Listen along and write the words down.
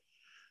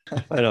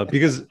I know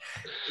because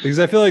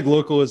I feel like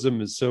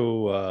localism is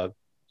so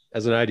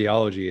as an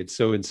ideology, it's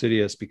so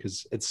insidious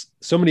because it's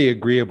so many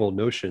agreeable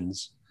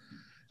notions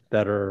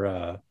that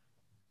are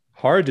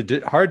hard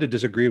to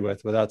disagree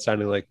with without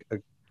sounding like a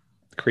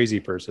crazy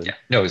person. Yeah,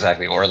 no,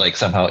 exactly. Or like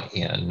somehow,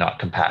 not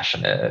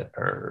compassionate,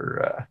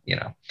 or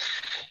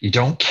you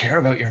don't care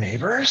about your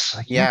neighbors.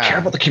 Like, you don't care Yeah.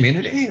 about the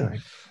community. Like,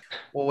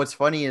 Well, what's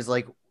funny is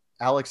like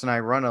Alex and I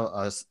run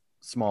a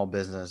small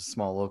business,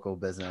 small local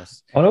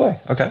business. oh no way.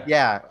 Okay.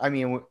 Yeah, I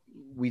mean,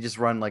 we just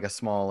run like a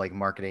small like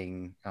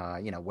marketing,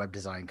 web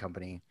design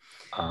company.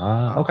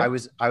 Okay.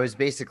 I was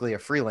basically a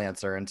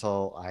freelancer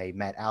until I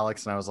met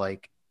Alex, and I was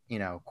like,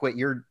 quit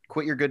your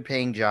good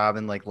paying job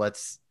and like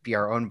let's be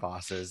our own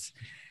bosses.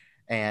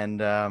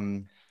 And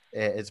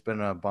it's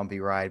been a bumpy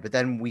ride. But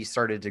then we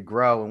started to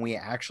grow, and we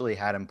actually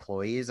had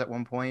employees at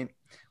one point,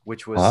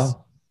 which was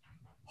Wow.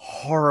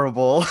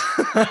 horrible.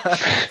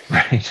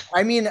 Right.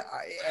 I mean,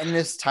 and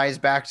this ties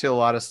back to a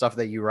lot of stuff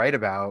that you write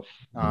about.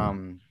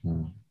 Mm.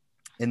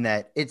 In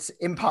that it's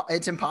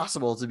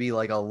impossible to be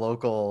like a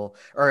local,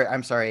 or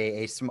I'm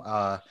sorry,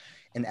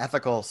 an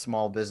ethical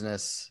small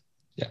business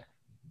Yeah.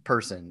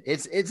 person.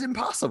 It's Yeah.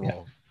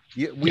 impossible.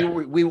 Yeah.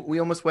 We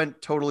almost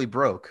went totally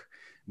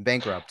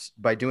bankrupt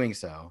by doing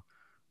so.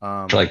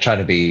 To like try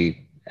to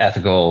be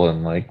ethical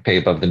and like pay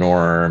above the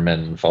norm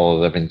and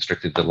follow everything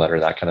strictly to the letter,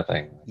 that kind of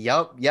thing.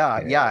 Yep. Yeah.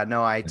 Yeah. Yeah.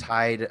 No, I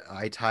tied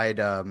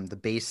the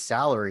base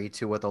salary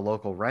to what the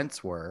local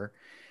rents were.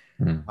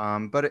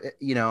 Mm. But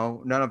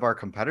none of our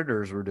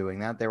competitors were doing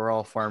that. They were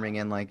all farming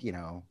in like,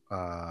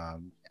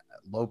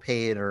 low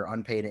paid or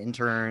unpaid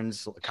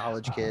interns,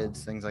 college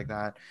kids, things like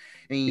that.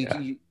 I mean,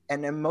 Yeah.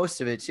 and then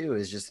most of it too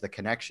is just the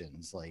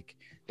connections like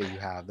that you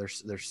have.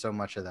 There's so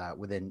much of that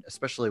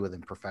especially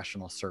within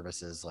professional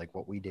services like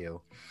what we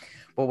do.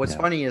 But what's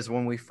Yeah. funny is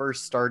when we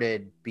first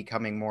started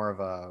becoming more of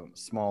a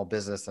small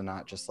business and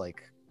not just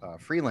like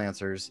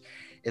freelancers,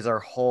 is our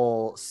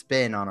whole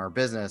spin on our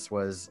business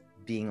was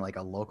being like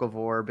a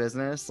locavore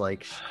business,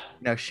 like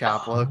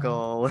shop Oh.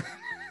 local.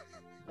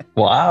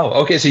 Wow.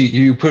 Okay. So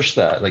you pushed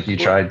that, like you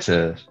Well, tried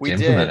to we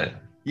implement did. it.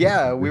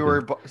 Yeah,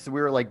 Really? so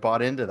we were like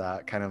bought into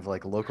that kind of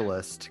like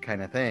localist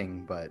kind of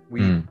thing. But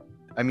Mm.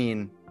 I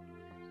mean,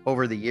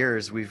 over the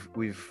years,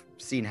 we've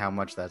seen how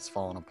much that's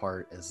fallen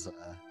apart as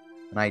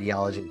an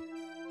ideology.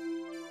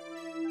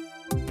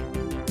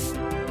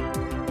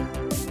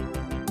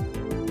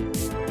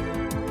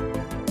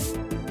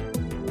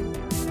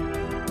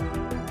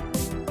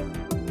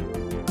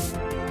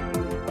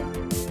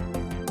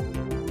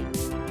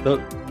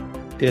 The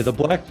yeah,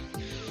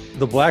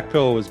 the black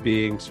pill was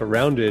being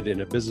surrounded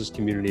in a business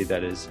community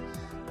that is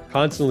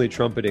constantly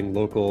trumpeting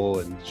local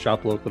and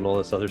shop local and all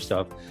this other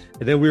stuff.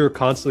 And then we were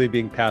constantly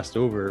being passed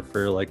over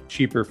for like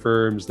cheaper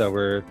firms that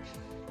were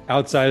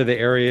outside of the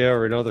area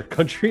or in other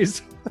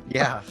countries.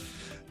 Yeah.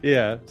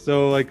 Yeah.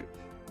 So like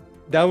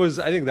I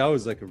think that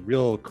was like a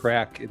real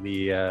crack in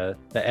the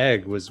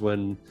egg was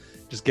when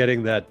just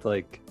getting that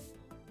like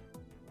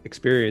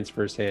experience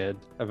firsthand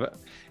of,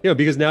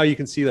 because now you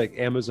can see like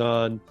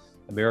Amazon,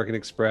 American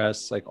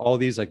Express, like all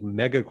these like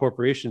mega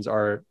corporations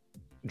are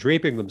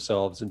draping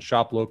themselves in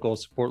shop local,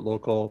 support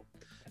local.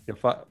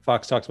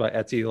 Fox talks about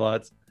Etsy a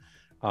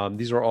lot.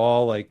 These are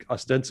all like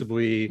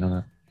ostensibly,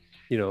 Uh,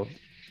 you know,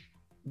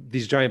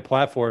 these giant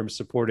platforms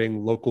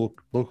supporting local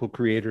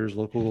creators,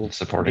 local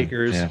Supporting.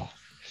 makers, Yeah.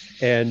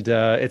 and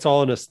it's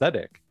all an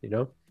aesthetic. Yeah.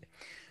 Well,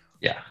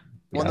 Yeah.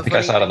 I the think I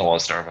funny saw it on thing the wall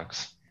of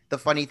Starbucks. the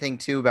funny thing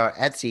too about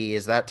Etsy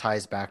is that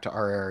ties back to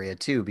our area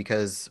too,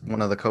 because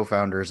one of the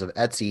co-founders of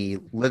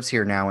Etsy lives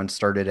here now and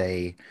started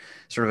a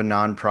sort of a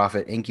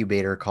nonprofit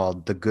incubator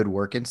called the Good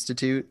Work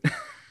Institute.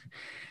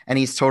 And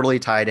he's totally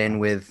tied in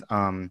with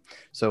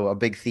so a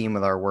big theme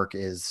with our work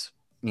is,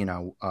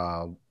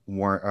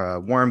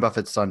 Warren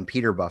Buffett's son,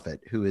 Peter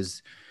Buffett, who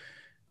is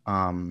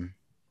um,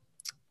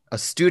 a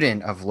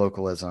student of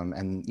localism,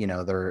 and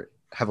they're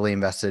heavily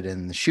invested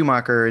in the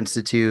Schumacher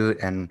Institute,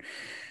 and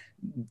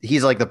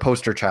he's like the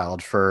poster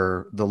child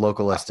for the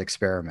localist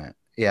experiment.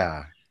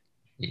 Yeah.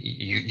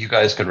 You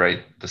guys could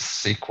write the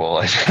sequel.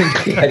 I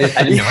think I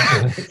didn't know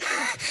any of this.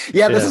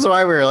 Yeah, this Yeah. is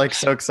why we were like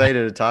so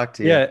excited to talk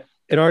to you. Yeah.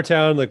 In our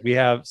town, like we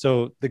have,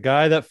 so the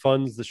guy that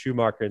funds the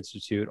Schumacher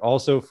Institute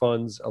also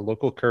funds a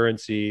local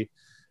currency,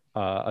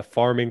 a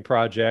farming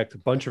project, a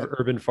bunch of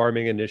urban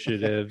farming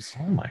initiatives,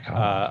 Oh my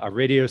God. a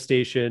radio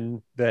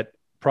station that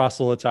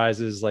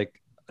proselytizes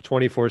like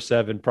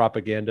 24/7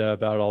 propaganda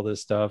about all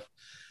this stuff,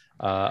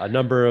 a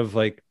number of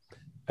like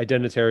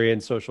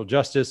identitarian social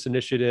justice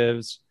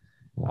initiatives,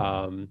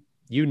 Wow.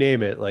 you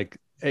name it, like,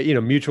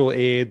 mutual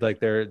aid, like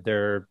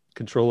they're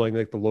controlling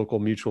like the local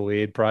mutual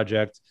aid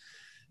project.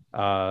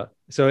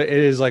 So it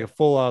is like a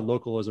full-on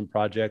localism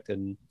project.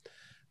 And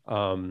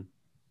one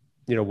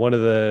of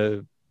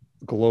the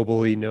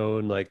globally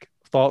known like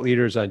thought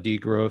leaders on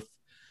degrowth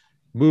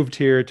moved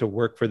here to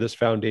work for this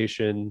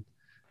foundation,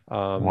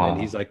 and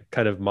he's Wow. like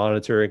kind of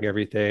monitoring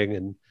everything.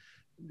 And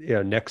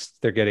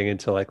next they're getting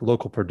into like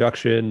local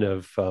production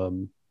of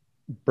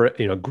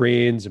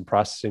grains and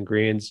processing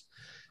grains,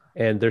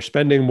 and they're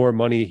spending more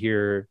money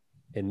here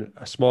in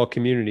a small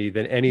community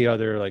than any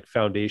other like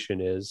foundation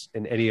is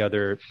in any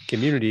other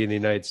community in the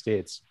United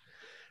States.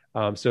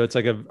 So it's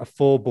like a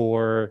full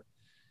bore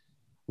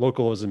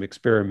localism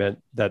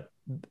experiment that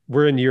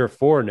we're in year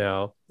 4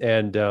 now.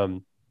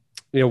 And,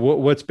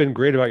 what's been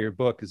great about your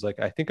book is like,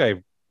 I think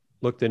I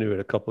looked into it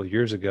a couple of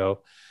years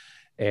ago.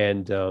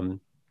 And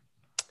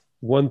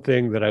one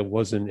thing that I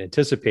wasn't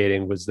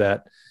anticipating was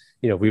that,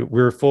 we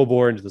were full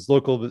bore into this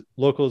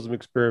localism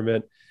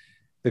experiment.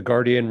 The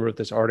Guardian wrote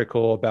this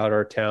article about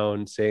our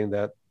town saying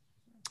that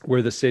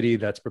we're the city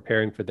that's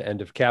preparing for the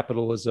end of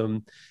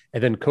capitalism.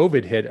 And then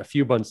COVID hit a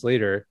few months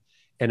later.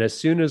 And as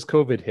soon as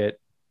COVID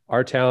hit,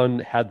 our town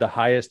had the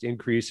highest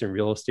increase in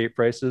real estate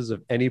prices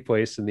of any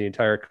place in the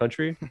entire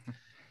country.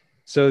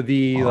 So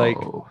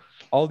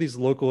all these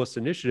localist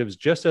initiatives,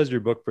 just as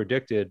your book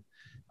predicted,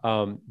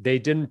 they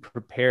didn't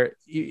prepare.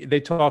 They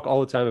talk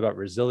all the time about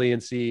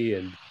resiliency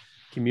and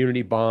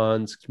community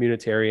bonds,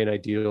 communitarian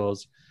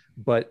ideals,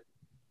 but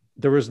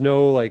there was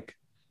no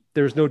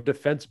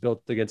defense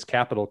built against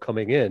capital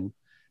coming in.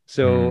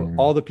 So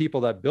all the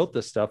people that built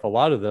this stuff, a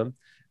lot of them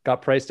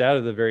got priced out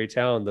of the very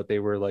town that they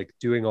were like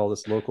doing all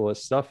this localist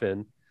stuff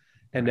in.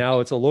 And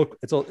now it's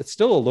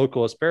still a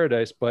localist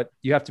paradise, but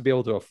you have to be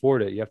able to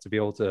afford it. You have to be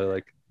able to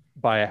like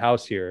buy a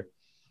house here,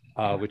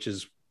 which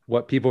is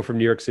what people from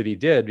New York City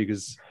did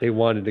because they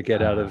wanted to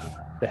get out of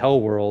the hell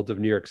world of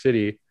New York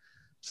City.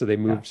 So they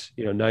moved,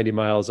 90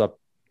 miles up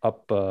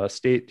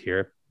state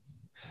here.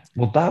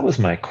 Well, that was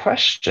my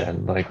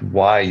question, like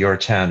why your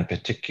town in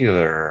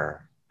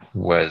particular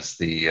was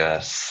the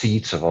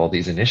seat of all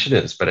these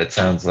initiatives. But it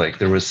sounds like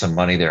there was some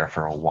money there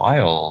for a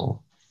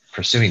while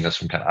pursuing this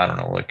from kind of, I don't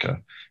know, like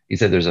you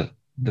said there's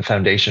the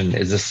foundation.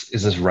 Is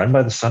this run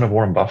by the son of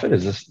Warren Buffett?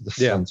 Is this the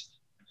son's?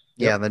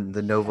 Yeah,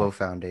 the Novo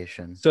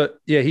Foundation. So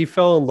yeah, he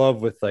fell in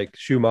love with like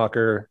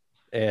Schumacher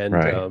and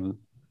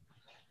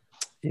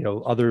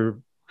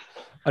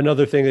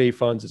another thing that he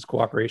funds is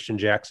Cooperation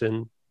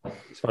Jackson.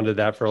 He's funded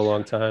that for a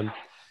long time.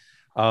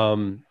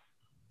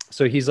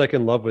 So he's like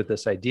in love with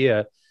this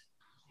idea.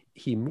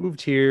 He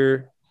moved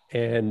here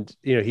and,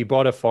 he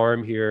bought a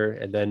farm here,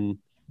 and then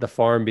the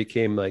farm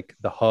became like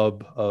the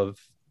hub of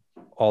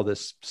all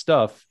this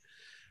stuff.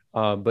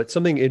 But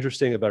something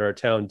interesting about our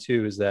town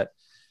too, is that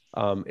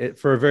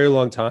for a very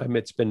long time,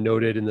 it's been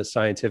noted in the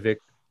scientific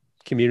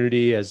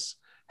community as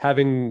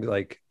having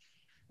like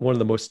one of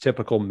the most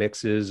typical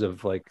mixes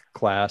of like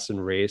class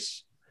and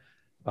race.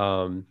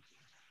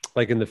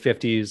 Like in the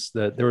 50s,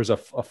 there was a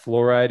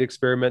fluoride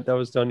experiment that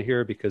was done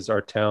here because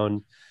our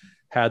town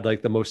had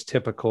like the most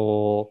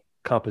typical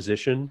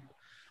composition.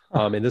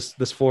 And this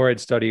fluoride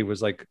study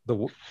was like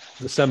the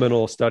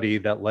seminal study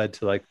that led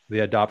to like the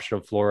adoption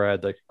of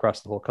fluoride like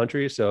across the whole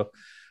country. So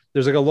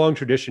there's like a long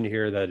tradition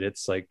here that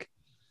it's like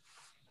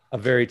a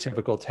very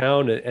typical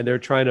town, and they're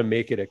trying to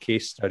make it a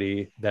case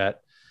study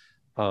that,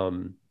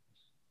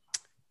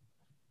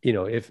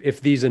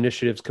 if these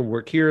initiatives can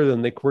work here,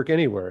 then they can work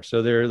anywhere.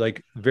 So they're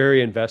like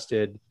very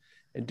invested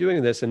in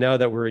doing this. And now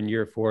that we're in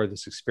year 4 of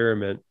this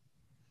experiment,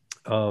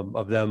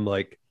 of them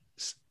like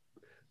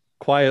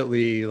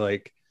quietly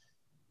like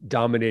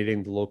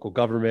dominating the local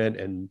government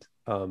and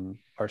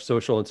our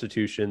social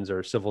institutions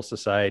or civil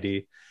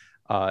society,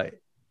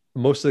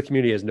 most of the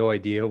community has no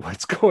idea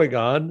what's going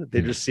on.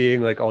 They're just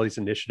seeing like all these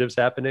initiatives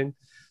happening,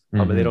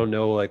 and they don't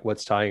know like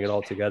what's tying it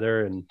all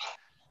together. And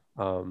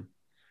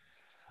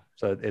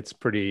so it's a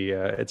pretty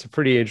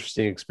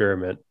interesting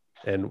experiment.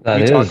 And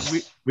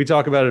we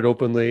talk about it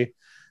openly,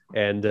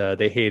 and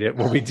they hate it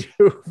when we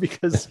do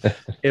because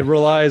it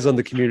relies on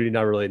the community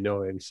not really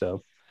knowing.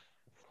 So,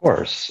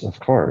 of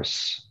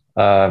course.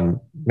 Man,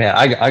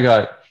 I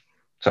got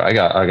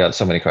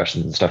so many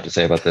questions and stuff to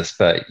say about this,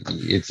 but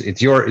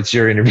it's your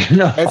interview.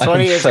 No, it's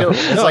funny. It's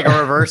like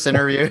a reverse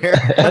interview here.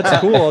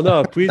 That's cool.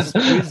 No, please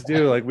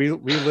do. Like we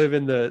live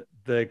in the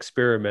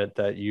experiment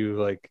that you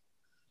like.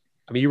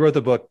 I mean, you wrote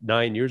the book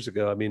 9 years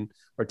ago. I mean,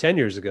 or 10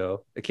 years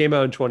ago. It came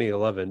out in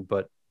 2011.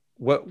 But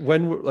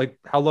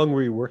how long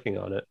were you working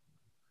on it?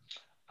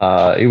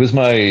 It was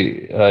my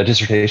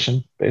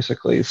dissertation,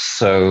 basically.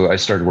 So I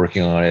started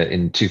working on it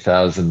in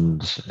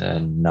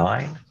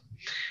 2009.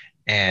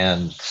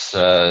 And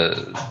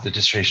the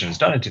dissertation was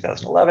done in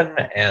 2011.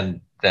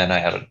 And then I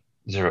had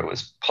Zero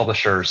as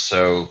publisher.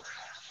 So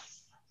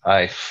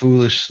I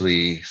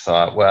foolishly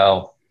thought,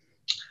 well,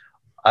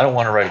 I don't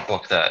want to write a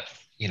book that,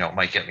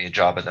 might get me a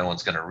job but no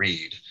one's going to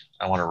read.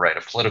 I want to write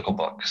a political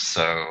book.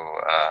 So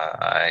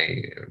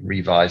I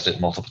revised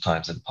it multiple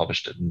times and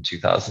published it in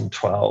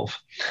 2012.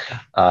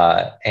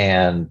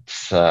 And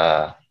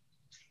I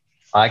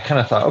kind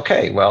of thought,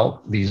 okay,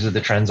 well, these are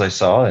the trends I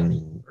saw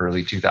in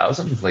early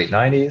 2000s, late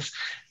 90s.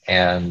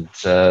 And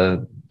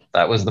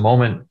that was the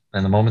moment,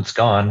 and the moment's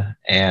gone.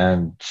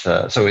 And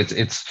so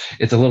it's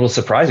a little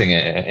surprising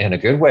in a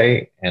good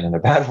way and in a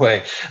bad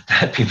way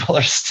that people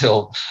are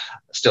still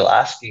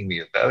asking me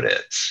about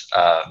it.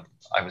 I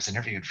was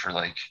interviewed for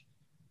like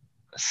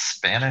a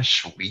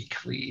Spanish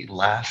weekly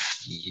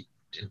last year,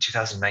 in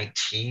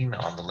 2019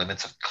 on the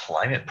limits of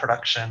climate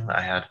production.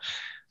 I had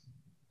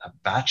a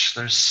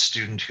bachelor's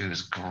student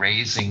who's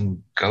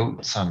grazing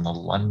goats on the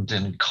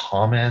London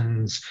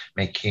Commons,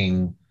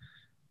 making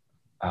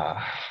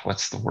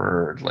what's the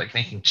word? Like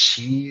making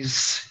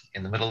cheese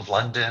in the middle of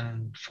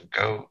London from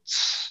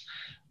goats.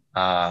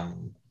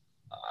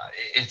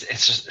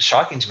 It's just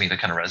shocking to me the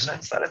kind of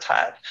resonance that it's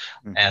had.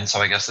 And so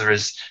I guess there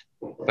is,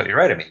 but you're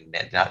right. I mean,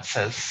 that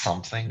says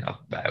something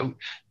about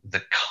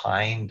the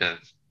kind of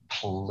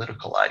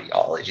political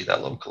ideology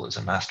that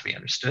localism has to be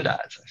understood as,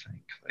 I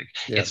think. Like,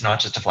 it's not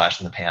just a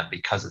flash in the pan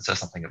because it says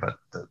something about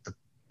the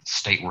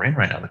state we're in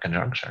right now, the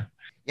conjuncture.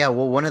 Yeah,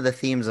 well, one of the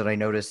themes that I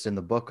noticed in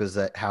the book was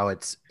that how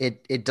it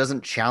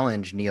doesn't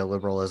challenge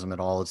neoliberalism at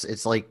all.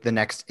 It's like the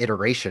next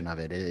iteration of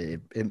it.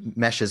 It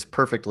meshes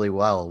perfectly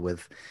well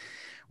with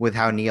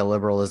how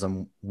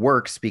neoliberalism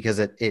works, because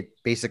it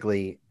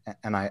basically,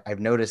 and I've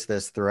noticed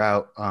this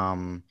throughout,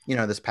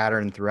 this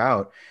pattern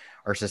throughout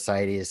our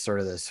society is sort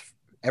of this,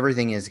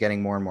 everything is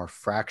getting more and more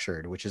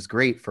fractured, which is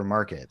great for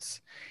markets.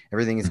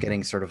 Everything is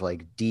getting sort of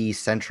like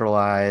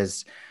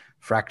decentralized,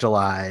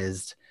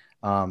 fractalized,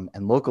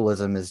 and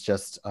localism is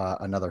just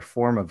another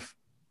form of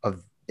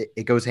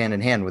it goes hand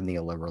in hand with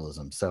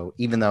neoliberalism. So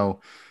even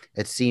though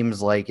it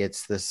seems like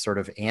it's this sort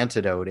of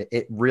antidote,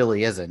 it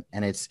really isn't.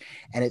 And it's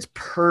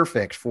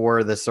perfect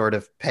for the sort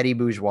of petty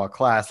bourgeois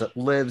class that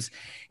lives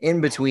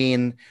in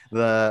between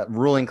the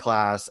ruling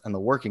class and the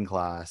working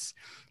class.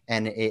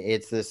 And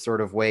it's this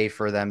sort of way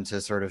for them to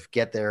sort of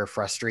get their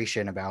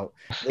frustration about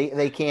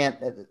they can't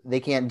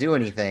do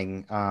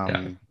anything.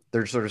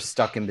 They're sort of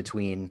stuck in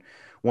between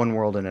one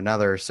world and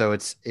another. So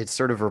it's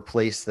sort of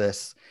replaced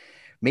this.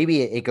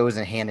 Maybe it goes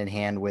hand in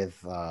hand with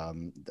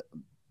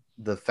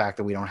the fact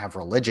that we don't have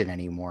religion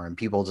anymore, and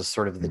people just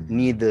sort of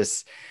need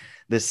this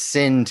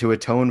sin to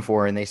atone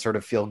for, and they sort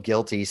of feel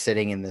guilty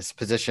sitting in this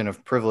position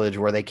of privilege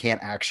where they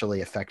can't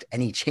actually affect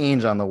any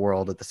change on the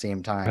world at the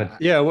same time.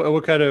 Yeah,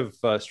 what kind of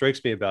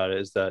strikes me about it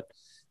is that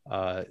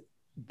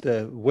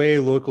the way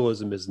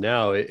localism is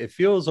now, it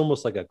feels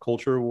almost like a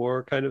culture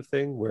war kind of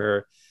thing,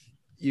 where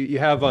you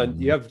have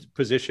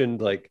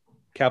positioned, like,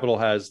 Capital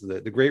has the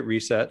Great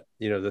Reset,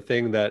 the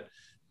thing that,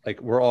 like,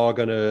 we're all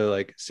gonna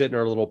like sit in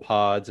our little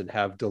pods and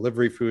have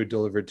delivery food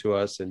delivered to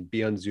us and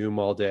be on Zoom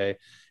all day.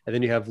 And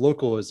then you have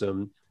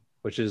localism,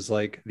 which is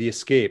like the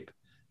escape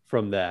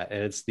from that,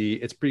 and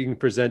it's being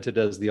presented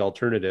as the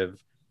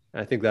alternative.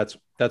 And I think that's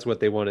what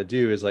they want to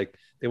do, is like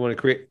they want to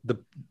create the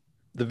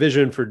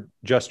vision for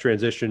just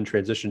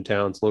transition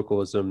towns,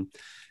 localism,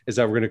 is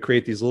that we're going to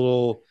create these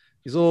little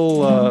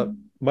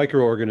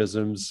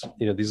microorganisms,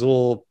 these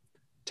little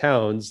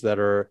towns that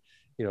are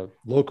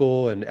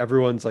local, and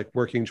everyone's like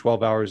working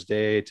 12 hours a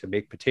day to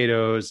make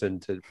potatoes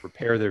and to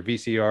repair their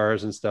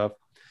VCRs and stuff.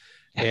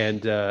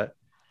 And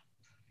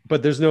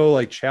but there's no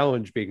like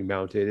challenge being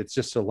mounted. It's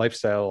just a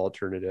lifestyle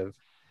alternative.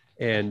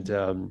 And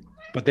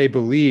but they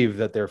believe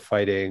that they're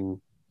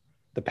fighting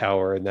the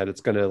power and that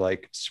it's going to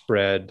like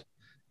spread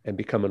and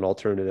become an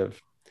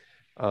alternative.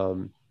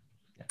 And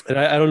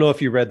I don't know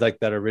if you read like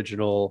that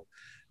original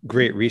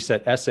Great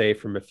Reset essay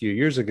from a few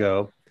years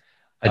ago.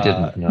 I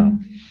didn't know.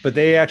 But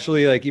they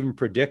actually like even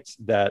predict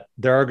that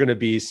there are going to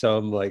be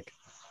some, like,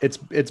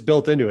 it's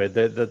built into it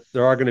that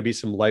there are going to be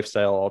some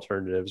lifestyle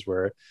alternatives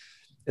where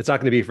it's not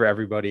going to be for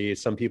everybody.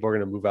 Some people are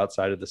going to move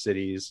outside of the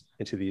cities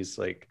into these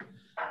like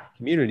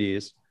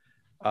communities.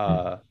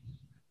 And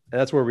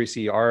that's where we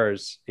see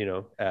ours,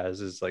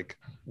 as is like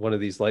one of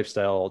these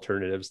lifestyle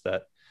alternatives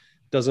that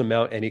doesn't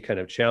mount any kind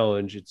of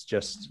challenge. It's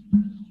just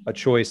a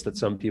choice that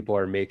some people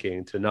are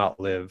making to not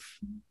live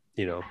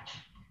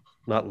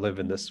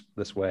in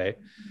this way.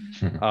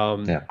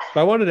 But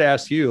I wanted to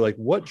ask you, like,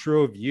 what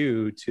drove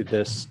you to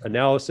this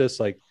analysis?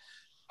 Like,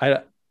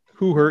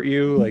 who hurt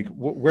you? Like,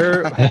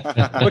 where,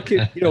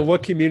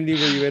 what community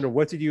were you in, or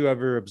what did you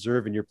ever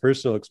observe in your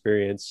personal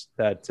experience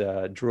that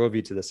drove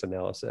you to this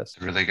analysis?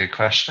 It's a really good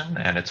question,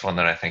 and it's one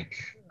that I think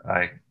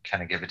I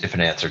kind of give a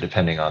different answer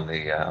depending on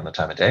the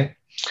time of day.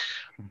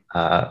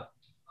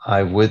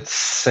 I would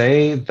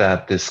say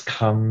that this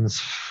comes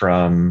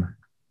from,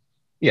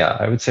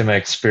 I would say my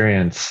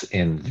experience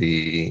in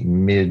the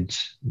mid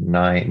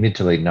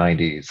to late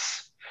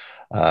 90s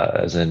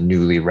as a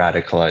newly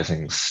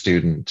radicalizing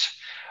student,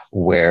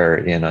 where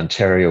in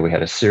Ontario we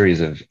had a series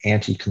of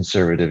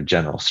anti-conservative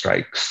general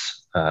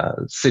strikes,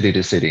 city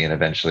to city, and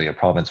eventually a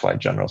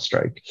province-wide general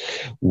strike,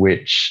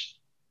 which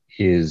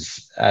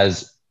is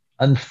as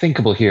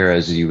unthinkable here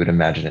as you would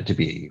imagine it to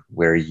be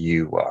where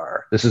you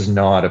are. This is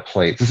not a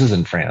place, this is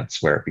in France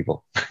where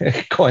people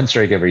go on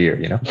strike every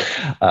year,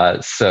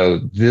 So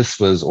this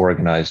was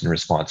organized in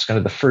response, kind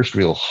of the first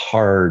real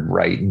hard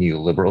right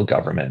neoliberal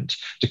government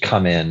to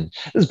come in.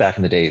 This is back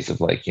in the days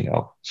of like,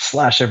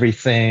 slash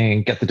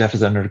everything, get the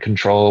deficit under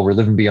control, we're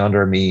living beyond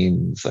our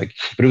means. Like,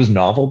 but it was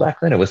novel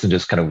back then. It wasn't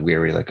just kind of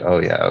weary, like,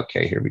 oh yeah,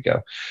 okay, here we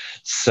go.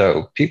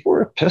 So people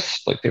were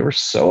pissed, like they were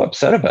so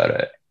upset about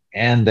it.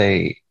 And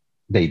they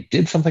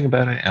did something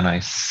about it, and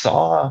I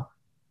saw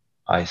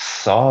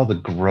the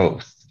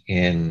growth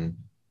in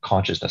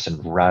consciousness and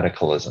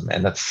radicalism.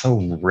 And that's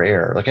so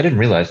rare. Like I didn't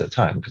realize at the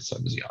time because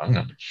I was young.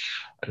 And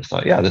I just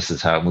thought, yeah, this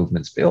is how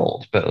movements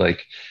build. But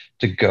like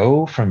to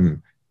go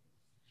from,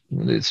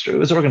 it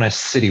was organized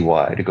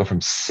citywide, to go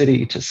from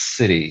city to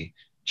city,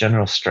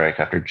 general strike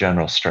after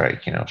general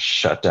strike,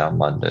 shut down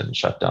London,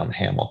 shut down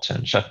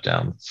Hamilton, shut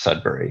down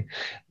Sudbury,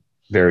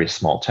 very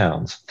small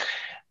towns.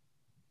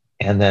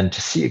 And then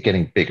to see it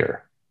getting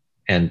bigger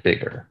and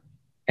bigger,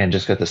 and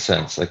just get the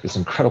sense, like this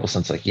incredible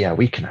sense, like, yeah,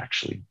 we can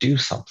actually do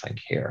something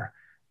here.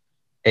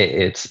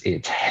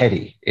 It's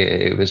heady.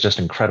 It was just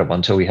incredible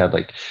until we had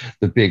like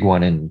the big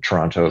one in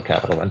Toronto,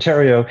 capital of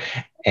Ontario,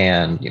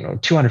 and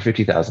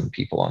 250,000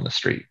 people on the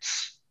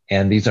streets.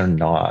 And these are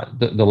not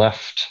the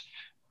left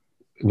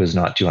was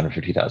not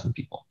 250,000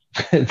 people.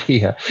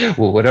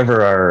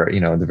 Whatever are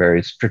the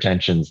various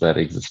pretensions that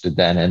existed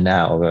then and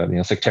now,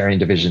 sectarian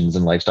divisions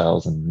and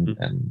lifestyles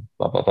and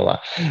blah blah blah,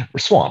 we're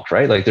swamped,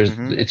 right? Like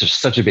it's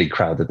just such a big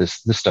crowd that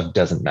this stuff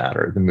doesn't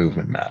matter. The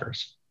movement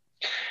matters.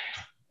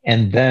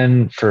 And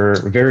then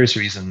for various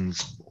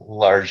reasons,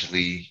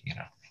 largely,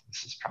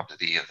 this is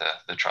probably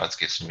the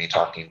Trotskyists and me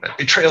talking, but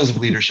betrayals of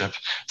leadership.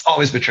 It's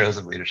always betrayals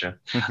of leadership.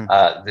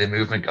 The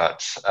movement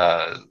got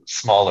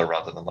smaller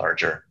rather than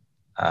larger.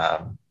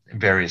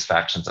 Various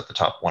factions at the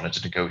top wanted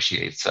to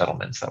negotiate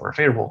settlements that were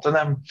favorable to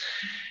them.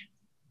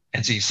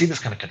 And so you see this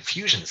kind of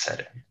confusion set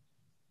in.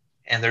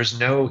 And there's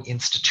no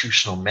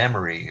institutional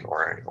memory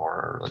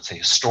or let's say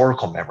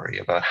historical memory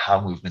about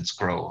how movements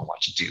grow and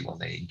what to do when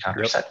they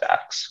encounter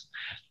setbacks.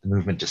 The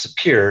movement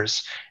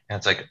disappears, and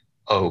it's like,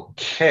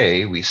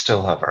 okay, we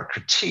still have our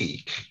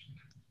critique.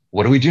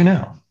 What do we do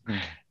now?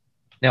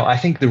 Now, I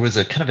think there was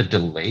a kind of a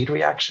delayed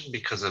reaction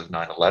because of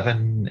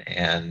 9/11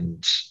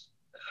 and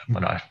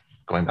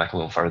going back a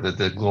little farther,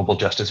 the global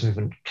justice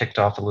movement kicked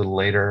off a little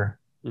later,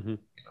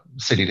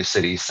 city to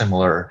city,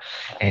 similar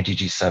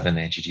anti-G7,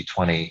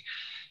 anti-G20,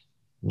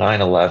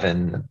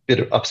 9/11, a bit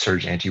of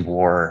upsurge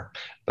anti-war,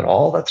 but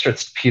all that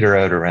starts to peter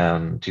out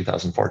around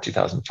 2004,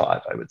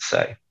 2005, I would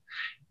say.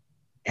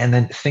 And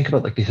then think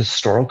about like the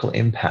historical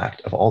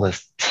impact of all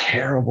this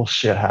terrible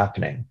shit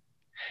happening,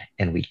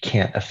 and we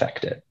can't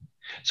affect it.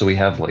 So we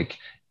have like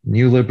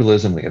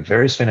neoliberalism, we have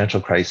various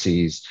financial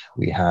crises,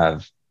 we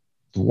have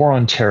the war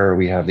on terror,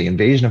 we have the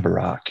invasion of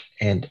Iraq,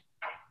 and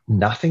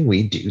nothing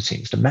we do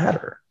seems to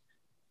matter.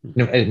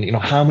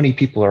 How many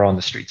people are on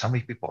the streets? How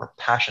many people are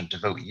passionate to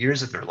devote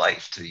years of their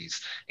life to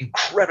these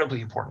incredibly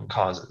important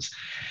causes?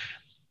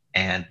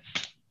 And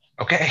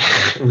okay,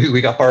 we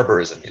got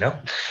barbarism,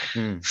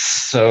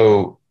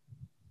 So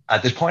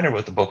at this point I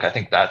wrote the book, I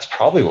think that's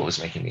probably what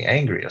was making me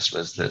angriest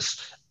was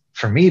this.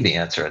 For me, the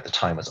answer at the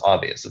time was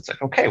obvious. It's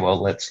like, okay, well,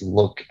 let's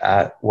look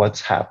at what's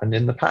happened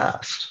in the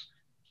past.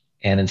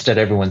 And instead,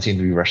 everyone seemed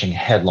to be rushing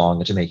headlong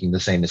into making the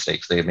same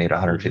mistakes they had made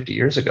 150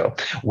 years ago,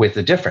 with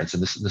the difference.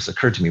 And this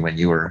occurred to me when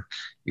you were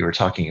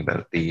talking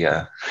about the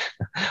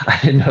I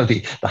didn't know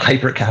the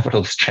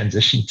hyper-capitalist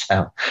transition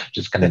town, which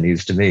is kind of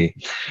news to me.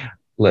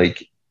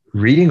 Like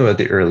reading about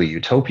the early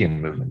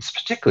utopian movements,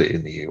 particularly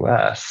in the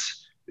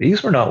US,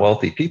 these were not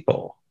wealthy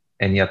people.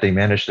 And yet they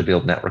managed to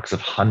build networks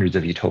of hundreds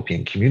of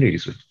utopian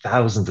communities with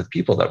thousands of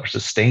people that were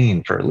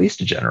sustained for at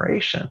least a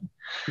generation.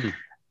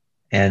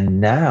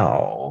 And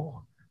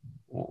now,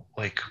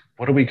 like,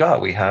 what do we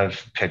got? We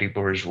have petty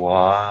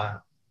bourgeois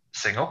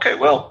saying, okay,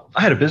 well,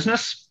 I had a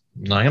business,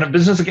 now I'm going to have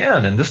business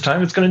again, and this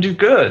time it's going to do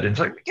good. And it's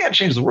like, we can't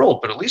change the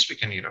world, but at least we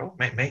can,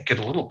 make it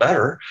a little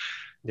better.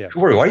 Yeah.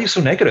 Why are you so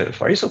negative?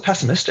 Why are you so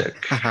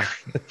pessimistic?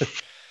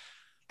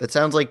 That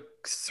sounds like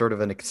sort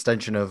of an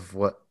extension of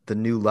what the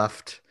New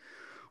Left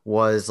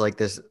was, like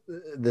this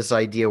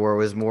idea where it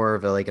was more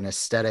of an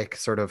aesthetic,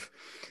 sort of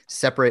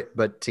separate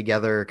but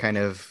together kind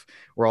of,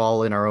 we're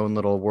all in our own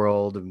little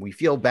world and we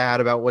feel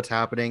bad about what's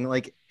happening.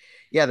 Like,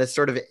 yeah, this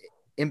sort of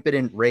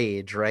impotent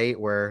rage, right?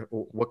 Where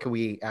what can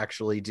we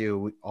actually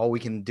do? All we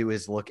can do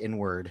is look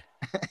inward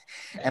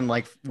and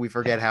like we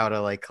forget how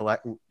to like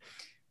collect,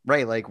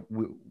 right? Like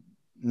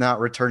not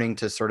returning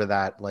to sort of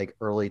that like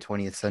early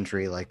 20th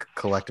century like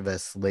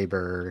collectivist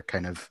labor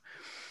kind of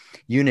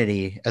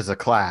unity as a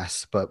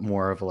class, but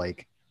more of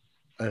like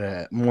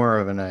more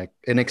of an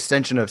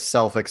extension of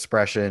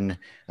self-expression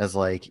as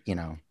like,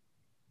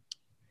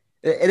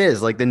 it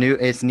is like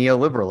it's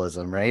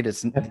neoliberalism, right?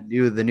 It's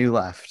the new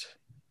left.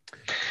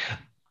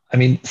 I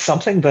mean,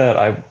 something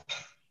that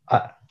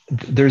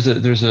there's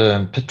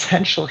a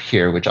potential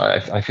here, which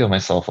I feel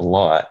myself a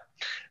lot,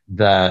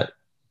 that,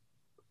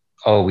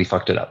 oh, we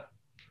fucked it up.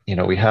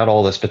 We had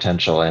all this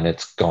potential and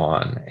it's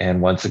gone.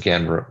 And once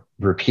again,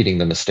 repeating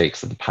the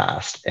mistakes of the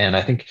past. And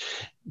I think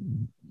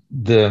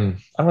I don't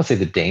want to say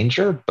the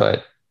danger,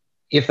 but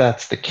if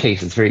that's the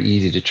case, it's very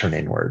easy to turn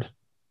inward.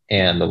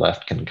 And the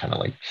left can kind of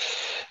like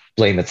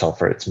blame itself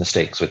for its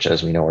mistakes, which,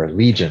 as we know, are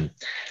legion.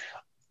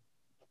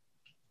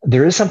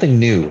 There is something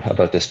new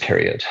about this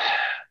period.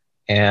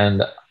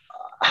 And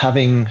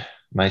having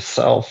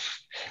myself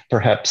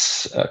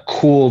perhaps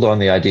cooled on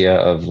the idea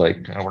of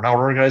like, we're not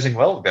organizing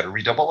well, we better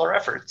redouble our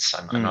efforts.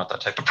 I'm not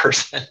that type of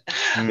person.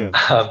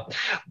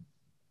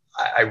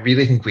 I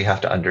really think we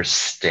have to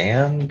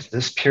understand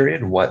this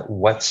period,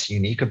 what's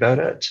unique about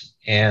it.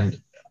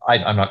 And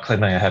I'm not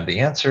claiming I have the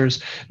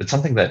answers, but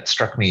something that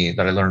struck me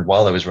that I learned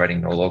while I was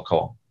writing No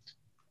Local,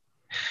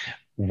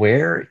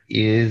 where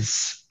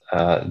is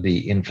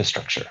the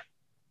infrastructure?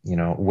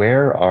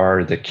 Where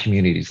are the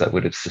communities that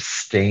would have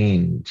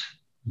sustained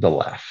the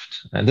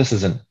left? And this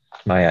isn't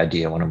my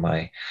idea. One of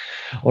my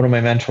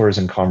mentors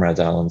and comrades,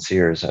 Alan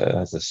Sears,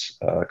 has this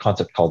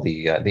concept called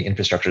the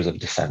infrastructures of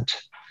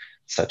dissent,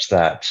 such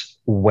that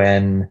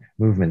when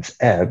movements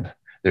ebb,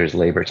 there's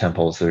labor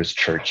temples, there's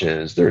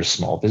churches, there's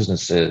small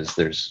businesses,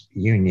 there's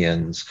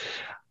unions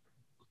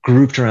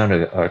grouped around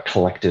a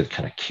collective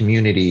kind of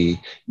community,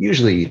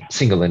 usually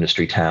single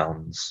industry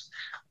towns,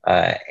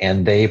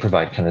 and they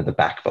provide kind of the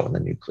backbone, the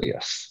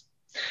nucleus.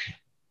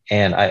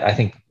 And I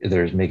think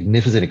there's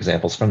magnificent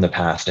examples from the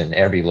past in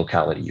every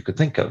locality you could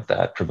think of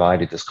that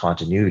provided this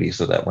continuity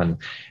so that when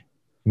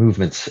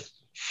movements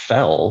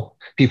fell,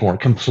 people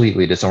weren't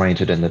completely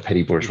disoriented and the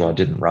petty bourgeois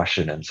didn't rush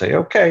in and say,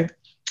 okay,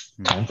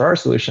 time for our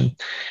solution.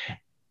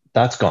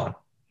 That's gone.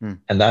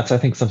 And that's, I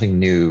think, something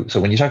new. So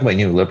when you talk about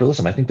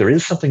neoliberalism, I think there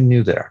is something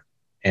new there.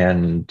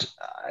 And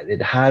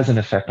it has an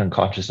effect on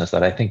consciousness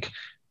that I think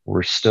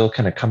we're still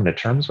kind of coming to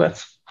terms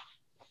with.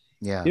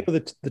 Yeah.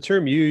 The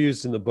term you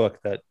used in the book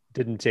that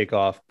didn't take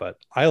off, but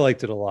I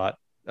liked it a lot,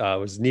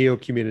 was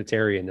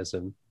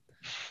neo-communitarianism.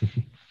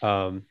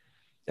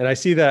 And I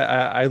see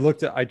that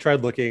I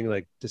tried looking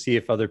like to see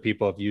if other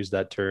people have used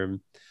that term,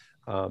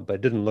 but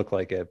it didn't look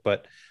like it.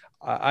 But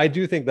I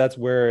do think that's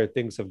where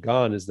things have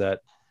gone, is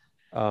that,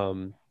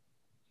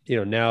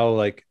 now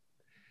like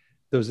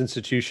those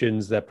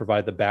institutions that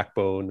provide the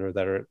backbone or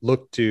that are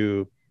looked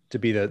to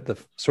be the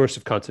source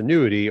of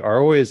continuity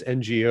are always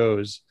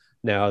NGOs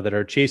now that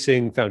are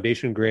chasing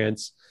foundation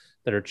grants,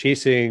 that are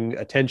chasing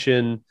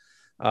attention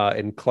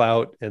and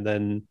clout, and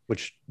then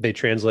which they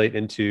translate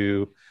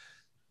into,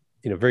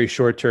 very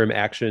short-term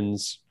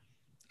actions.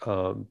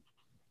 And,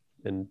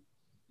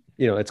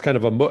 it's kind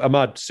of I'm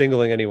not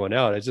singling anyone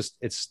out.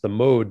 It's the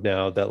mode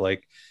now that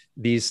like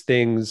these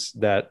things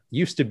that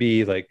used to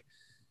be like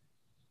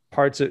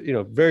parts of,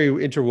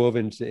 very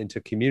interwoven into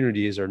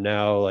communities are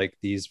now like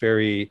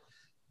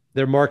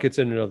they're markets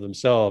in and of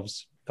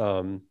themselves,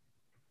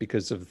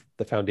 because of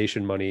the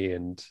foundation money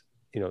and,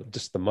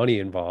 just the money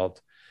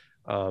involved.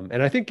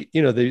 And I think,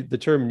 the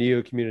term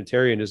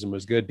neo-communitarianism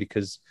was good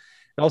because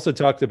it also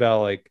talked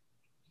about like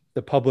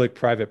the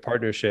public-private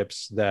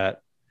partnerships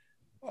that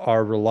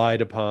are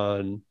relied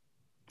upon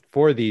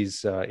for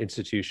these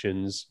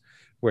institutions,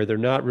 where they're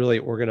not really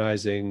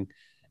organizing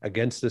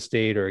against the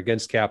state or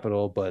against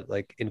capital, but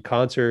like in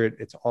concert,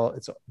 it's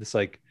this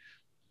like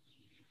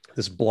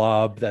this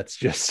blob that's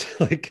just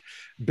like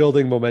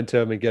building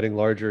momentum and getting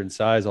larger in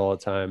size all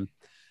the time.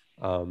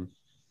 I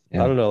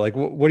don't know, like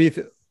what do you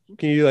think?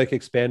 Can you like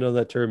expand on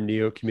that term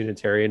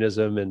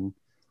neo-communitarianism, and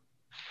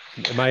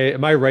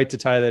am I right to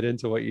tie that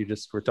into what you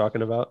just were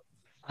talking about?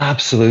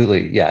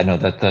 Absolutely. Yeah, no,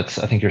 that's,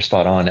 I think you're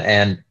spot on.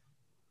 And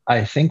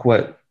I think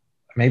what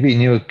maybe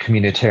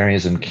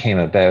neo-communitarianism came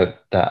about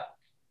that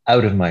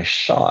out of my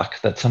shock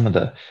that some of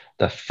the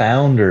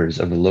founders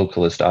of the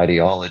localist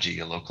ideology,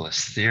 a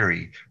localist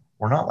theory,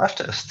 were not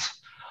leftists.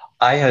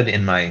 I had,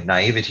 in my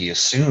naivety,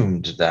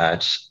 assumed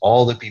that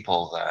all the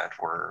people that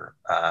were,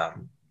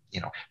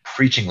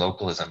 preaching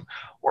localism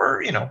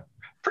were,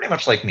 pretty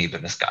much like me,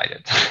 but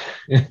misguided.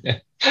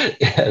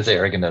 As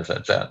arrogant as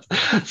that sounds.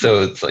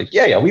 So it's like,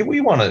 we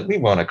want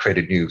to create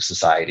a new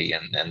society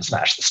and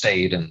smash the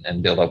state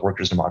and build up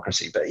workers'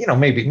 democracy. But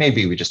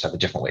maybe we just have a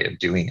different way of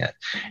doing it.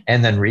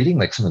 And then reading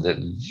like some of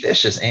the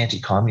vicious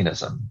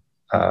anti-communism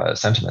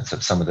sentiments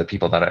of some of the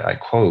people that I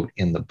quote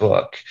in the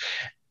book,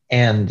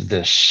 and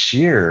the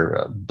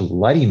sheer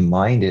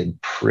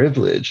bloody-minded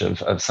privilege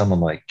of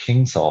someone like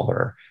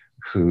Kingsolver,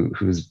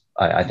 who's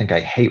I think I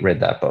hate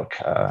read that book,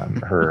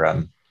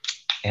 her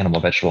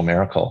Animal Vegetable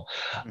Miracle.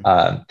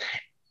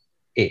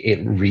 It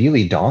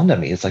really dawned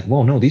on me. It's like,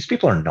 well, no, these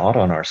people are not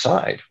on our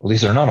side. At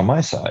least they're not on my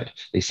side.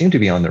 They seem to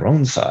be on their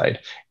own side.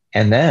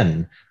 And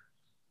then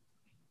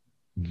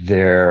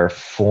they're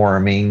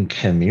forming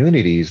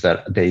communities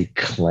that they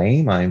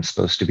claim I'm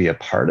supposed to be a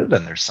part of,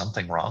 and there's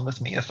something wrong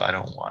with me if I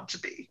don't want to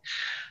be.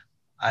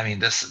 I mean,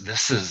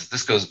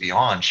 this goes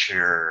beyond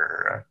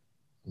sheer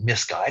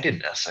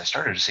misguidedness. I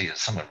started to see it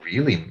somewhat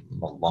really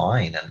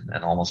malign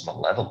and almost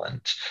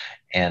malevolent.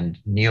 And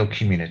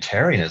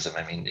neo-communitarianism,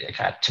 I mean,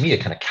 to me,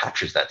 it kind of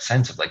captures that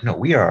sense of like, no,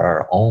 we are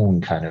our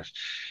own kind of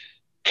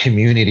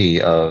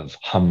community of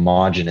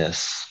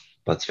homogenous,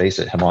 let's face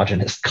it,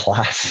 homogenous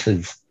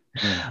classes,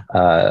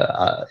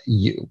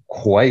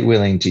 quite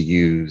willing to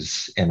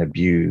use and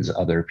abuse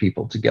other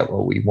people to get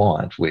what we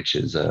want, which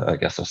is, I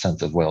guess, a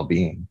sense of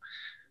well-being.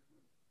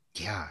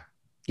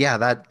 Yeah,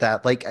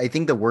 that like I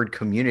think the word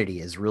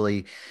community is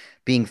really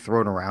being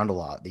thrown around a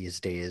lot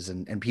these days,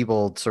 and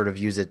people sort of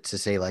use it to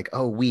say like,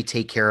 oh, we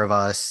take care of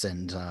us,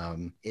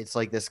 and it's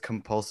like this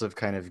compulsive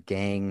kind of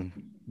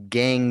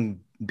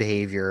gang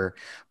behavior.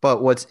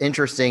 But what's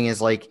interesting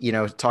is, like,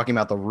 talking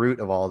about the root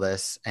of all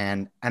this,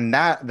 and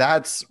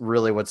that's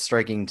really what's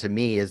striking to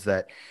me, is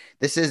that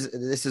this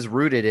is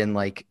rooted in,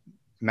 like,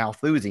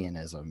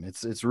 Malthusianism.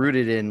 It's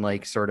rooted in,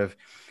 like, sort of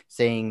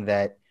saying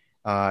that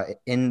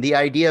in the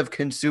idea of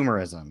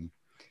consumerism,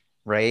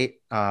 right?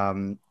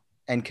 And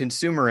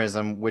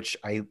consumerism, which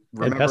I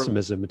remember, and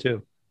pessimism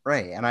too.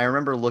 right? And I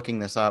remember looking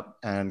this up,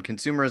 and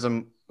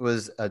consumerism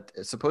was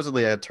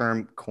supposedly a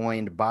term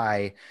coined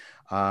by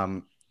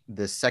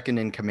the second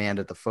in command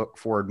at the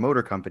Ford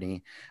Motor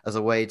Company as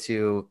a way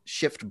to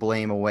shift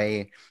blame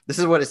away. This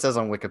is what it says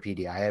on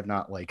Wikipedia. I have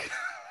not, like,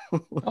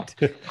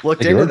 looked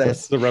into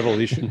this. The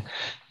revolution.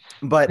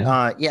 But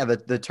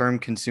the term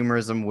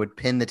consumerism would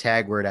pin the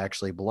tag where it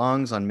actually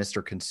belongs, on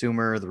Mr.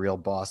 Consumer, the real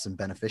boss and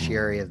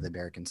beneficiary of the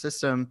American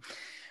system,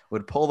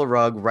 would pull the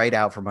rug right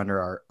out from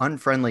under our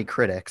unfriendly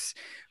critics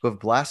who have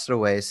blasted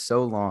away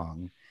so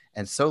long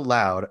and so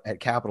loud at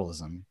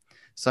capitalism.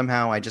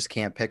 Somehow I just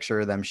can't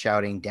picture them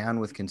shouting down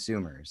with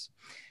consumers.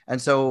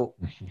 And so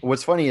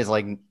what's funny is,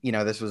 like,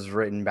 this was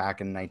written back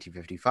in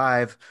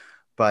 1955,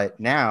 but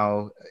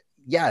now,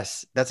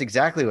 yes, that's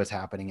exactly what's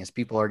happening, is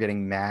people are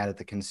getting mad at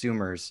the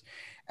consumers.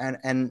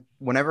 And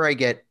whenever I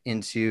get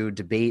into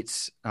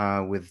debates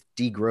with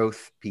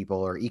degrowth people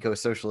or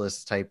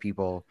eco-socialist type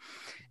people,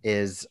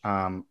 is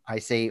I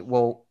say,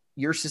 well,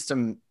 your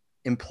system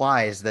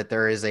implies that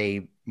there is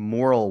a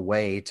moral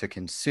way to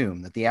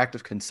consume, that the act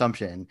of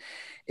consumption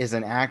is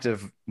an act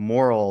of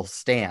moral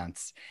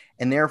stance,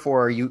 and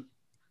therefore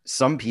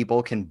some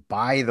people can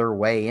buy their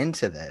way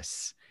into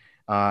this.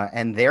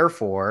 And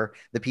therefore,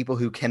 the people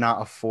who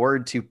cannot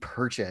afford to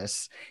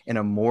purchase in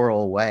a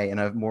moral way, in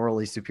a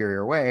morally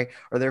superior way,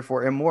 are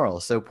therefore immoral.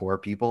 So poor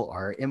people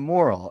are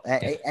immoral.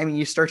 I mean,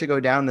 you start to go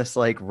down this,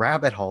 like,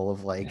 rabbit hole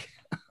of, like,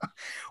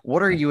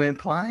 what are you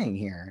implying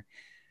here?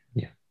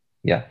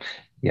 Yeah.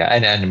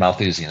 And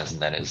Malthusianism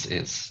then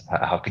is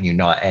how can you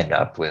not end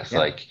up with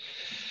like,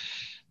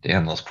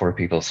 damn, those poor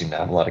people seem to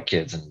have a lot of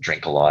kids and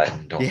drink a lot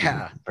and don't do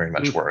very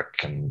much work.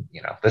 And,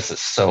 this is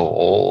so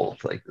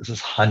old. Like, this is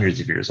hundreds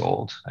of years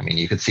old. I mean,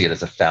 you could see it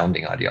as a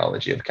founding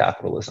ideology of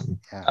capitalism.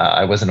 Yeah.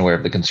 I wasn't aware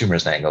of the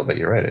consumerist angle, but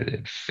you're right.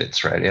 It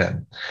fits right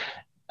in.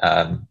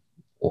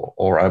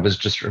 Or I was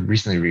just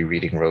recently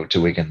rereading Road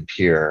to Wigan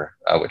Pier,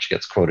 which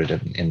gets quoted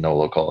in No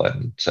Local.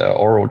 And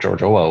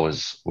George Orwell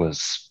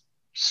was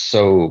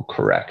so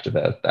correct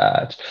about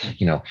that.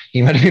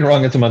 He might have been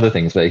wrong at some other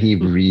things, but he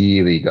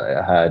really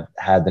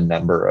had the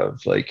number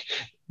of, like,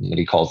 what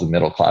he calls the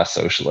middle class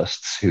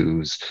socialists,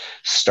 whose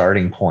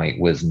starting point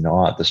was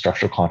not the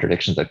structural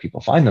contradictions that people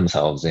find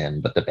themselves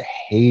in, but the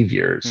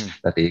behaviors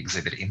that they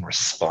exhibit in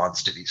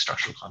response to these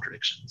structural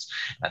contradictions.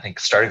 And I think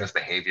starting with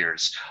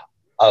behaviors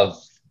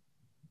of,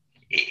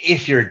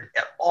 if you're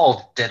at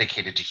all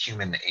dedicated to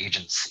human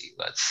agency,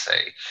 let's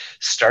say,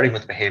 starting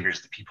with behaviors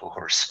of the people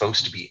who are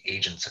supposed to be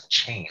agents of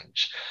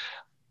change,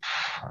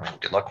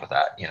 good luck with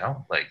that.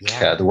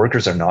 The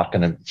workers are not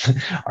going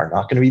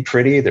to be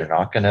pretty. They're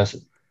not going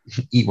to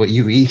eat what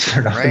you eat.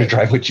 They're not going to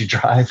drive what you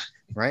drive.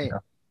 Right.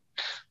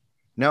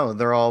 No,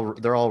 they're all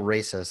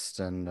racist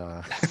and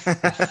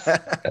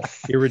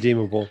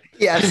irredeemable.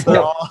 Yes.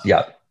 They're all.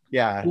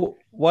 Yeah. Well,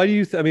 why do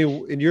you? I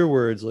mean, in your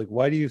words, like,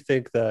 why do you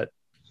think that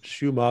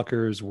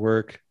Schumacher's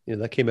work,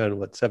 that came out in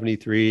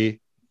 1973,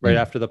 right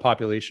after the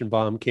population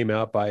bomb came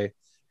out by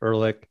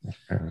Ehrlich?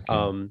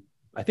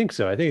 I think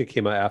so. I think it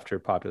came out after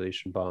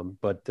population bomb,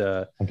 but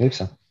I believe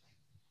so.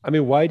 I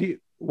mean, why do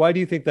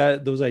you think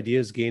that those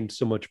ideas gained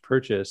so much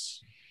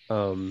purchase?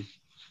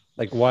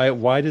 Like,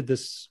 why did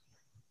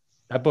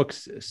that book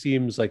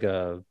seems like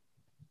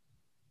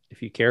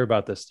if you care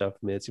about this stuff,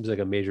 I mean, it seems like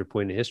a major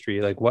point in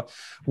history. Like, what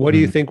do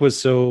you think was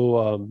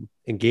so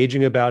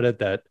engaging about it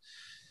that,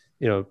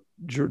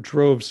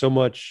 drove so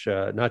much,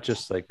 not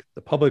just like the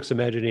public's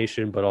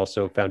imagination, but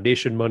also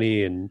foundation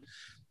money and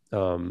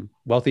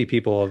wealthy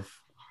people have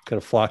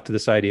kind of flocked to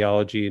this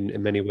ideology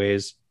in many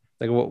ways?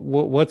 Like,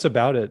 what's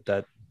about it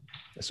that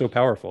is so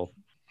powerful?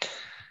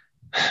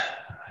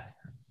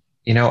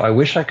 I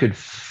wish I could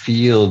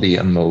feel the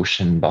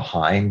emotion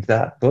behind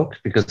that book,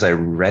 because I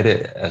read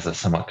it as a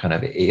somewhat kind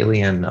of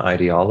alien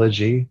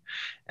ideology.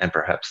 And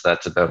perhaps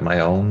that's about my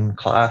own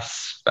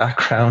class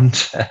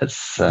background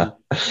as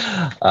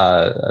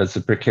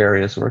a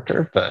precarious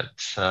worker.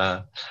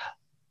 But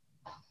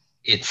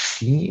it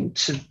seemed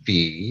to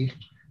be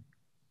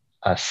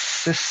a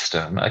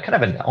system, a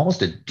kind of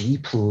almost a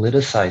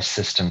depoliticized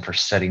system for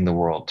setting the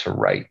world to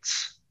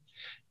rights.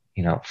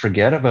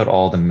 Forget about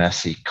all the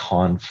messy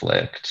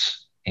conflict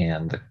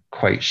and the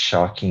quite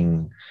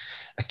shocking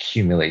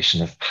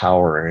accumulation of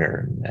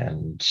power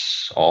and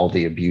all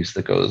the abuse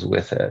that goes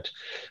with it.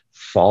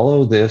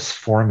 Follow this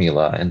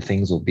formula and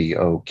things will be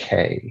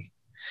okay.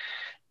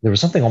 There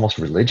was something almost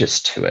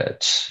religious to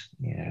it.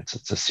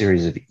 It's a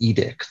series of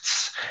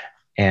edicts.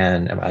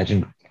 And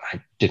imagine,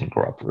 I didn't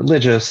grow up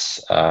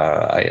religious.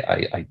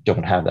 I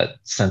don't have that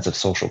sense of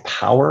social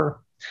power.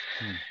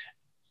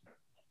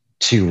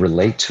 to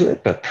relate to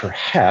it, but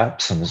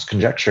perhaps, and there's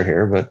conjecture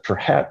here, but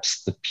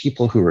perhaps the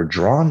people who were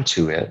drawn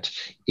to it,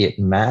 it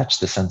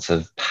matched the sense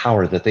of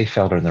power that they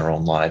felt in their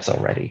own lives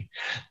already.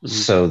 Mm-hmm.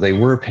 So they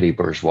were petty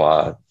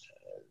bourgeois.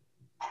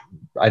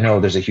 I know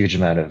there's a huge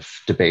amount of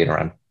debate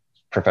around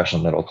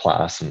professional middle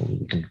class,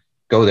 and you can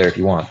go there if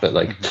you want, but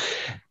like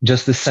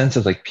just the sense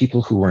of like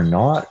people who were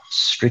not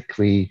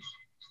strictly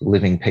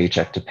living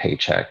paycheck to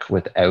paycheck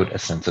without a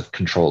sense of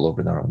control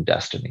over their own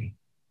destiny.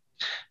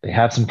 They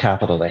have some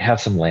capital, they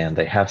have some land,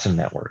 they have some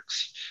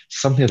networks,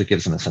 something that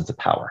gives them a sense of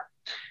power.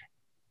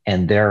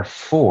 And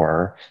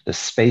therefore, the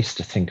space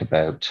to think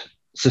about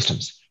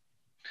systems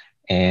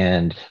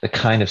and the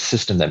kind of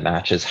system that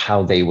matches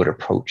how they would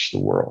approach the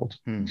world.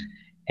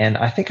 And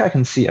I think I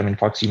can see, I mean,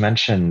 Fox, you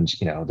mentioned,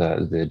 you know,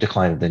 the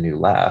decline of the New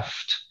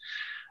Left.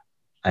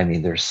 I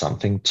mean, there's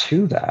something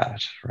to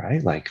that,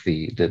 right? Like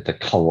the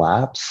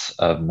collapse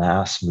of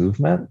mass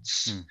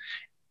movements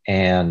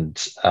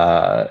and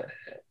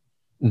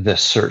the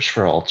search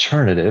for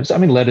alternatives. I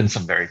mean, led in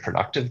some very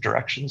productive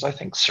directions, I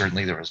think.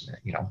 Certainly there was,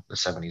 you know, the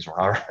 70s were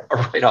a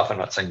write-off. I'm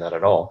not saying that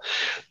at all.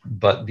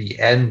 But the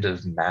end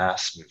of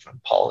mass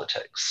movement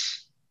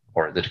politics,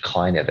 or the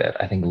decline of it,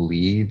 I think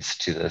leads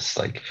to this,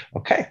 like,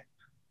 okay,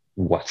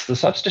 what's the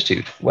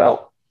substitute?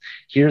 Well,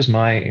 here's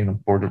my, you know,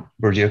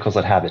 Bourdieu calls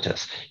it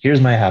habitus.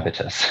 Here's my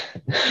habitus.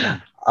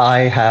 I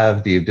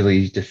have the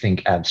ability to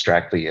think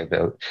abstractly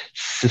about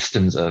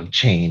systems of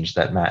change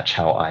that match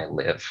how I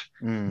live.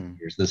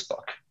 Here's this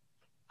book.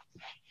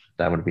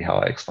 That would be how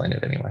I explain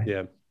it anyway.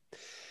 Yeah.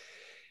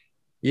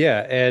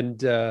 Yeah.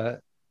 And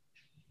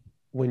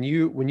when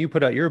you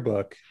put out your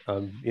book,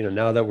 you know,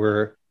 now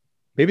that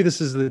maybe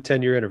this is the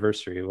 10-year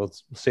anniversary, we'll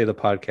say the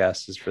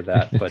podcast is for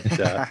that, but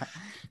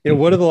you know,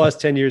 what have the last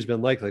 10 years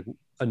been like? Like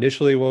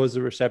initially, what was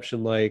the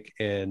reception like?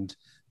 And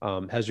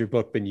has your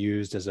book been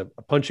used as a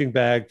punching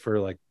bag for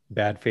like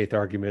bad faith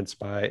arguments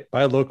by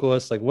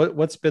localists? Like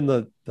what's been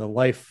the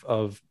life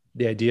of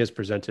the ideas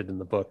presented in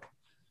the book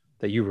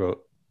that you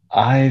wrote?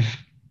 I've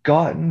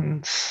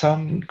gotten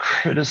some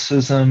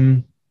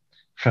criticism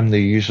from the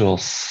usual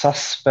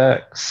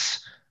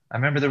suspects. I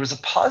remember there was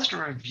a positive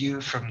review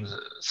from the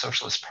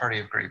Socialist Party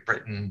of Great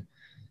Britain,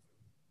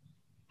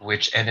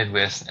 which ended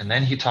with, and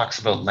then he talks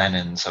about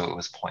Lenin, so it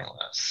was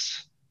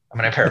pointless. I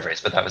mean, I paraphrase,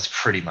 but that was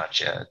pretty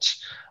much it.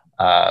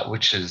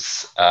 Which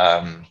is,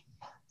 I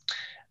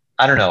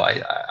don't know.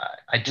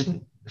 I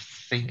didn't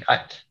think,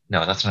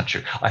 no, that's not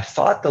true. I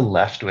thought the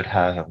left would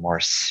have a more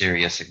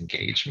serious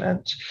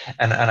engagement.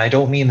 And I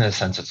don't mean in the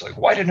sense it's like,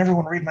 why didn't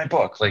everyone read my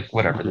book? Like,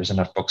 whatever, there's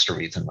enough books to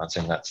read. So I'm not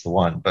saying that's the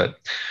one, but.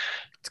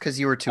 It's because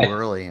you were too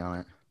early on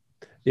it.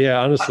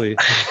 Yeah, honestly.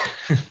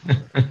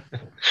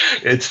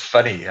 It's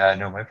funny.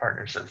 No, my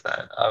partner says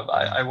that.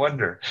 I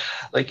wonder,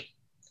 like,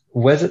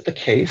 was it the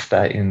case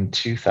that in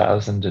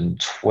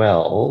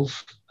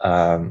 2012,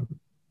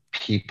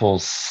 people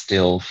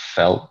still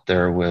felt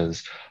there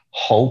was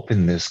hope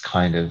in this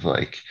kind of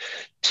like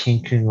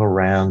tinkering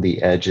around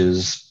the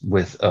edges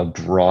with a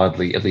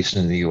broadly, at least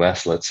in the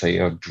US, let's say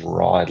a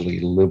broadly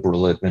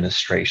liberal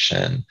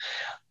administration?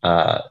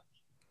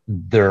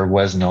 There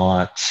was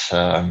not,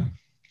 I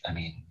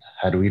mean,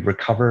 how do we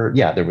recover?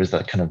 Yeah, there was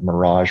that kind of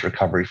mirage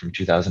recovery from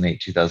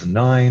 2008,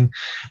 2009,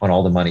 when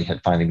all the money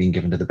had finally been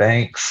given to the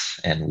banks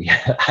and we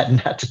hadn't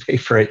had to pay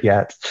for it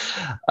yet.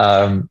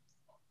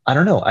 I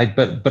don't know.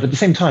 But at the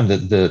same time,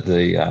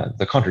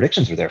 the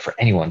contradictions were there for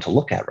anyone to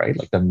look at, right?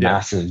 Like the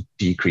massive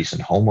decrease in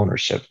home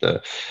ownership,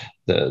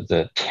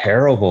 the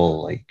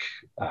terrible like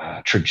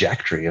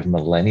trajectory of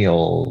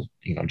millennial,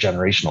 you know,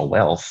 generational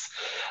wealth.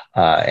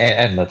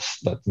 And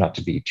let's not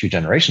to be too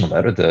generational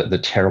about it, the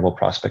terrible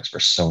prospects for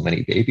so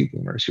many baby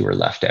boomers who were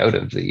left out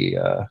of the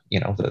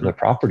the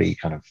property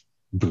kind of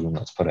boom,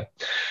 let's put it.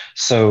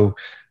 So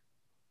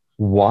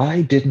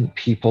why didn't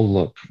people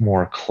look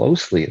more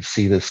closely and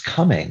see this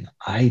coming?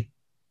 I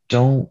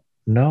don't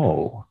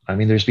know. I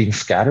mean, there's been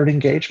scattered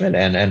engagement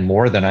and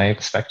more than I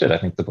expected. I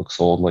think the book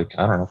sold like,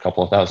 I don't know, a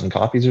couple of thousand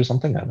copies or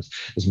something. That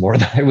was more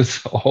than I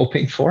was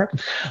hoping for.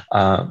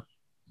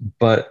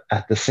 But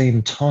at the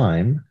same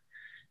time,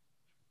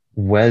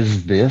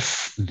 was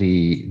this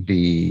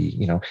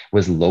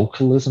was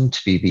localism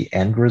to be the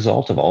end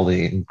result of all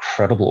the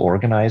incredible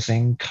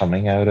organizing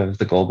coming out of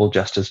the global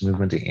justice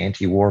movement, the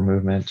anti-war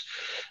movement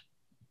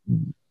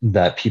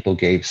that people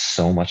gave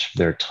so much of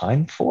their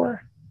time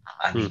for?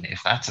 I mean,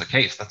 if that's the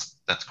case,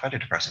 that's quite a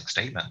depressing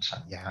statement.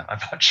 I'm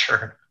not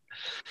sure.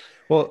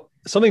 Well,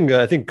 something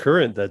I think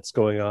current that's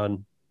going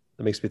on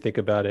that makes me think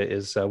about it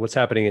is what's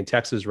happening in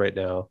Texas right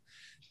now.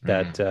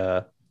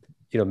 That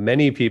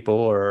many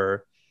people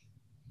are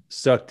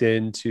sucked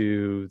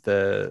into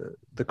the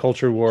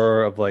culture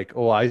war of like,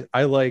 oh,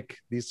 I like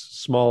these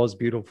small is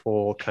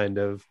beautiful kind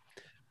of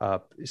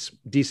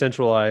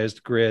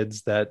decentralized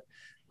grids that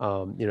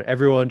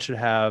everyone should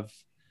have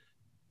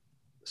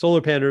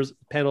solar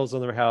panels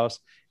on their house,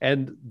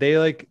 and they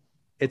like,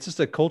 it's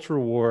just a culture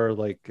war,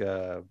 like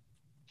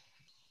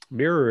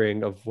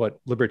mirroring of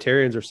what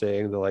libertarians are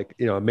saying. They're like,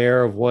 a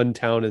mayor of one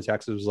town in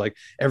Texas was like,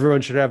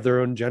 everyone should have their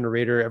own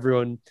generator.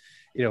 Everyone,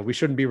 we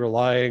shouldn't be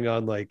relying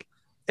on like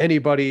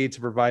anybody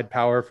to provide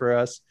power for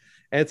us.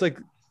 And it's like,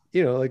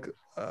 like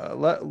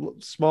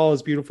small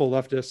is beautiful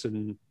leftists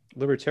and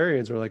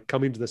libertarians are like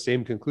coming to the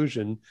same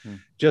conclusion,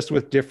 just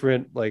with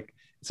different, like,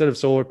 instead of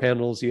solar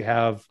panels, you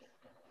have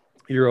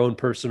your own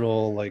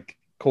personal like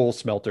coal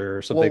smelter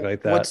or something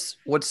like that.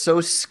 What's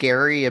so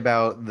scary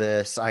about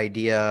this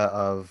idea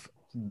of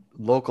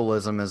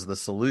localism as the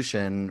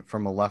solution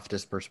from a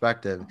leftist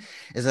perspective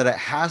is that it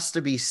has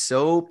to be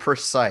so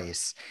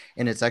precise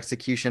in its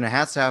execution. It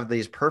has to have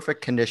these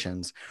perfect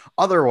conditions.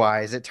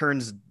 Otherwise, it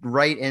turns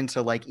right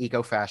into like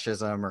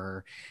eco-fascism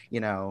or,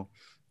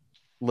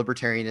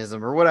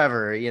 libertarianism or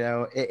whatever.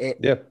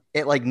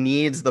 It like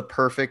needs the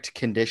perfect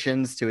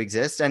conditions to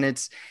exist,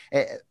 and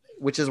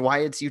which is why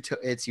it's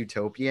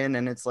utopian.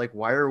 And it's like,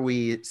 why are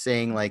we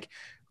saying like,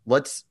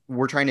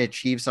 we're trying to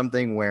achieve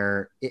something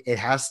where it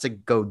has to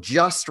go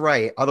just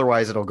right,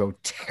 otherwise it'll go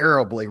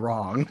terribly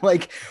wrong.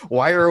 Like,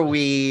 why are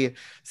we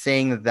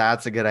saying that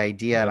that's a good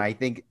idea? And I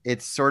think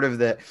it's sort of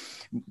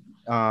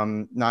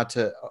not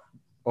to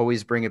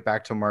always bring it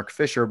back to Mark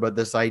Fisher, but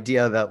this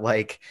idea that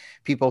like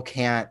people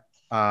can't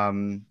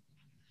imagine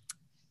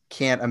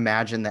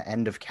the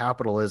end of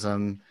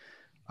capitalism,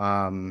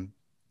 and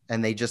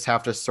they just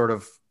have to sort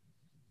of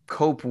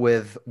cope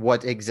with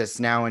what exists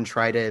now and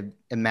try to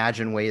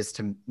imagine ways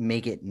to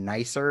make it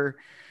nicer.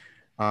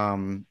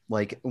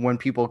 Like when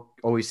people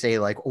always say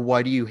like,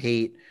 why do you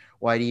hate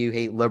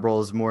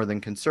liberals more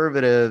than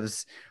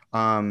conservatives?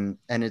 And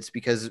it's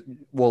because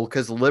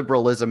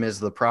liberalism is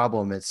the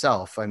problem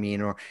itself. I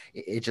mean, or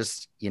it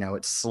just,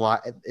 it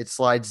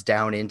slides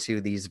down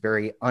into these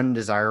very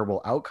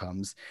undesirable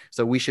outcomes.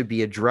 So we should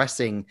be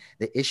addressing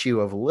the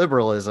issue of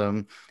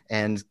liberalism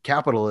and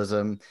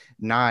capitalism,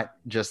 not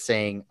just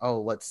saying,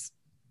 oh, let's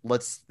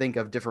think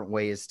of different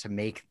ways to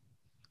make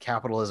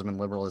capitalism and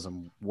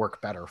liberalism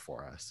work better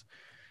for us.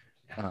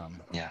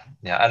 Yeah.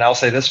 And I'll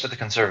say this for the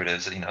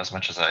conservatives, as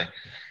much as I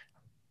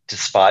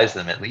despise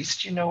them, at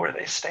least you know where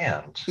they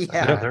stand.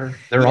 Yeah.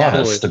 They're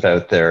honest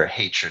about their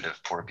hatred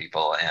of poor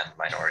people and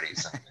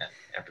minorities and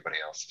everybody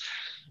else.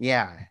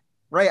 Yeah,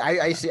 right.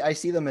 I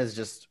see them as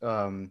just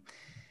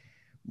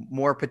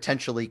more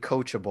potentially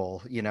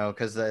coachable,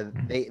 because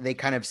they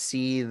kind of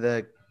see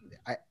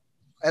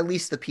at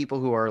least the people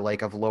who are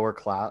like of lower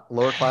class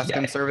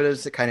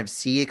conservatives that kind of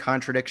see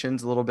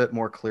contradictions a little bit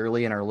more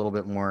clearly and are a little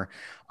bit more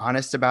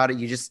honest about it.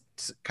 You just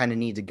kind of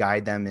need to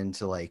guide them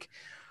into like,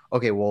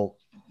 okay, well,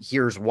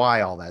 here's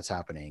why all that's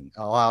happening.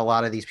 A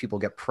lot of these people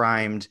get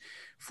primed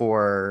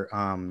for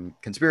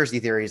conspiracy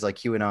theories like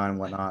QAnon and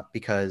whatnot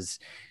because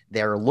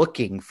they're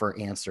looking for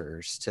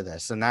answers to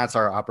this. And that's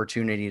our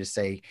opportunity to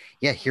say,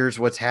 yeah, here's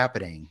what's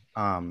happening.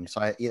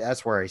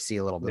 That's where I see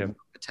a little bit more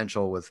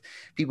potential with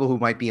people who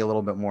might be a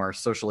little bit more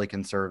socially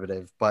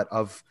conservative, but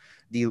of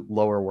the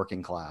lower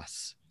working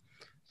class.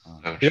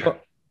 I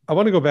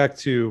want to go back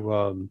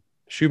to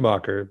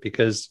Schumacher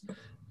because,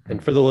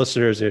 and for the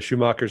listeners,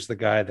 Schumacher's the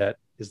guy that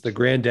is the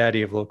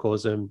granddaddy of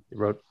localism. He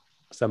wrote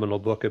a seminal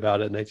book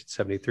about it in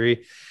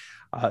 1973.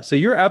 So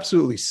you're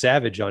absolutely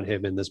savage on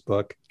him in this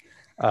book.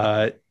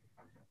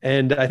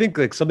 And I think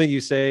like something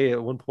you say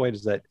at one point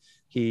is that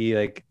he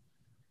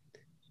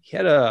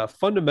had a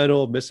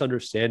fundamental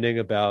misunderstanding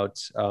about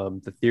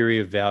the theory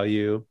of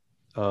value,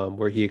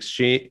 where he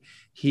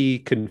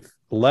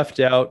left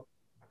out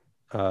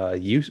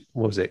what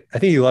was it? I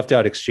think he left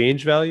out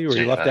exchange value, or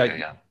he left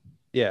value, out.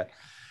 Yeah.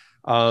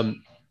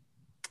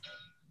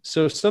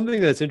 So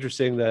something that's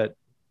interesting that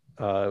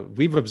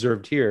we've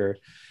observed here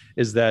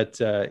is that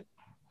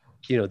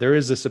there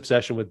is this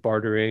obsession with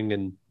bartering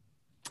and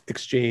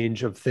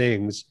exchange of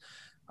things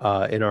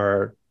in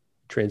our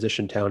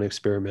transition town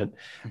experiment.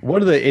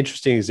 One of the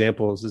interesting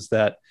examples is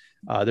that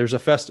there's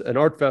an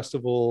art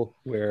festival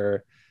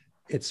where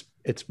it's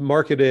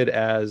marketed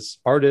as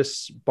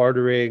artists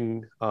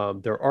bartering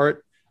their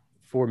art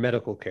for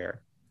medical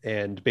care,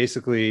 and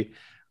basically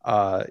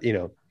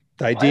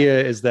the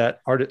idea is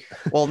that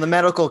well, the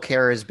medical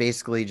care is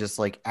basically just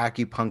like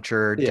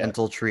acupuncture,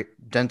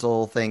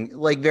 dental thing,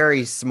 like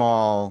very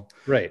small,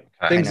 right?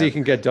 Things that you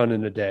can get done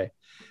in a day.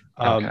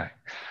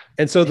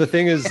 And so the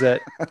thing is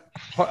that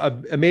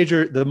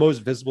the most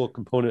visible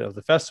component of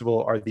the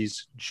festival are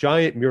these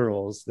giant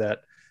murals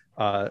that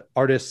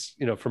artists,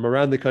 from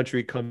around the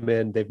country come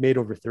in. They've made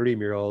over 30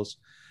 murals.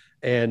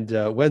 And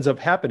what ends up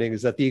happening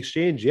is that the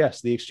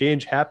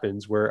exchange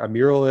happens where a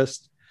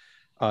muralist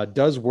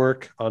does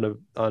work on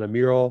a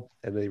mural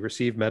and they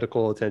receive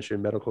medical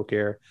attention, medical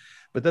care.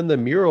 But then the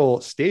mural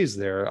stays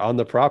there on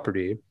the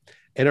property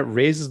and it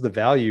raises the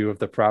value of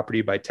the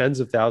property by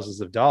tens of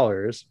thousands of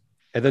dollars.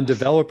 And then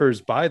developers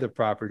buy the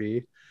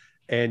property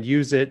and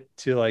use it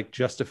to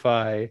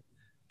justify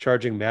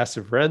charging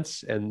massive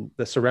rents, and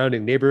the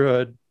surrounding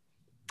neighborhood,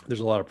 there's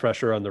a lot of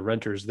pressure on the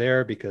renters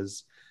there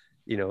because,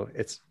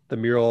 it's the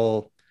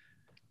mural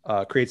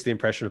creates the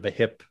impression of a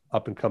hip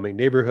up and coming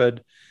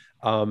neighborhood.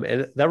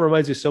 And that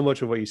reminds me so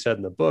much of what you said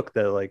in the book,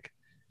 that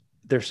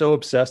they're so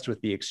obsessed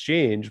with the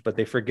exchange, but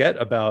they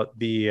forget about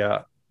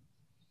the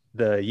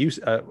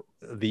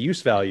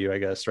use value, I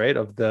guess, right,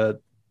 of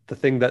the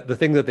the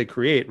thing that they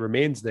create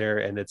remains there,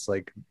 and it's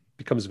like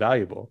becomes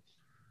valuable.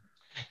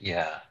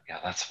 Yeah,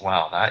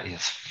 wow, that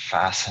is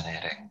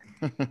fascinating.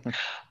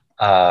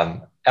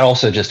 And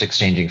also just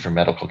exchanging for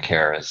medical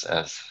care as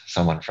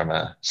someone from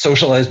a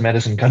socialized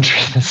medicine country,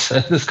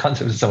 this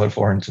concept is somewhat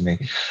foreign to me.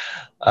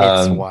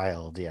 It's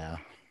wild, yeah.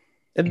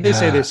 And they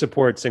say they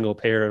support single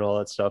payer and all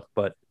that stuff,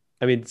 but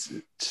I mean, it's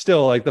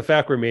still like the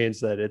fact remains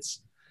that it's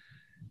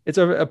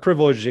a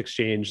privileged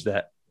exchange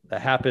that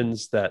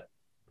happens, that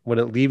when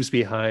it leaves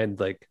behind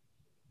like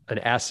an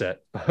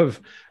asset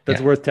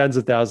that's worth tens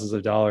of thousands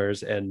of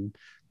dollars, and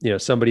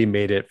somebody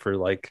made it for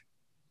like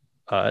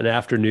an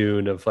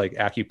afternoon of like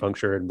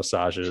acupuncture and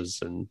massages,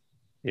 and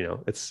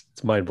it's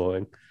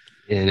mind-blowing.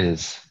 It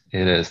is,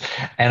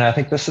 and I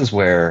think this is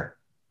where,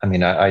 I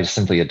mean, I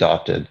simply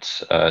adopted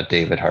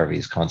David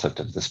Harvey's concept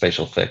of the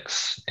spatial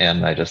fix,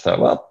 and I just thought,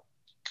 well,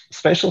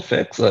 spatial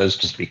fix, let's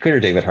just be clear,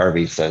 David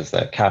Harvey says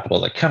that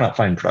capital that cannot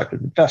find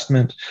productive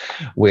investment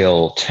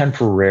will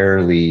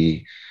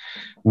temporarily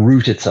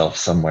root itself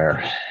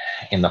somewhere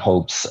in the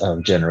hopes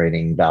of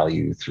generating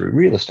value through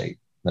real estate.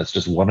 That's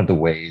just one of the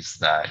ways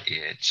that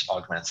it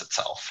augments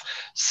itself.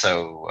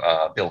 So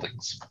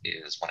buildings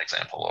is one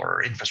example,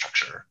 or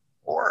infrastructure,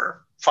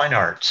 or fine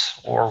art,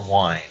 or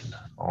wine,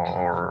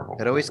 or...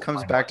 It always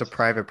comes back to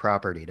private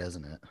property,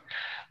 doesn't it?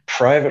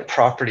 Private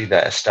property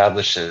that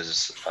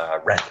establishes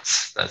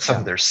rents.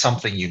 There's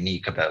something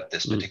unique about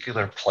this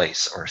particular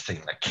place or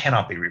thing that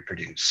cannot be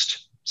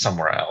reproduced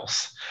somewhere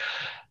else.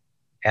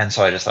 And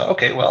so I just thought,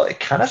 okay, well, it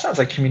kind of sounds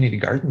like community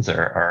gardens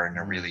are in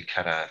a really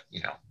kind of,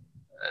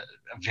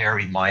 a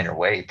very minor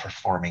way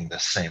performing the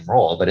same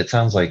role. But it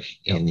sounds like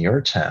in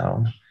your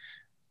town,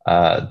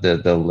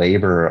 the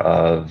labor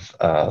of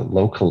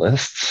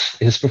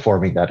localists is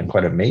performing that in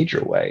quite a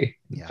major way,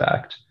 in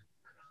fact.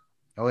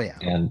 Oh, yeah.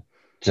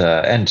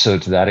 And so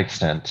to that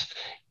extent,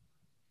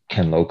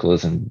 can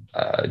localism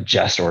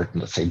or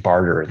let's say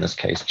barter in this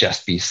case,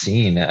 just be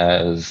seen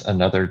as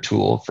another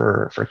tool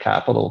for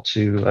capital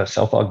to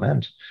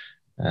self-augment?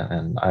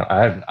 And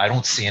I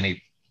don't see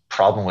any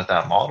problem with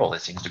that model.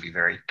 It seems to be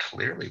very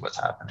clearly what's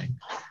happening.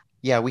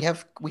 Yeah, we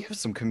have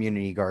some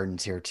community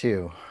gardens here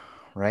too,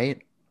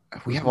 right?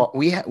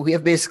 We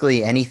have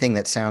basically anything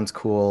that sounds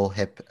cool,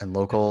 hip, and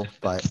local,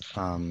 but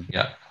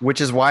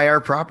which is why our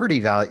property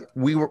value,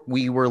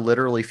 we were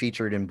literally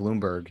featured in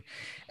Bloomberg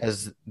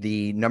as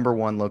the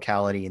 #1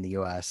 locality in the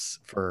U.S.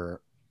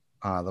 for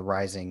the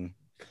rising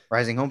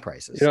home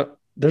prices.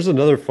 There's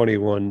another funny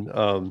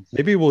one.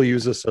 Maybe we'll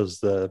use this as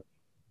the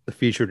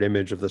featured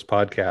image of this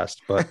podcast,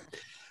 but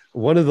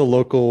one of the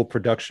local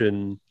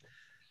production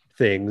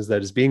things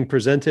that is being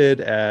presented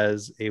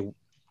as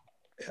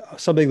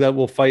something that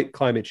will fight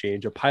climate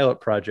change, a pilot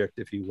project,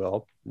 if you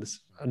will.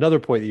 Another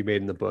point that you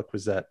made in the book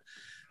was that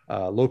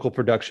local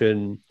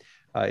production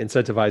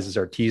incentivizes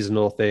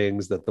artisanal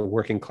things that the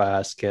working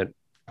class can't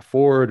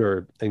afford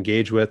or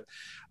engage with.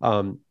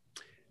 So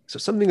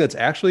something that's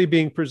actually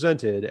being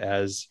presented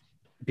as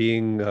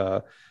being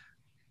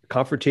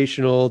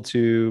confrontational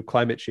to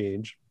climate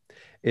change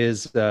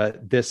is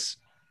this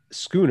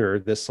schooner,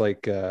 this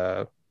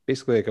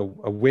basically like a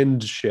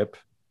wind ship,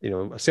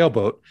 a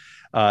sailboat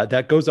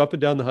that goes up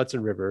and down the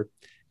Hudson River.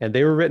 And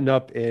they were written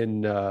up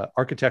in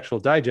Architectural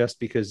Digest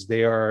because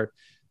they are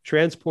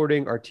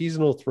transporting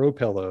artisanal throw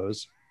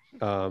pillows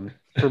from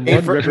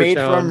made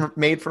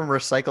from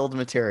recycled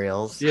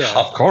materials. Yeah,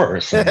 of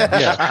course.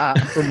 Yeah,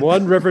 from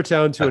one river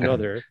town to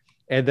another.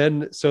 And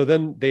then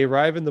they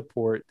arrive in the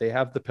port, they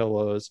have the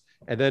pillows,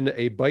 and then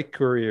a bike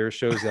courier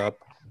shows up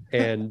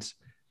and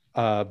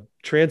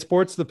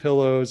transports the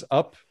pillows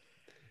up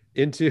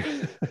into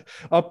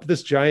up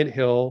this giant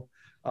hill,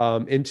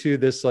 into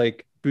this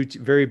like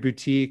very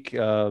boutique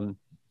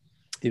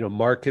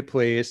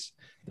marketplace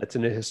that's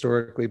in a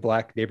historically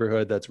Black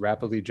neighborhood that's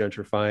rapidly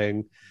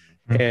gentrifying.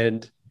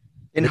 And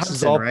in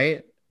Hudson,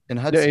 right? In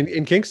Hudson,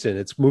 in Kingston,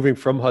 it's moving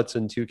from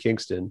Hudson to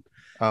Kingston.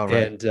 Oh,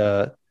 right.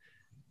 And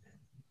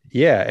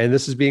and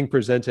this is being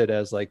presented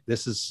as like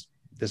this is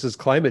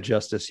climate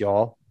justice,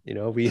 y'all.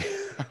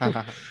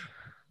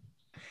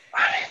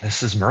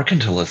 This is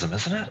mercantilism,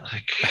 isn't it?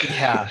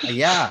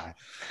 Yeah.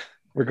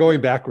 We're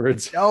going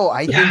backwards. No,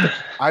 I think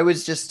I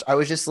was just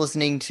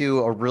listening to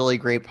a really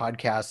great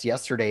podcast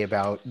yesterday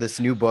about this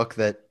new book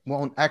that,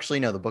 well,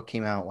 actually, no, the book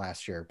came out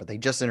last year, but they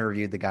just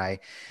interviewed the guy.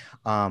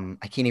 I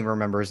can't even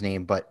remember his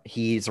name, but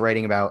he's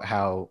writing about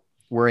how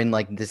we're in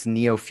like this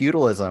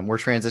neo-feudalism. We're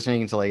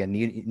transitioning into like a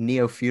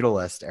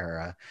neo-feudalist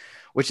era,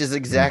 which is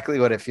exactly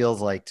what it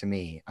feels like to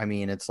me. I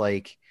mean, it's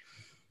like,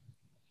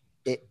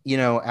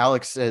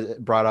 Alex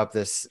brought up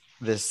this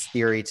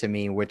theory to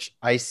me, which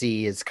I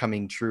see is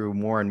coming true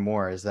more and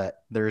more, is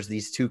that there's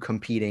these two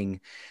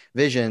competing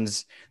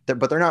visions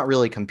but they're not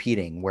really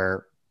competing,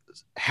 where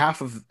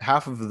half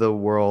of the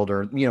world,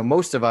 or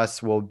most of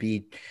us, will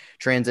be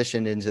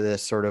transitioned into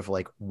this sort of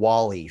like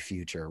WALL-E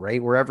future,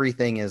 right? Where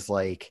everything is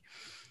like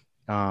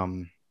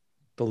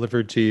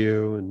delivered to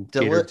you and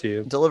catered to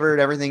you. Delivered,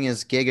 everything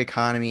is gig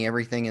economy,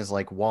 everything is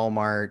like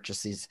Walmart,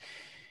 just these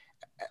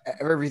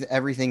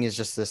everything is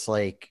just this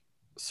like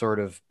sort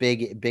of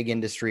big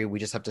industry. We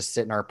just have to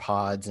sit in our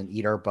pods and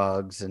eat our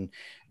bugs, and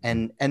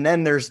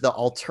then there's the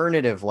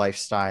alternative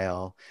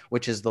lifestyle,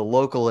 which is the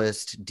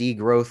localist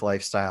degrowth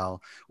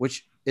lifestyle,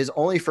 which is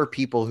only for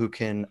people who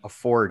can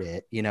afford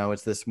it. You know,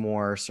 it's this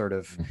more sort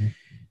of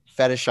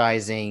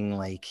fetishizing,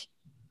 like,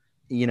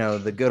 you know,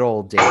 the good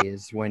old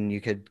days when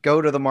you could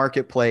go to the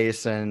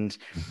marketplace and,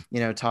 you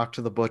know, talk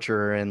to the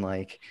butcher and,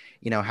 like,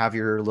 you know, have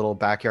your little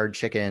backyard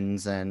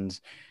chickens. And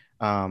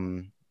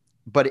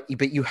but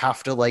you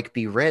have to, like,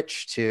 be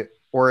rich to,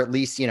 or at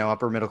least, you know,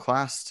 upper middle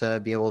class to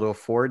be able to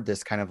afford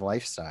this kind of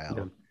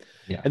lifestyle.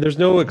 Yeah. And there's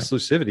no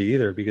exclusivity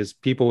either, because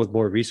people with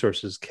more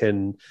resources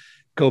can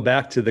go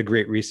back to the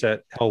Great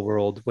Reset hell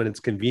world when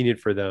it's convenient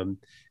for them,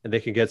 and they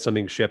can get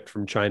something shipped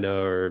from China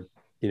or,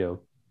 you know,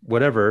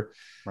 whatever.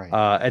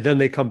 Right. And then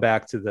they come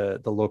back to the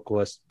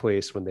localist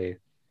place when they,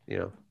 you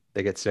know,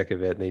 they get sick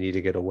of it and they need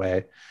to get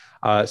away.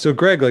 So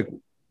Greg, like,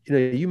 you know,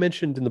 you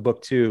mentioned in the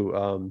book too,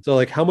 so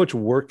like how much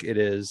work it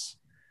is,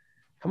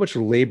 how much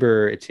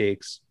labor it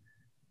takes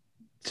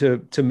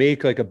to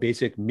make like a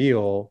basic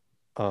meal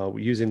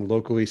using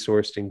locally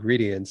sourced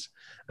ingredients.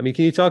 I mean,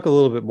 can you talk a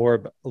little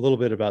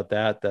bit about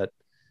that?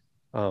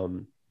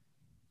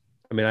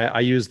 I mean, I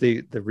use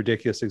the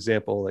ridiculous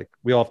example, like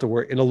we all have to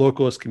work in a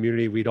localist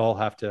community. We'd all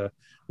have to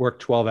work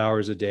 12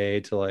 hours a day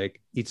to like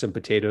eat some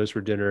potatoes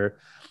for dinner.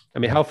 I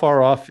mean, how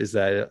far off is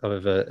that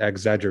of an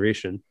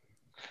exaggeration?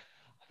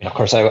 Of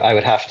course, I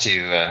would have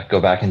to go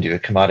back and do a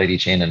commodity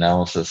chain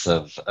analysis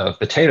of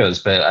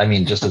potatoes. But I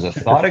mean, just as a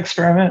thought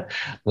experiment,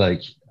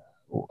 like,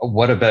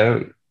 what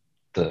about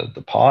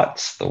the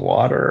pots, the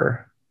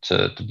water,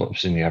 to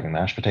assume you're having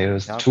mashed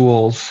potatoes, the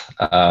tools,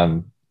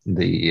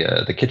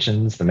 the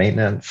kitchens, the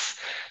maintenance,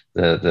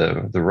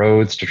 the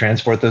roads to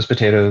transport those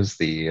potatoes,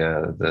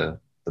 the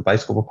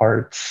bicycle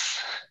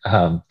parts,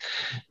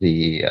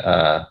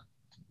 the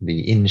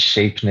in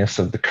shapeness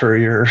of the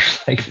courier.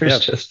 Like,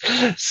 there's just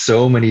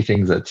so many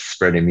things that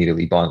spread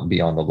immediately beyond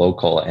the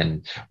local.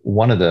 And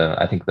one of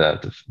I think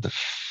the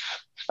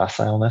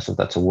facileness, if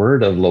that's a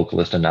word, of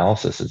localist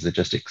analysis is it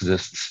just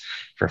exists,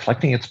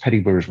 reflecting its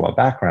petty bourgeois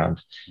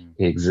background.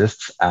 It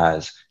exists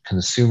as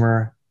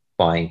consumer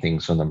buying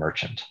things from the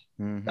merchant.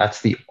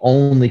 That's the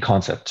only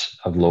concept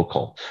of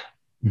local.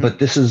 But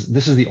this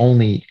is the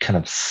only kind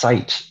of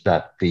sight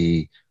that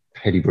the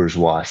petty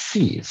bourgeois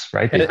sees,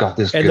 right? They've got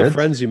this, and the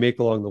friends you make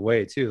along the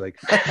way too, like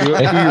who you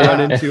run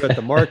into at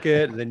the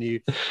market, and then you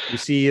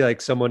see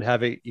like someone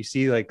having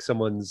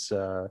someone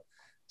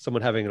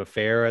having an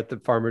affair at the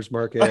farmer's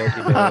market. You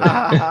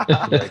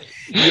know, like,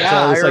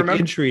 I remember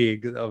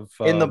intrigue of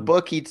in the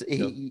book.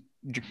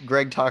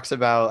 Greg talks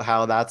about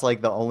how that's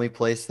like the only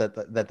place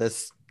that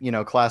this, you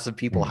know, class of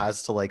people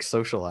has to like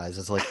socialize.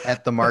 It's like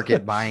at the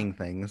market buying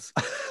things.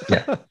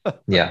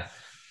 Yeah.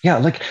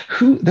 Like,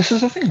 this is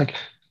the thing. Like,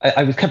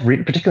 I was kept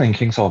reading, particularly in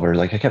Kingsolver,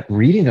 like I kept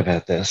reading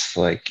about this,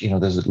 like, you know,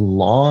 there's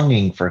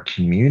longing for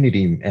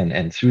community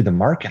and through the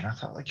market. And I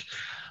thought, like,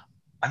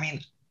 I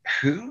mean,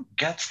 who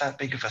gets that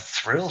big of a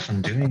thrill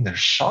from doing their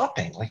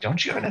shopping? Like,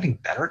 don't you have anything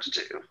better to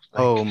do? Like,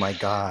 oh my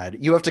God.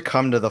 You have to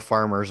come to the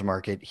farmer's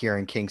market here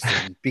in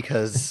Kingston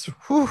because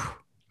whew.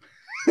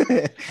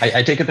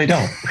 I take it they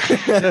don't.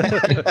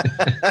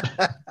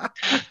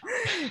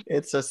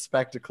 It's a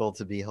spectacle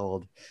to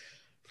behold,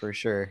 for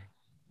sure.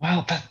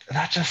 Well,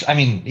 that just, I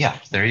mean, yeah,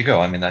 there you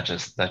go. I mean, that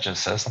just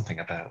says something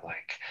about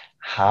like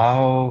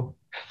how,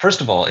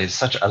 first of all, it's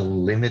such a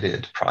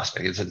limited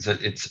prospect.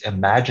 It's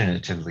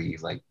imaginatively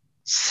like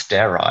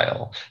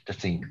sterile to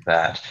think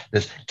that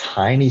this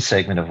tiny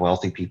segment of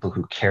wealthy people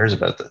who cares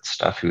about that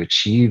stuff, who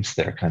achieves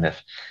their kind of,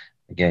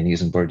 again,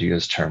 using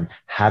Bourdieu's term,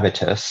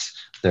 habitus,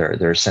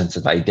 their sense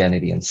of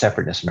identity and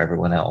separateness from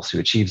everyone else, who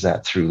achieves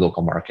that through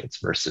local markets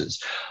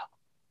versus,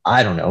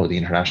 I don't know, the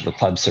international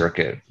club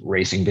circuit,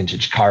 racing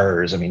vintage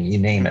cars. I mean, you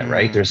name it,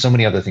 right? There's so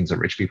many other things that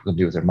rich people can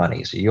do with their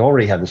money. So you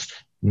already have this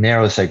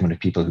narrow segment of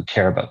people who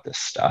care about this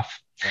stuff.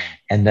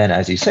 And then,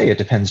 as you say, it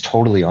depends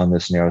totally on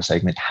this narrow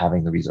segment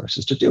having the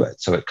resources to do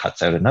it. So it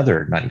cuts out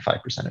another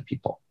 95% of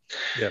people.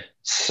 Yeah.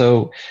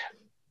 So,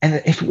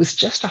 and if it was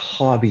just a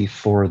hobby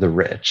for the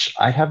rich,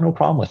 I have no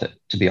problem with it,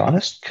 to be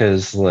honest,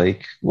 because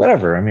like,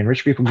 whatever. I mean,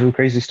 rich people do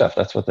crazy stuff.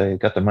 That's what they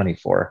got the money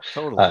for.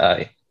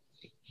 Totally.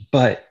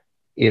 But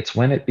it's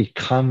when it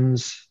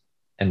becomes,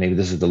 and maybe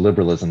this is the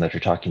liberalism that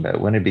you're talking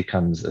about, when it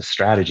becomes a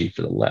strategy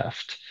for the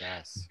left,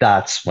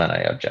 that's when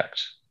I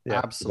object.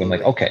 Yeah, absolutely. I'm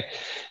like, okay,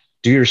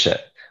 do your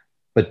shit,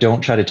 but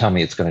don't try to tell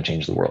me it's going to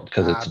change the world,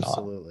 because it's not.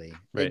 Absolutely.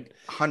 Right.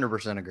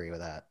 100% agree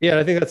with that. Yeah,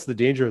 I think that's the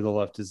danger of the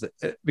left, is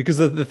that because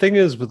the thing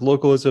is with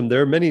localism,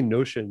 there are many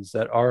notions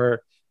that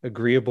are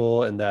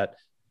agreeable and that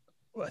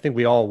I think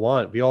we all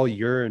want. We all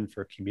yearn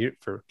for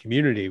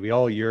community. We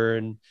all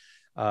yearn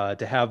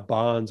to have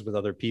bonds with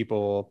other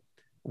people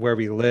where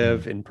we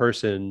live in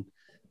person.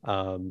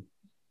 You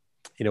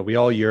know, we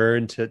all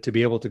yearn to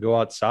be able to go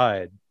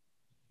outside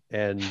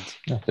and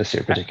this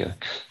year particular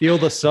feel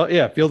the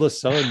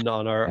sun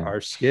on our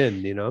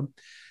skin, you know.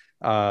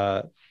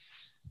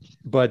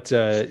 But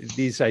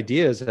these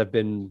ideas have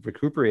been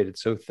recuperated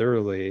so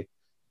thoroughly,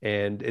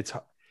 and it's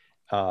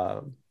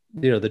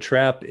the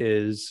trap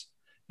is,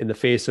 in the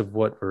face of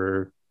what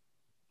we're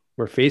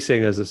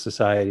facing as a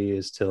society,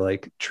 is to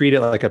like treat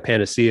it like a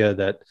panacea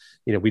that,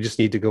 we just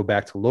need to go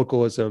back to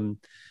localism.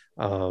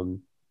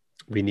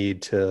 We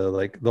need to,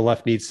 like, the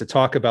left needs to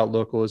talk about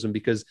localism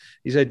because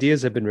these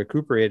ideas have been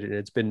recuperated,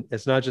 and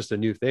it's not just a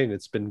new thing.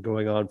 It's been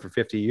going on for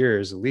 50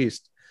 years at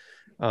least.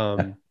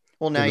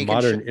 Well, now in the you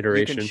modern can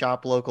iteration.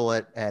 shop local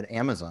at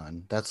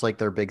Amazon. That's like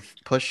their big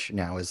push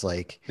now, is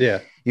like,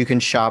 Yeah. you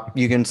can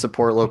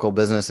support local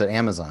business at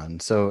Amazon.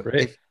 So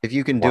Right. if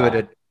you can do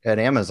it at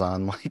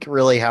Amazon, like,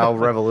 really, how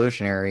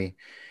revolutionary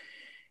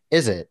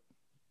is it?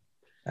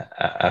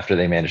 After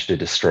they managed to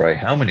destroy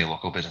how many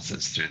local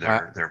businesses through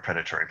their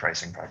predatory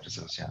pricing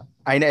practices. Yeah.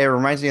 I know, it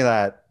reminds me of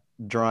that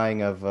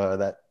drawing of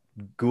that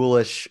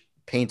ghoulish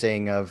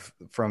painting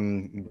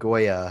from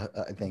Goya,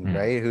 I think,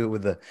 right? Who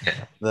with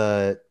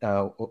the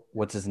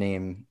what's his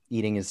name,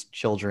 eating his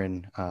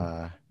children.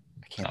 I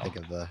can't think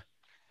of the.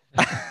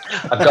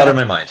 I've got it in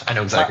my mind. I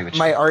know exactly what you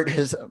my mean.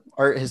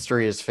 art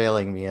history is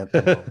failing me at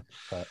the moment.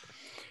 But,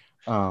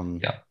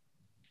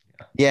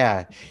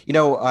 yeah.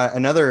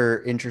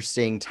 Another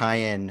interesting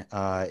tie-in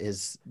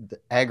is the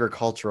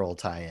agricultural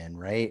tie-in,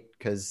 right?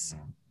 Because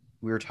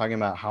we were talking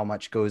about how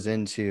much goes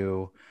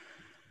into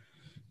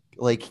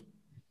like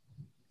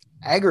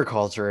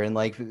agriculture, and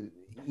like,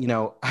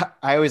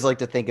 I always like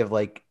to think of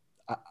like,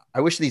 I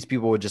wish these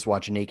people would just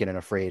watch Naked and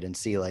Afraid and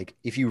see, like,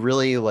 if you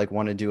really like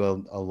want to do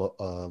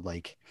a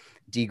like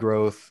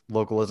degrowth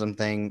localism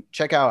thing,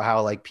 check out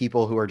how like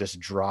people who are just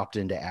dropped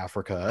into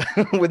Africa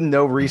with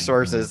no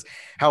resources,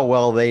 how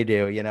well they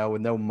do,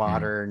 with no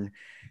modern,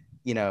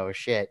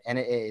 shit. And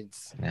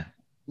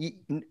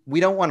we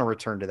don't want to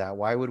return to that.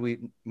 Why would we?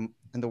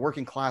 In the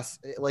working class,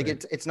 like,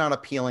 it's not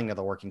appealing to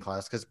the working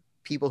class because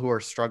people who are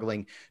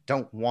struggling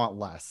don't want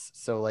less.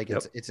 So like,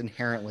 it's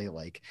inherently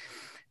like,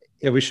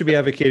 we should be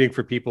advocating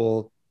for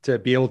people to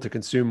be able to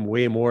consume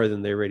way more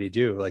than they already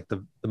do. Like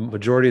the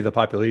majority of the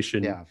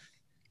population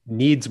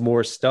needs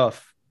more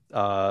stuff,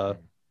 or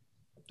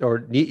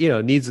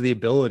needs the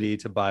ability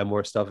to buy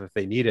more stuff if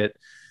they need it.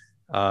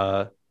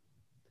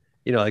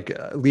 Like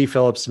Lee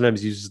Phillips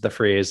sometimes uses the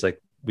phrase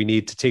like, we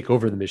need to take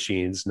over the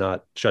machines,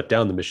 not shut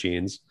down the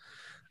machines.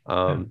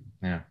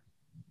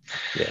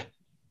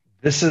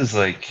 This is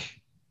like,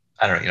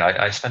 I don't know,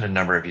 I spent a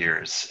number of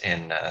years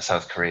in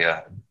South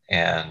Korea,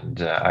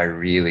 and I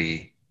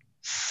really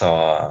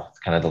saw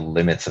kind of the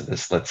limits of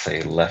this, let's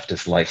say,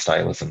 leftist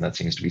lifestyleism that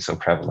seems to be so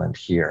prevalent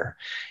here,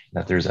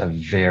 that there's a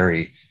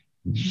very,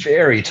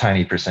 very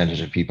tiny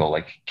percentage of people,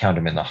 like count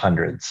them in the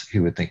hundreds,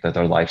 who would think that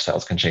their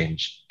lifestyles can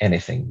change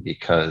anything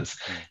because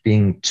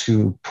being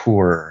too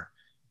poor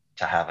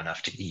to have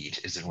enough to eat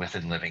isn't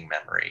within living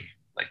memory.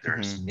 Like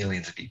there's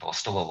millions of people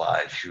still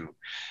alive who,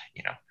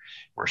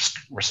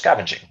 were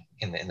scavenging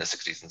in the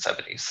 60s and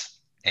 70s,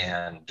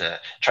 and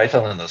try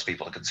telling those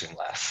people to consume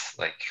less.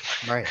 Like,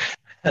 right.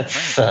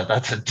 That's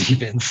a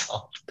deep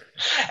insult.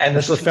 And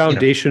that's the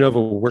foundation of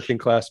a working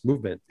class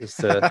movement, is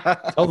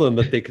to tell them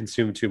that they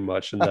consume too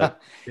much and that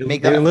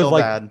make them feel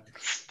bad.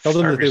 Tell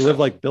them that they live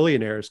like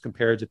billionaires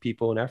compared to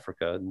people in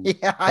Africa. And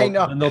I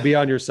know. And they'll be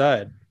on your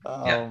side.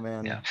 Oh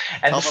man. Yeah.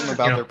 And tell them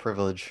about their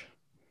privilege.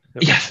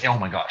 Yes. Oh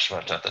my gosh.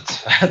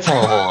 That's a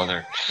whole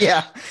other.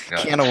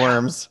 Can of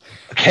worms.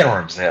 Can of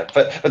worms. Yeah.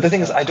 But the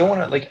thing is, I don't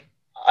want to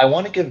I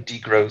want to give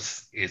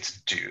degrowth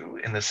its due,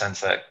 in the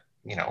sense that,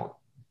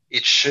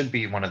 it should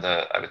be one of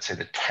the, I would say,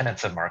 the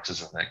tenets of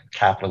Marxism, that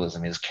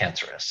capitalism is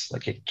cancerous.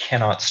 Like, it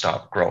cannot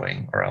stop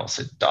growing or else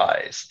it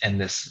dies.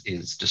 And this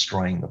is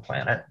destroying the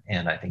planet.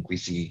 And I think we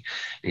see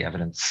the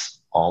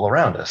evidence all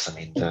around us. I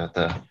mean,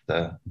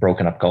 the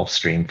broken up Gulf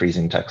Stream,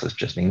 freezing Texas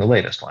just being the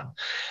latest one.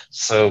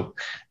 So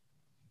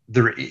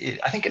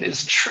I think it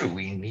is true.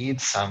 We need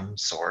some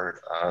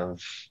sort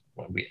of,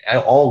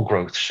 all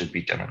growth should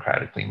be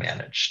democratically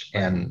managed.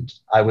 And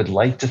I would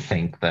like to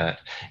think that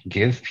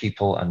give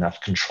people enough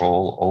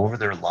control over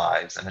their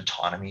lives and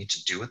autonomy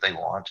to do what they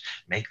want,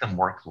 make them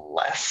work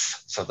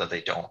less so that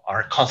they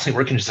aren't constantly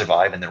working to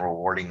survive and they're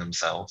rewarding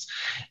themselves.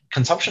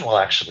 Consumption will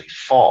actually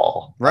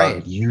fall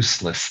of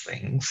useless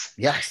things.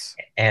 Yes.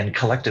 And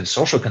collective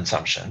social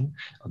consumption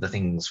of the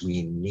things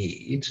we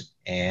need.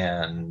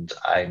 And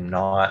I'm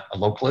not a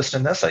localist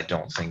in this. I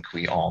don't think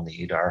we all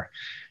need our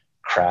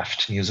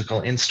craft musical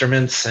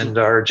instruments and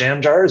our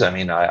jam jars. I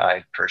mean,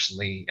 I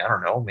personally, I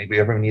don't know, maybe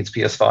everyone needs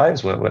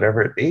PS5s,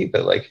 whatever it be,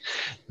 but like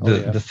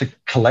the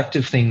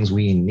collective things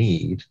we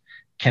need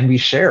can be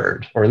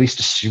shared, or at least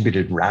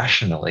distributed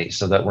rationally,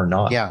 so that we're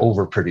not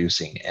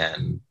overproducing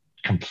and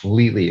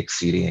completely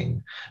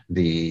exceeding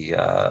the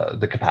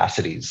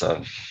capacities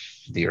of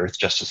the earth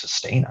just to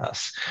sustain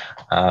us.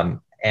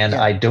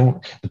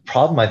 The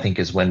problem, I think,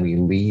 is when we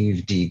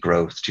leave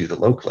degrowth to the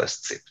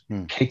localists,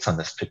 it takes on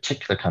this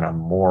particular kind of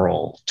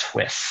moral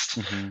twist,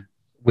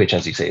 which,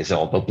 as you say, is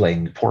all about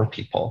blaming poor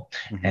people.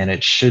 And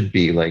it should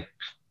be like,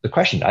 the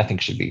question I think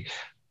should be,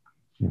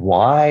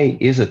 why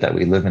is it that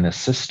we live in a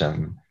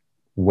system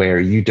where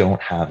you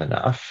don't have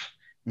enough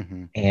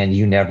and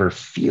you never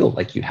feel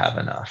like you have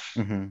enough?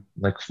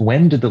 Like,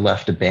 when did the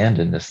left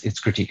abandon its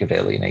critique of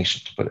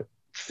alienation, to put it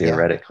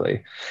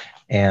theoretically.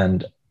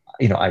 And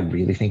I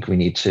really think we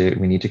need to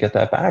get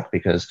that back,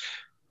 because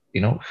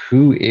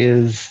who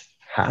is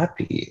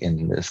happy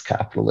in this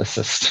capitalist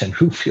system?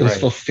 Who feels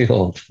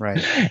fulfilled?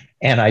 Right.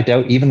 And I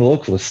doubt even the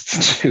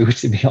localists do,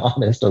 to be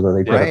honest, although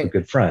they put up a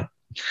good front.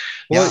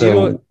 Well,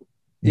 so,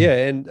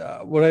 and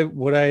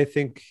what I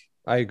think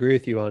I agree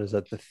with you on is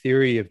that the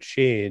theory of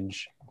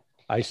change,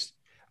 I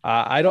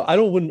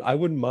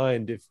wouldn't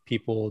mind if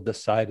people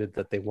decided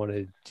that they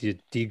wanted to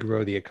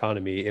degrow the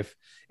economy.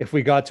 If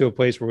we got to a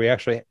place where we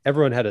actually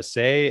everyone had a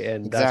say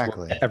and that's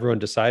what everyone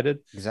decided.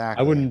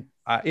 Exactly.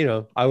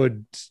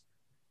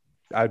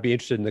 I'd be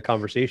interested in the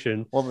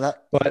conversation. Well,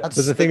 but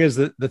the thing is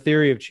that the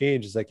theory of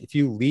change is like, if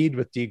you lead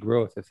with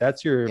degrowth, if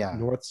that's your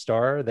North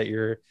Star, that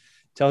you're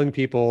telling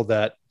people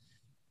that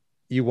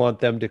you want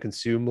them to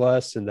consume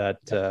less and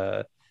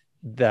that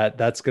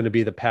that's going to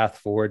be the path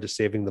forward to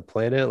saving the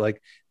planet.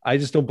 Like, I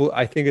just don't,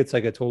 I think it's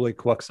like a totally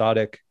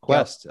quixotic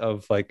quest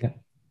of like,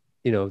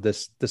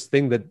 this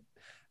thing that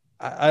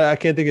I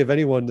can't think of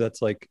anyone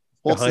that's like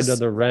behind on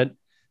the rent,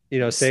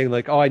 saying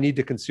like, oh, I need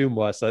to consume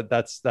less.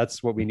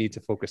 That's what we need to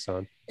focus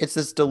on. It's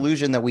this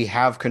delusion that we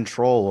have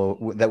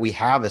control, that we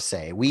have a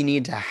say. We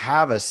need to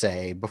have a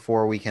say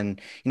before we can,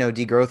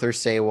 degrowthers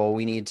say, well,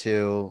 we need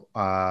to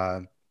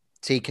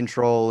take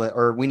control,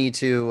 or we need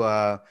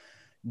to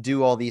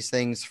do all these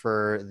things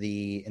for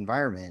the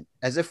environment,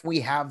 as if we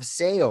have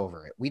say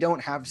over it. We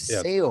don't have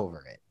say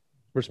over it.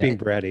 We're just being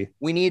bratty.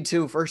 We need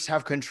to first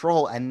have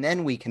control, and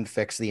then we can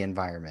fix the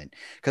environment,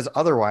 because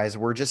otherwise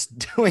we're just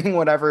doing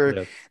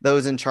whatever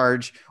those in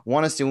charge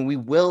want us to, and we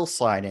will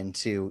slide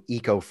into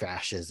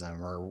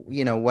eco-fascism or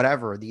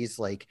whatever, these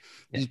like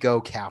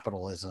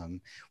eco-capitalism.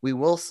 We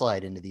will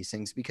slide into these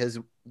things, because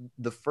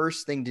the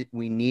first thing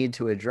we need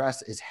to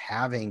address is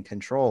having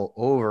control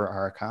over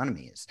our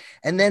economies,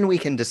 and then we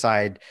can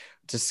decide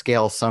to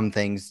scale some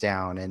things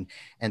down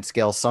and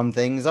scale some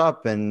things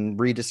up and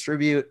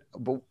redistribute.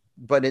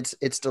 But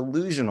it's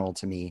delusional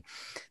to me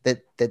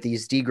that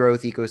these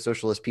degrowth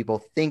eco-socialist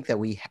people think that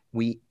we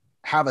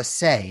have a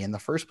say in the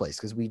first place,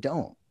 because we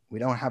don't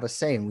have a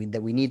say, and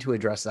that we need to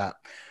address that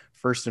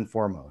first and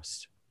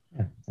foremost.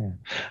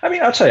 I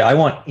mean, I'll tell you, I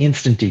want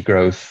instant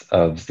degrowth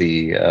of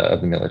the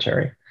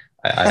military.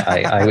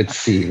 I would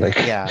see like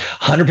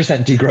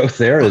 100% degrowth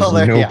there is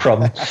no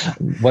problem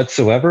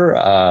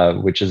whatsoever,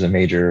 which is a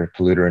major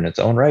polluter in its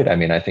own right. I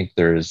mean, I think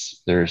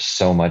there's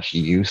so much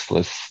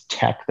useless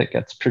tech that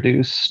gets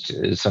produced,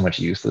 so much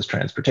useless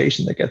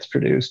transportation that gets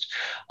produced.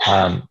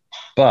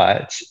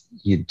 But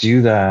you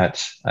do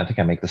that, I think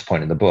I make this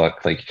point in the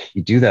book, like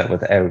you do that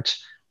without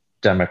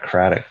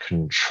democratic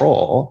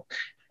control.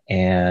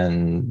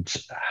 And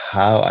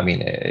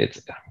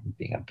it's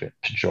being a bit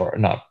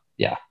pejorative,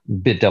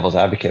 bit devil's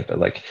advocate, but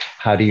like,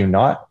 how do you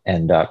not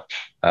end up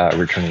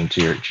returning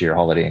to your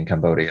holiday in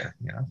Cambodia?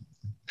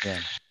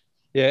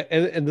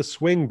 And the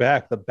swing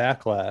back, the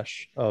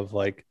backlash of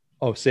like,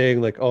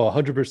 saying like,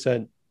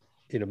 100%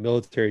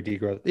 military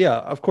degrowth. Yeah,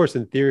 of course,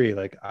 in theory,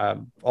 like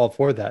I'm all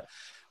for that,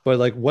 but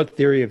like, what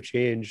theory of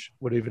change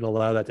would even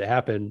allow that to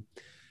happen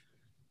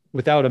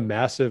without a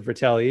massive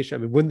retaliation? I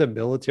mean, wouldn't the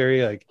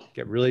military like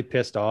get really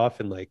pissed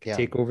off and like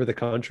take over the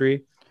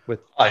country? Or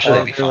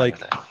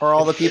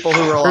all the people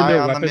who rely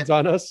on weapons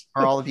on us,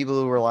 or all the people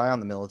who rely on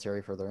the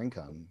military for their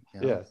income.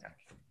 Yeah.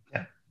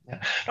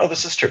 No,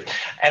 this is true,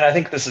 and I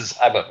think this is.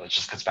 It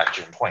just gets back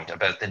to your point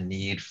about the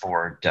need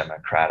for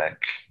democratic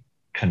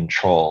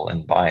control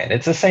and buy-in.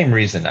 It's the same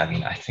reason. I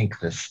mean, I think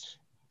this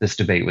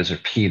debate was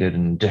repeated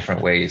in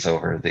different ways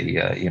over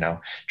the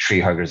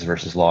tree huggers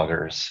versus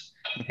loggers,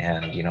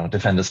 and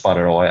defend the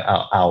spotted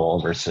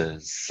owl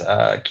versus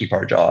keep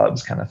our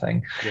jobs kind of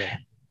thing. Yeah.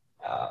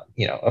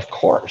 Of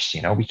course,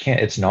 we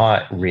can't, it's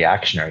not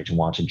reactionary to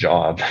want a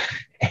job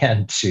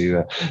and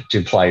to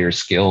apply your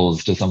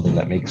skills to something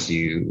that makes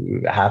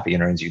you happy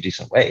and earns you a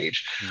decent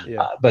wage.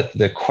 Yeah. But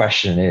the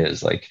question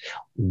is like,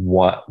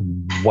 what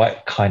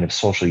kind of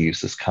social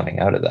use is coming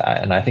out of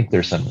that? And I think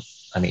there's some,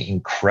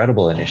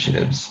 incredible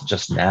initiatives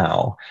just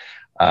now.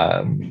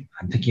 I'm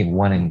thinking of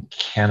one in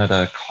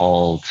Canada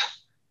called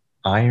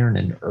Iron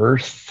and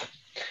Earth.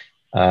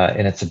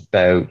 And it's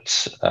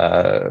about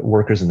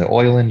workers in the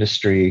oil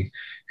industry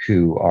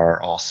who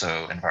are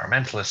also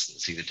environmentalists and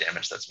see the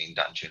damage that's being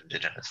done to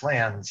indigenous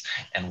lands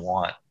and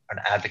want and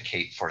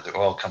advocate for the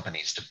oil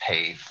companies to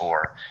pay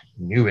for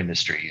new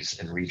industries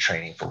and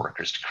retraining for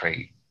workers to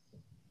create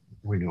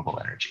renewable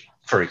energy,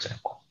 for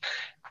example.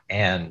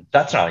 And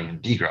that's not even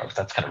degrowth,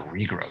 that's kind of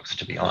regrowth,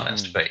 to be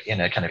honest, but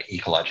in a kind of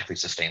ecologically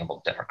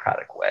sustainable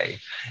democratic way.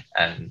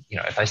 And,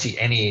 if I see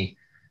any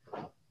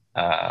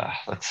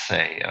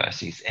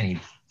see any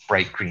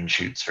bright green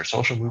shoots for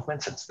social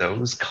movements, it's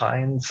those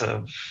kinds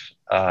of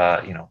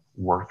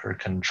worker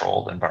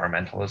controlled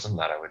environmentalism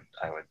that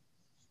I would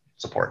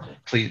support.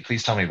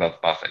 Please tell me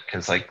about Buffett,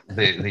 because like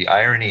the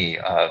irony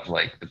of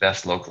like the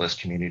best localist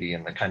community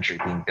in the country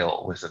being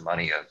built with the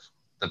money of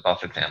the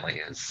Buffett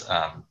family is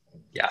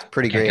it's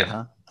pretty great,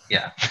 huh?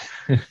 Yeah.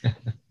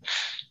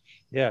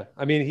 Yeah,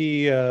 I mean,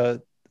 he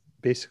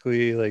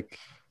basically like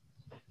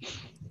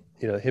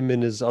him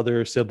and his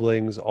other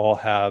siblings all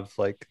have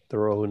like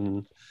their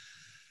own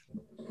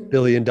 $1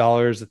 billion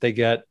that they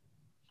get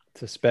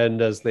to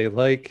spend as they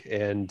like.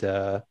 And,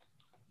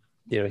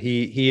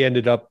 he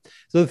ended up,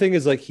 so the thing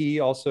is like, he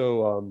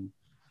also,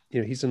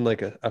 he's in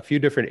like a few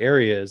different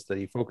areas that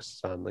he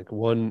focuses on. Like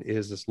one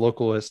is this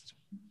localist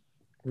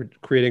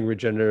creating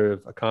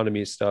regenerative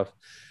economy stuff.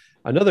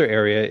 Another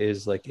area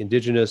is like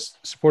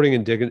supporting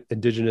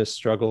indigenous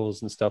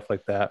struggles and stuff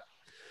like that.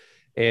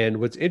 And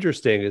what's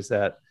interesting is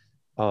that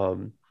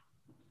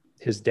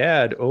his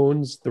dad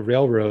owns the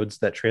railroads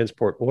that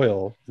transport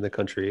oil in the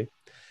country.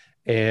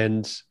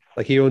 And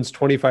like he owns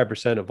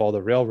 25% of all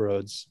the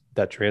railroads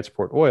that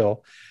transport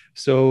oil.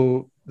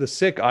 So the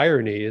sick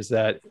irony is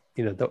that,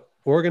 the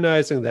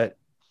organizing that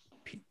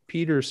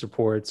Peter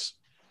supports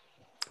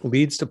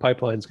leads to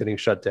pipelines getting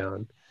shut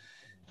down.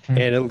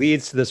 And it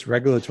leads to this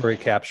regulatory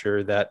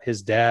capture that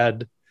his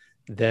dad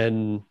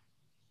then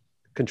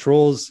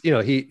controls.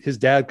 His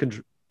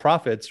dad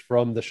profits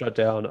from the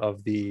shutdown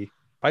of the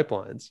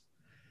pipelines.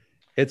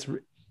 It's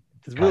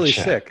really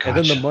sick. And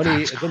then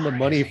the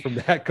money from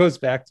that goes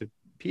back to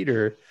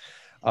Peter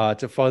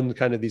to fund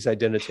kind of these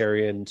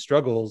identitarian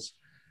struggles.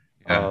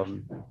 Yeah.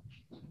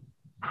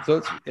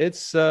 So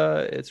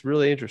it's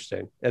really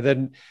interesting. And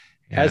then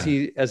as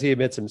he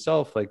admits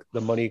himself, like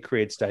the money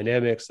creates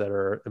dynamics that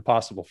are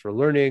impossible for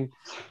learning,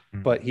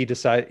 but he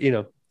decides,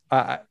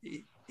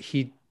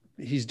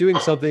 he's doing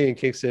something in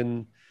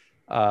Kingston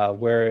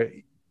where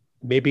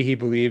maybe he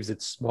believes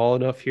it's small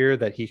enough here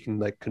that he can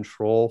like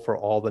control for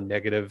all the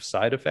negative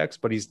side effects,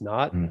 but he's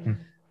not.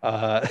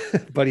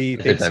 But he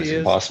thinks he is.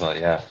 Impossible.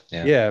 Yeah.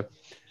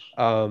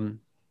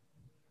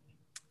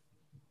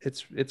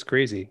 It's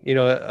crazy.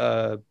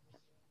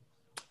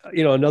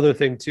 Another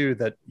thing too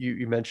that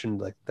you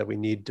mentioned, like that we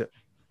need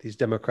these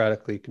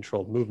democratically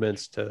controlled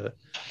movements to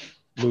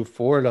move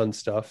forward on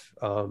stuff.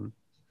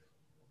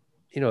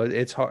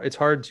 It's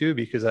hard too,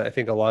 because I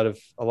think a lot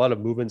of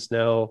movements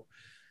now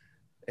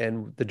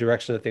and the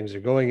direction that things are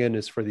going in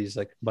is for these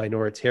like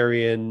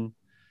minoritarian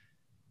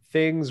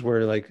things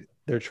where like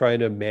they're trying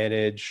to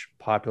manage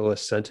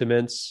populist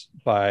sentiments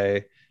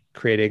by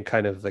creating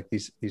kind of like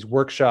these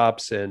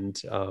workshops and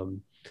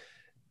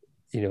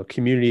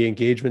community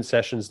engagement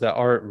sessions that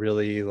aren't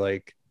really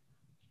like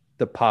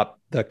the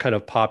kind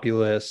of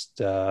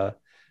populist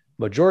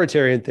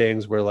majoritarian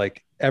things where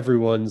like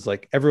everyone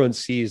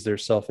sees their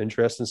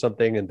self-interest in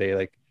something and they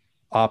like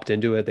opt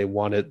into it. They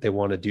want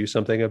to do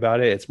something about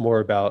it. It's more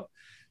about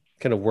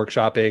kind of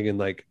workshopping and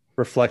like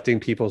reflecting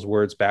people's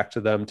words back to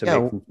them to make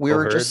them we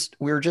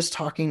were just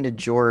talking to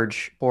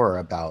George Orr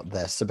about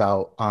this,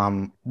 about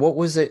what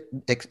was it?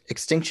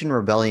 Extinction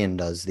Rebellion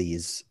does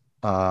these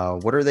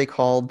what are they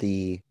called?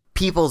 The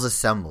People's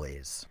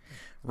Assemblies.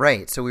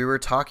 Right. So we were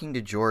talking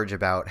to George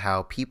about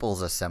how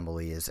people's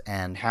assemblies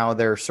and how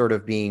they're sort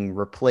of being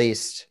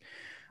replaced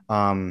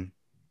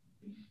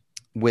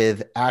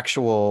with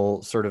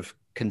actual sort of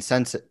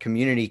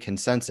community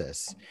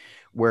consensus,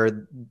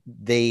 where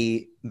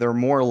they're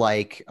more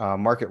like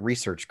market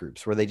research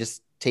groups, where they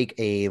just take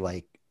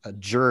a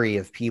jury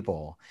of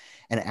people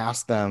and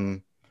ask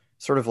them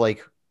sort of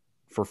like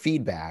for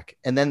feedback,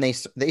 and then they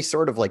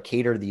sort of like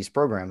cater these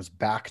programs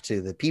back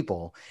to the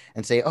people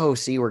and say, oh,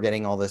 see, we're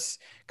getting all this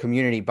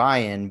community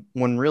buy-in,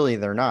 when really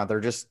they're not.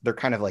 They're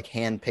kind of like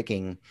hand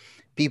picking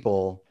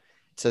people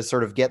to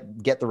sort of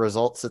get the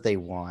results that they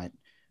want.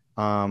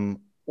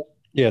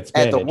 It's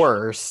at the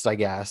worst, I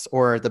guess,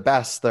 or at the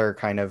best, they're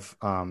kind of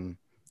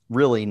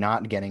really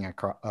not getting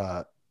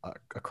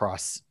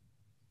across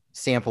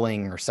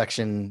sampling or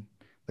section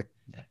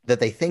that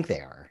they think they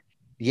are.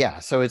 Yeah,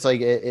 so it's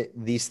like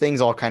these things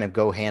all kind of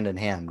go hand in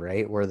hand,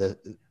 right? Where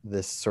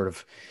this sort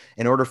of,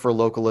 in order for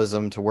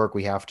localism to work,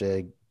 they have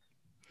to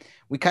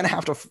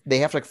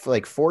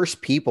like force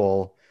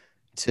people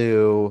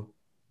to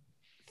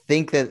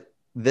think that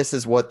this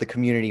is what the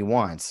community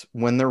wants,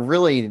 when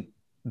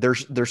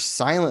they're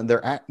silent.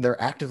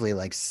 They're actively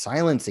like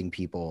silencing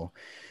people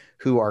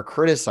who are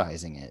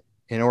criticizing it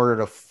in order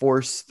to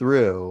force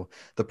through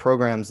the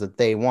programs that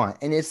they want.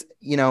 And it's,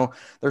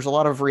 there's a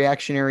lot of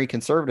reactionary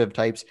conservative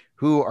types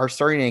who are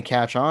starting to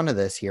catch on to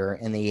this here,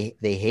 and they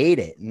hate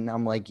it. And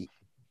I'm like,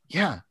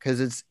 yeah,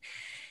 because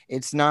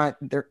it's not,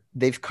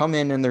 they've come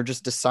in and they're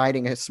just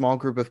deciding, a small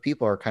group of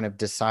people are kind of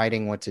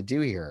deciding what to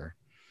do here.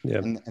 Yeah.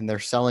 And they're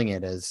selling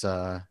it as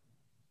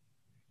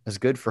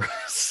good for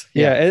us.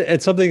 Yeah.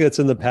 And something that's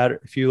in the pattern,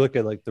 if you look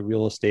at like the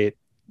real estate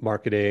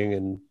marketing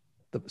and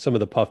some of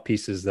the puff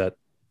pieces that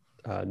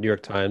New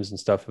York Times and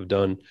stuff have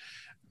done,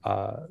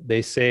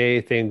 they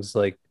say things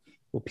like,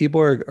 well,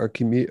 people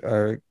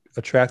are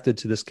attracted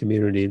to this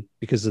community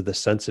because of the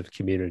sense of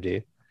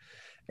community.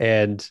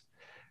 And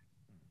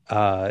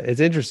it's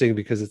interesting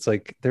because it's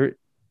like there's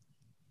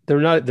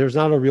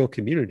not a real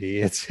community.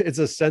 It's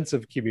a sense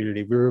of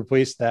community. We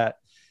replaced that.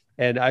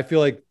 And I feel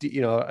like,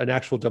 an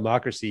actual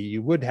democracy,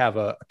 you would have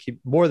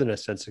more than a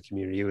sense of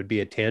community. It would be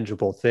a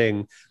tangible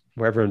thing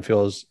where everyone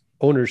feels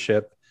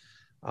ownership,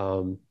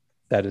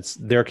 that it's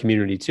their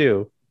community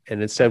too.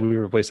 And instead we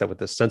replace that with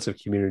this sense of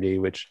community,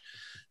 which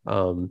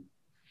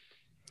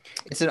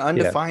It's an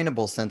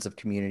undefinable sense of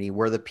community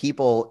where the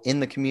people in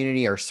the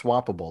community are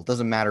swappable. It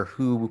doesn't matter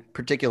who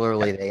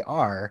particularly they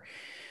are.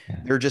 Yeah.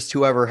 They're just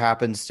whoever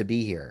happens to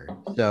be here.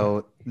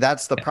 So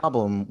that's the Yeah.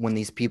 problem when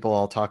these people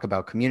all talk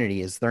about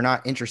community is they're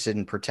not interested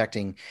in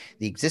protecting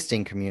the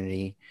existing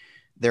community.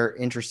 They're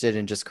interested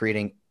in just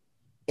creating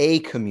a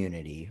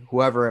community,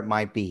 whoever it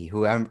might be,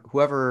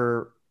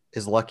 whoever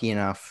is lucky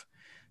enough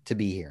to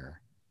be here.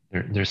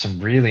 There's some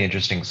really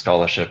interesting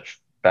scholarship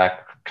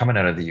back coming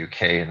out of the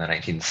UK in the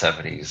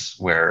 1970s,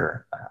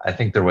 where I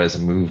think there was a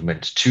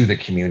movement to the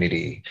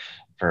community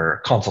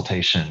for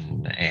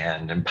consultation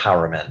and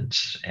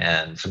empowerment,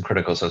 and some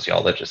critical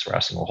sociologists were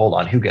asking, well, hold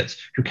on, who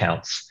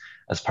counts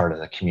as part of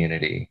the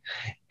community?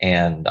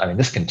 And I mean,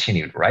 this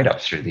continued right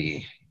up through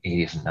the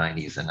 80s and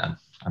 90s, and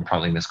I'm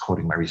probably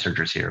misquoting my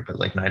researchers here, but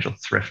like Nigel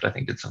Thrift, I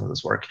think, did some of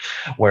this work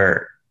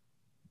where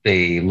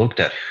they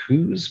looked at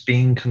who's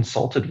being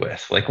consulted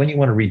with. Like when you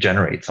want to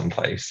regenerate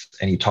someplace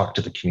and you talk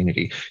to the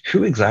community,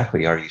 who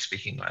exactly are you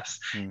speaking with?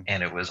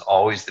 And it was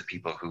always the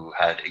people who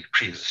had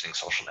pre-existing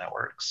social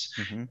networks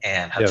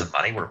and had some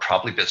money, were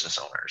probably business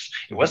owners.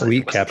 It wasn't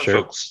elite capture. The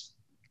folks.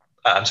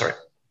 I'm sorry.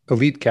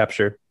 Elite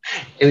capture.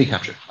 Elite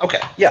capture. Okay.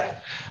 Yeah.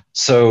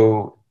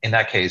 So in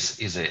that case,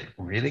 is it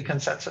really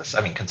consensus?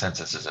 I mean,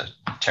 consensus is a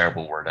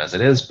terrible word as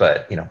it is,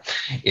 but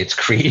it's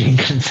creating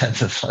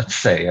consensus, let's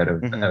say, out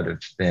of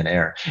thin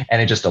air,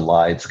 and it just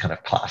elides kind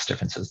of class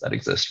differences that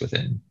exist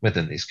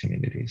within these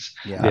communities.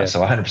 So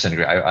 100%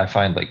 agree. I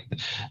find like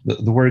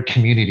the word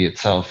community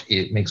itself,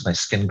 it makes my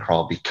skin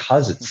crawl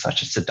because it's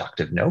such a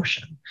seductive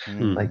notion.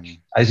 Like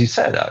as you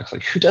said, Alex,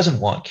 like who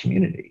doesn't want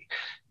community?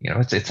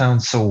 It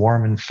sounds so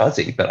warm and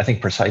fuzzy, but I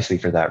think precisely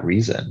for that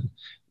reason,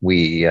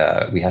 we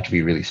have to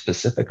be really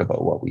specific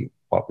about what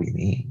we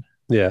mean.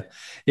 Yeah,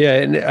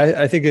 and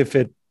I think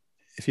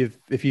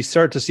if you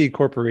start to see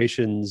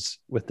corporations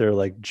with their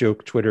like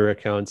joke Twitter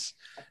accounts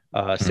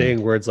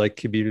saying words like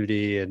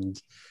community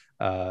and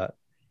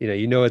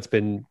it's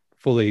been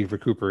fully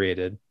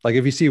recuperated. Like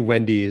if you see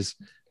Wendy's,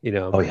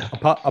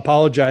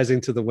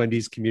 apologizing to the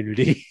Wendy's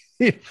community,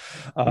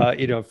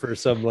 for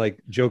some like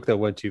joke that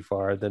went too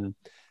far, then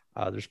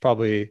there's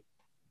probably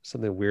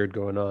something weird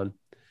going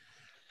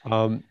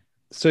on.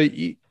 So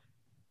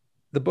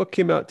the book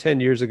came out 10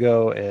 years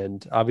ago,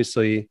 and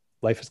obviously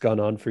life has gone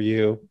on for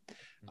you.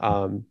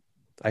 I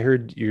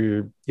heard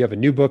you have a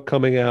new book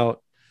coming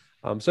out.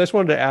 So I just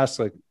wanted to ask,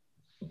 like,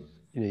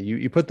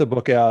 you put the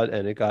book out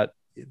and it got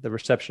the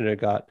reception it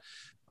got.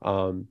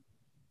 Now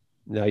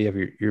you have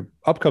your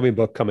upcoming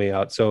book coming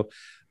out. So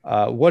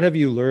what have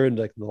you learned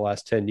like in the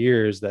last 10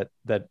 years that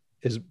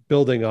is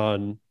building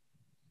on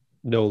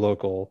No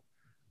Local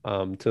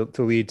to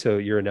lead to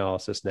your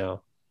analysis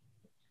now?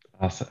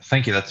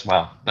 Thank you.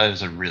 That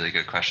is a really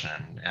good question,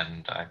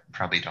 and I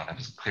probably don't have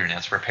as clear an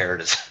answer prepared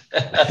as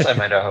I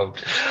might have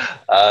hoped.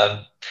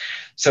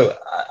 So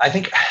I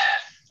think,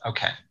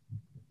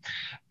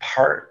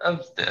 part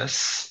of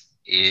this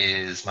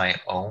is my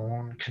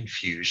own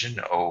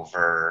confusion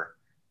over,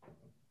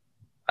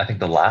 I think,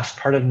 the last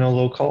part of No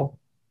Local,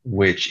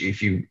 which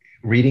if you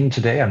reading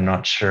today, I'm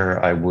not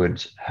sure I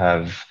would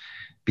have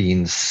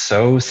been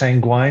so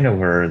sanguine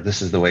over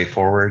this is the way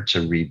forward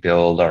to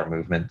rebuild our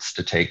movements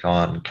to take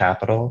on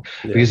capital.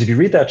 Because if you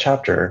read that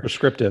chapter,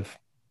 prescriptive.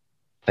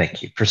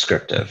 Thank you.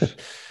 Prescriptive.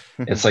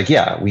 It's like,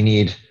 we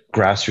need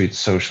grassroots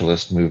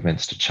socialist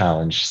movements to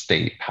challenge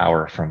state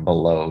power from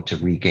below to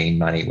regain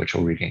money, which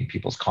will regain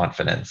people's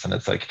confidence. And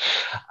it's like,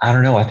 I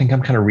don't know. I think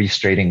I'm kind of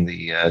restating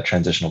the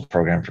transitional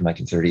program from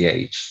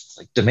 1938. It's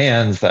like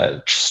demands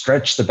that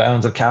stretch the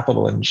bounds of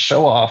capital and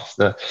show off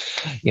the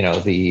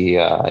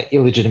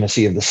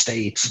illegitimacy of the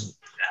state.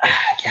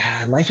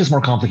 Life is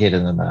more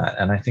complicated than that.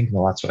 And I think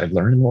that's what I've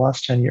learned in the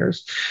last 10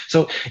 years.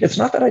 So it's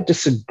not that I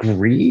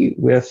disagree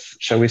with,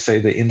 shall we say,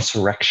 the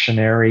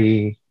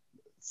insurrectionary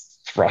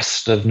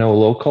thrust of No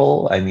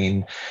Local. I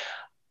mean,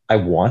 I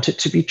want it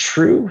to be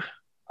true.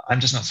 I'm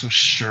just not so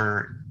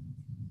sure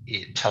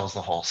it tells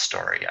the whole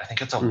story. I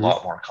think it's a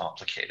lot more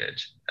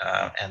complicated.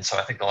 And so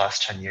I think the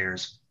last 10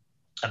 years,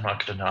 I'm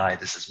not going to deny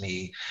this is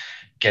me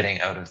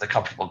getting out of the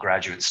comfortable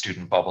graduate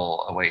student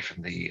bubble, away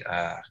from the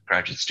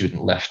graduate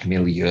student left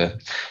milieu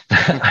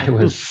that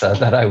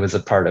I was a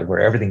part of, where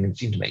everything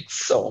seemed to make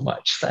so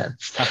much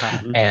sense.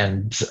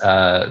 And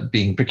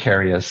being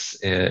precarious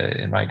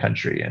in my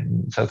country,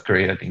 and South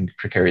Korea being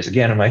precarious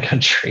again in my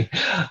country,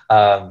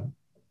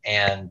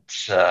 and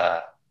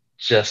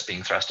just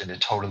being thrust into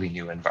totally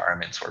new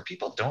environments where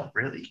people don't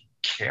really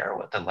care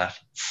what the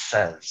left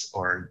says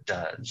or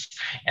does.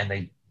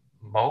 And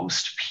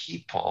most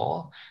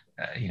people,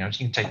 you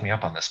can take me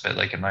up on this, but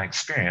like in my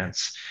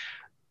experience,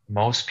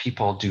 most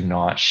people do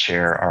not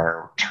share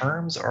our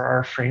terms or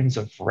our frames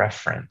of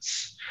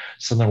reference.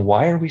 So then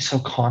why are we so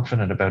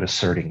confident about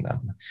asserting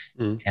them?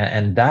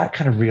 And that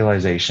kind of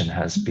realization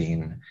has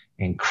been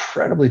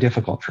incredibly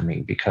difficult for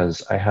me,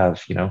 because I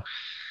have,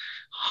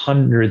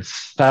 hundreds,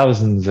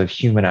 thousands of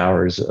human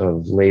hours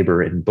of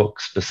labor in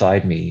books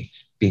beside me,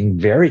 being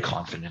very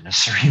confident in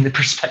asserting the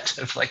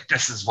perspective, like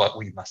this is what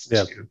we must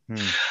do.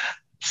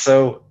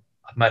 So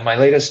my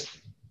latest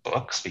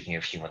book, speaking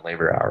of human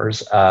labor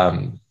hours,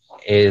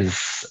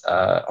 is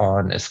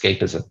on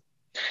escapism.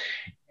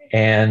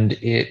 And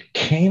it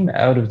came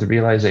out of the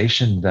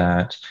realization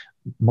that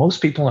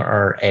most people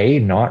are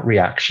not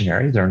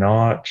reactionary. They're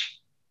not,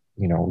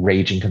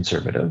 raging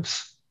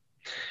conservatives,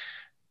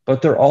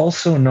 but they're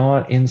also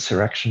not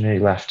insurrectionary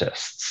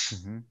leftists.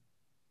 Mm-hmm.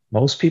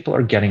 Most people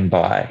are getting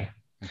by.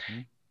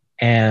 Mm-hmm.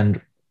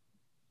 And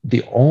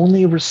the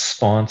only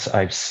response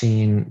I've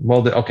seen,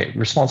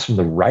 response from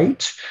the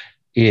right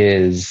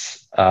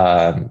is,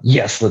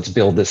 yes, let's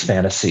build this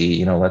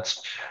fantasy,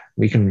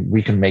 we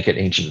can make it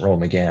ancient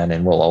Rome again,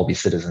 and we'll all be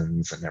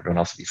citizens and everyone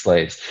else will be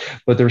slaves.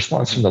 But the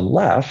response from the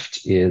left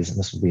is, and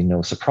this will be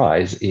no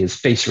surprise, is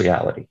face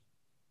reality.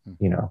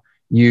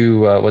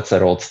 What's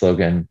that old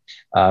slogan?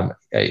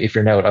 If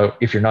you're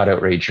not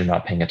outraged, you're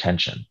not paying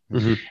attention.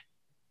 Mm-hmm.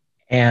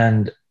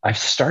 And I'm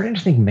starting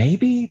to think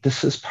maybe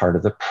this is part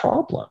of the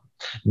problem.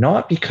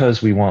 Not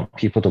because we want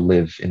people to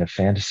live in a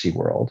fantasy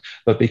world,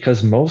 but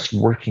because most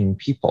working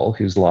people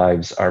whose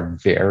lives are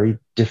very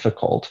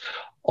difficult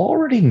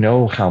already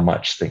know how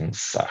much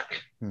things suck.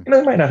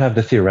 They might not have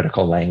the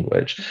theoretical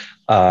language,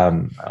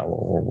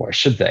 or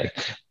should they?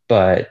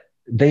 But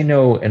they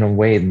know in a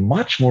way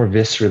much more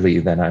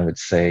viscerally than I would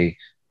say.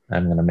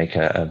 I'm going to make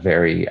a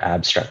very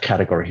abstract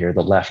category here,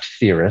 the left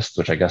theorist,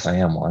 which I guess I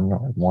am one, or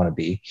I want to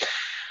be.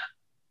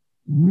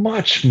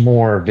 Much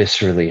more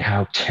viscerally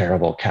how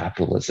terrible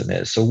capitalism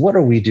is. So what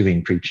are we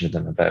doing preaching to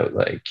them about,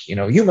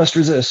 you must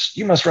resist,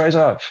 you must rise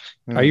up?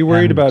 Are you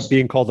worried about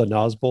being called a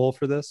Nazbol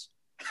for this?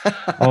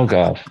 Oh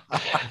God.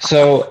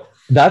 So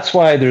that's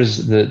why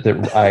there's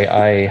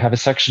I have a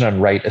section on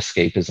right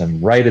escapism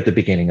right at the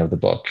beginning of the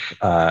book.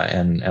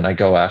 And I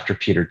go after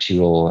Peter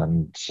Thiel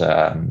and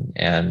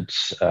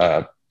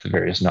the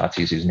various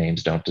Nazis whose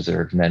names don't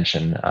deserve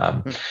mention.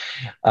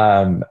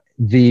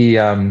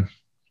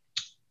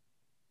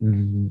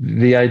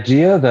 The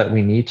idea that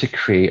we need to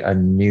create a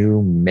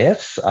new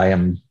myth, I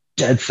am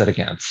dead set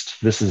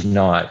against. This is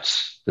not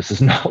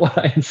what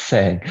I'm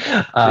saying.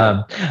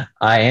 I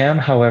am,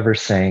 however,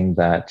 saying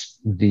that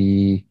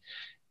the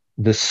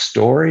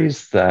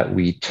stories that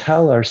we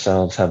tell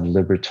ourselves have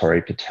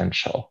liberatory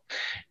potential.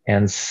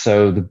 And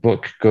so the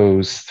book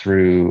goes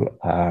through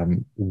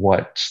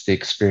what the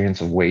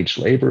experience of wage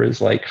labor is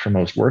like for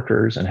most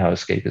workers and how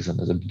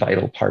escapism is a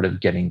vital part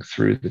of getting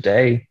through the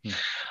day.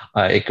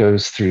 It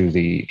goes through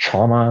the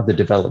trauma, the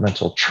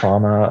developmental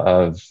trauma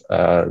of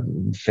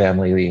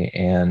family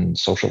and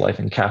social life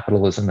in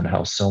capitalism, and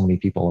how so many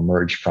people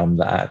emerge from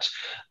that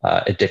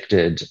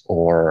addicted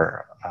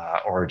or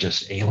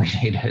just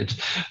alienated,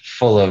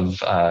 full of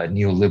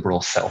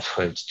neoliberal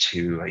selfhood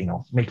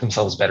to make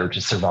themselves better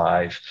to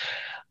survive.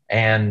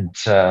 And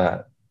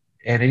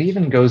it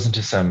even goes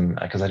into some,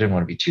 because I didn't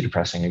want to be too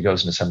depressing, it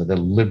goes into some of the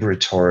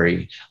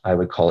liberatory, I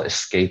would call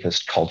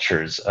escapist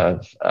cultures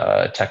of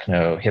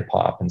techno, hip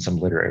hop, and some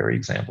literary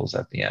examples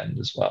at the end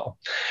as well.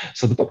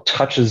 So the book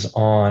touches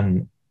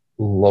on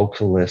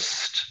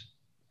localist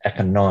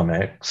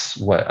economics,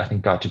 what I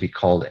think got to be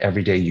called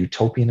everyday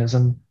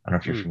utopianism. I don't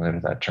know if you're familiar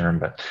with that term,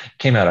 but it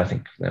came out, I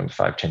think,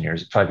 5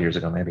 years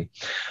ago, maybe.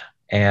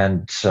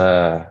 And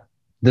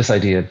this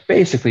idea of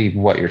basically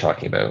what you're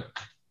talking about.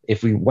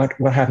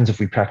 What happens if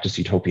we practice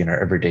utopia in our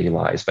everyday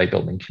lives by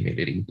building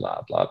community,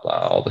 blah, blah,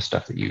 blah, all the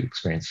stuff that you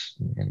experience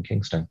in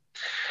Kingston.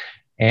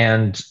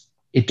 And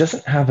it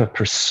doesn't have a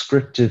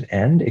prescriptive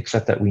end,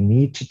 except that we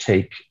need to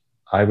take,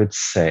 I would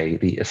say,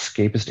 the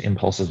escapist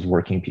impulses of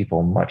working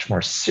people much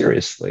more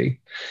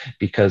seriously,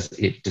 because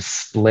it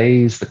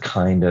displays the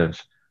kind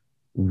of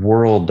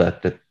world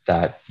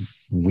that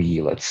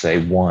we, let's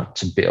say, want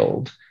to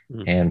build.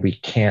 And we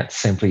can't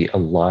simply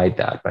elide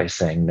that by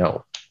saying,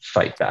 no,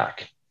 fight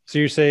back. So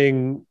you're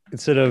saying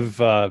instead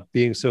of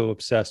being so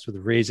obsessed with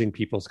raising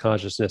people's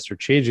consciousness or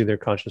changing their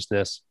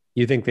consciousness,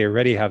 you think they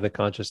already have the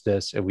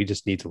consciousness and we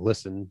just need to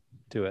listen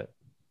to it.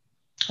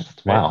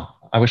 Right? Wow.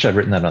 I wish I'd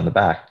written that on the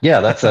back.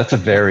 Yeah, that's a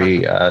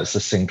very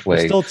succinct way.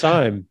 There's still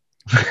time.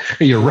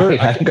 You're right.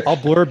 I'll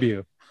blurb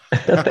you.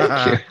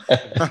 Thank you.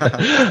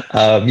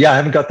 I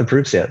haven't got the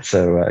proofs yet,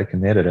 so I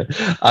can edit it.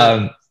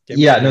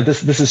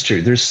 This is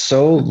true. There's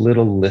so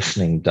little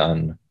listening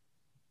done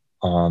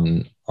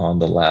on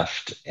the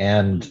left,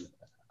 and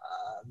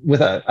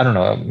I don't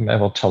know, I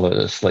will tell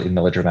a slightly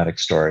melodramatic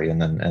story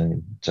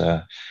and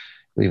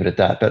leave it at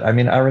that. But I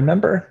mean, I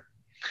remember.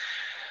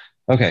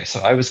 Okay,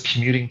 so I was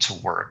commuting to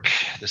work.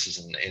 This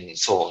is in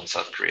Seoul, in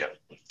South Korea,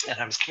 and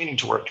I was commuting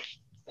to work,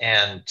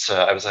 and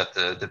I was at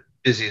the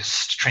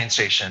busiest train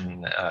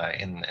station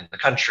in the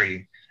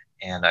country,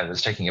 and I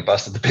was taking a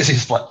bus at the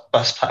busiest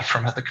bus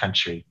platform of the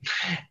country,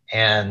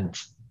 and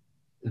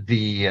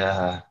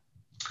the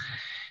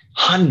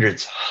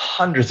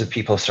hundreds of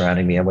people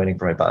surrounding me. I'm waiting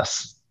for my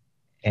bus,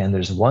 and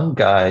there's one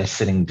guy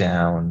sitting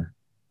down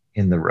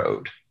in the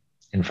road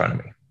in front of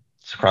me.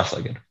 It's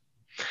cross-legged.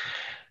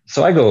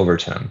 So I go over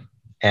to him,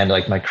 and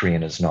my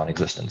Korean is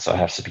non-existent, so I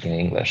have to speak in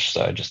English.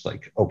 So I just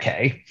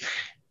okay,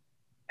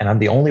 and I'm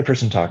the only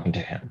person talking to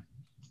him,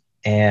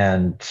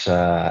 and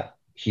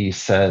he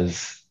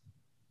says,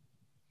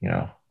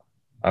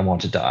 I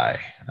want to die.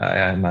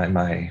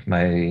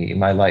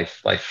 My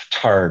life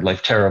tarred,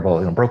 life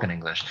terrible, broken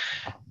English.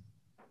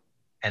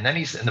 And then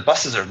and the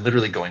buses are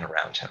literally going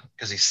around him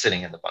because he's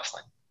sitting in the bus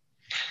lane.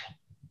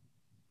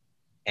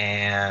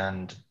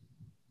 And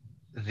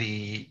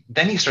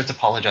then he starts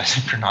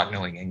apologizing for not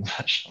knowing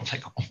English. I'm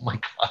like, oh my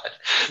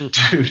God,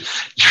 dude,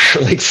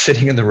 you're like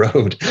sitting in the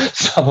road.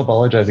 Stop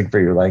apologizing for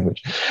your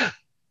language.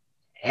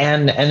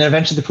 And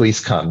eventually the police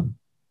come,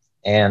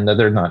 and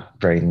they're not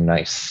very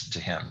nice to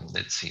him,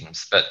 it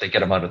seems, but they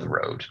get him out of the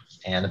road.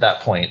 And at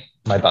that point,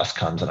 my bus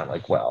comes, and I'm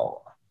like,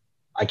 well,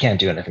 I can't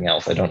do anything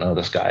else. I don't know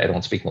this guy. I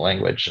don't speak the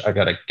language. I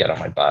got to get on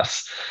my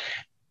bus.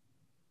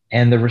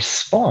 And the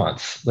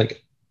response,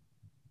 like,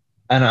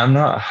 and I'm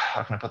not,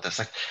 how can I put this?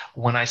 Like,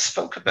 when I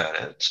spoke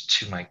about it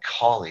to my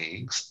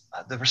colleagues,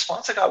 the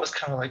response I got was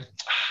kind of like,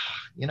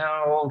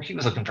 he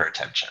was looking for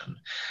attention.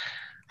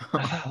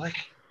 I thought, like,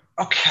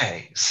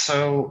 okay,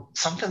 so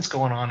something's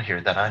going on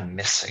here that I'm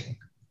missing,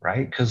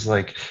 right? Because,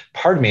 like,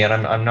 pardon me, and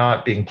I'm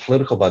not being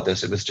political about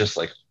this. It was just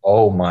like,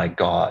 oh my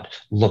God,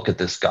 look at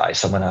this guy.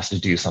 Someone has to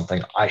do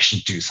something. I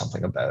should do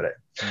something about it.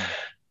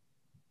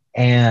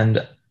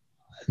 And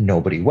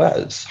nobody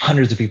was.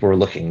 Hundreds of people were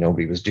looking.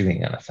 Nobody was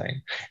doing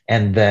anything.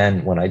 And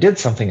then when I did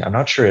something, I'm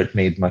not sure it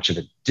made much of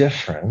a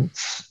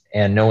difference.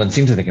 And no one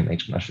seemed to think it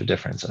made much of a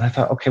difference. And I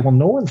thought, okay, well,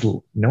 no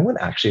one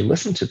actually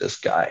listened to this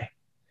guy.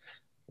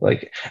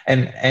 Like,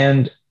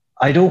 and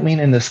I don't mean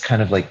in this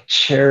kind of like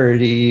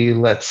charity,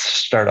 let's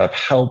start up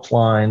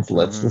helplines,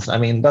 let's listen. I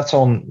mean, that's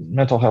all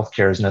mental health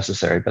care is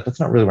necessary, but that's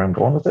not really where I'm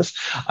going with this.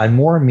 I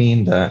more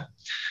mean that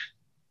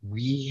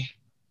we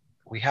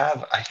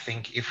have, I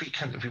think, if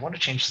we want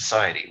to change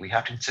society, we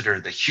have to consider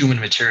the human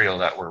material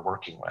that we're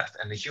working with.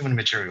 And the human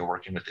material we're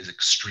working with is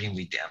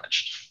extremely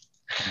damaged.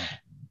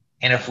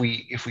 And if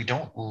we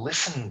don't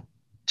listen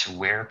to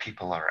where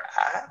people are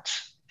at,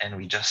 and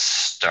we just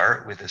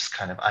start with this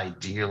kind of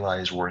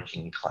idealized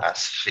working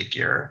class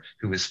figure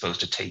who is supposed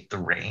to take the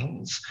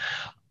reins,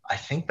 I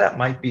think that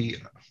might be,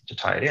 to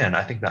tie it in,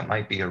 I think that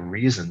might be a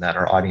reason that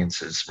our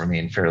audiences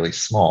remain fairly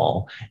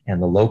small,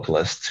 and the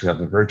localists, who have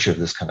the virtue of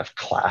this kind of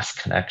class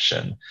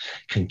connection,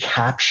 can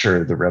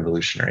capture the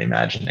revolutionary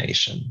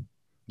imagination.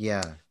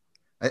 Yeah.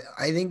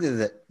 I think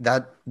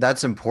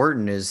that's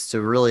important, is to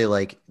really,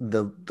 like,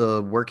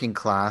 the working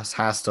class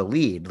has to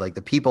lead, like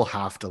the people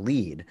have to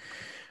lead.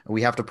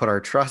 We have to put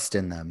our trust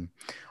in them.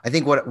 I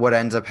think what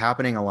ends up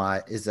happening a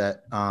lot is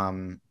that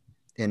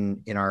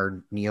in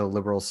our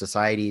neoliberal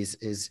societies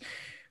is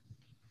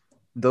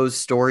those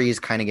stories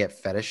kind of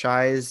get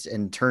fetishized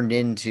and turned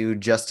into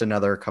just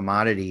another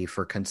commodity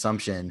for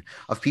consumption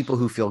of people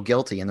who feel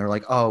guilty. And they're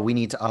like, oh, we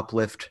need to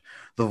uplift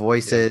the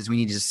voices. We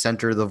need to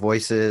center the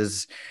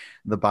voices,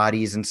 the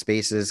bodies and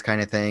spaces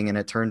kind of thing. And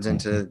it turns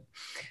into,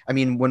 I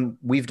mean, when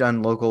we've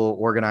done local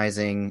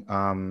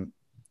organizing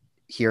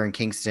here in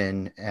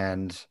Kingston,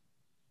 and,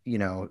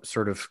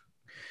 sort of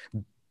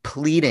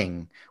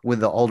pleading with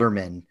the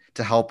aldermen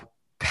to help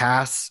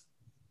pass,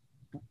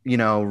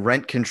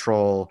 rent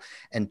control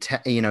and,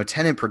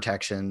 tenant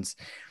protections.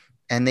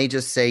 And they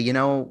just say,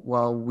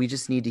 well, we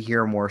just need to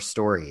hear more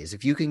stories.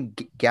 If you can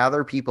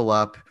gather people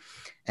up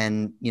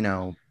and,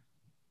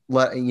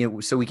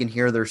 so we can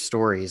hear their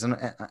stories. And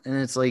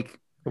it's like,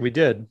 we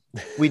did.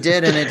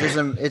 And it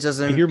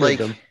doesn't like,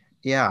 them.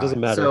 Yeah. It doesn't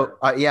matter. So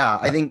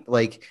I think,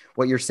 like,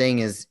 what you're saying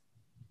is,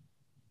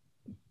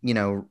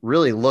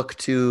 really look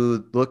to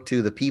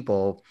the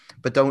people,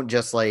 but don't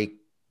just, like,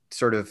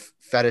 sort of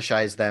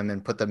fetishize them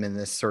and put them in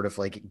this sort of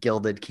like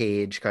gilded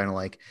cage, kind of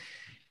like,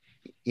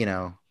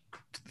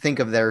 think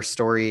of their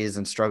stories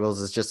and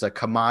struggles as just a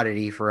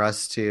commodity for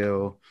us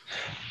to,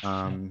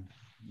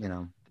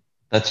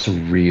 That's a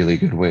really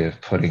good way of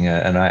putting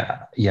it. And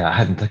I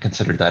hadn't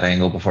considered that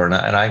angle before. And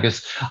I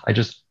guess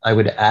I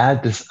would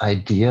add this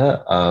idea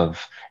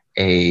of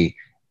a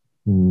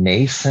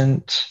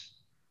nascent,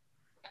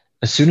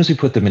 as soon as we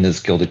put them in this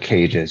gilded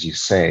cage, as you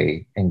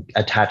say, and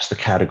attach the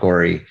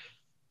category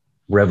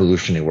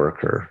revolutionary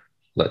worker,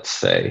 let's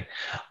say,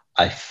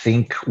 I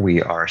think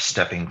we are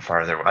stepping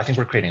farther. I think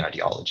we're creating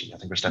ideology. I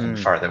think we're stepping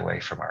farther away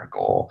from our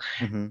goal.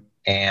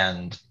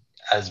 And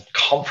as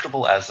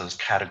comfortable as those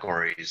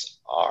categories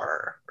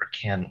are, or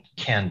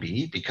can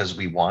be, because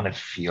we want to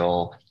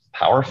feel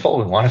powerful,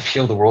 we want to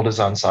feel the world is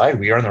on side,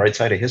 we are on the right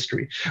side of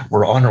history,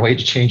 we're on our way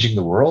to changing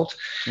the world.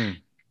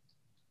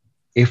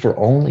 If we're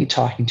only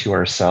talking to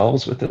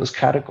ourselves with those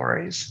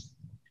categories,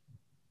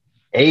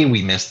 A,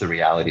 we miss the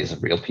realities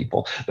of real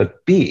people,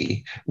 but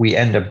B, we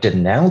end up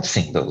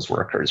denouncing those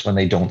workers when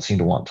they don't seem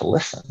to want to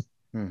listen.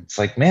 It's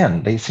like,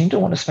 man, they seem to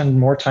want to spend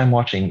more time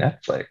watching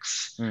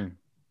Netflix.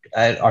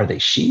 Are they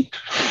sheep?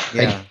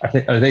 Yeah.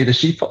 Are they the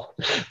sheeple?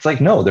 It's like,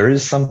 no, there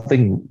is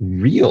something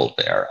real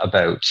there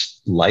about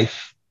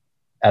life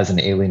as an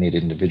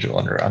alienated individual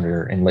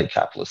in late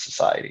capitalist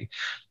society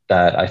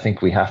that I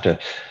think we have to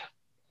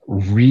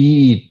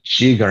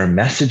rejig our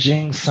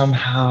messaging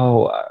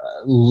somehow,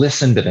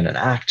 listen, but in an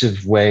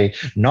active way,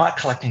 not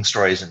collecting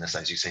stories in this,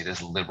 as you say,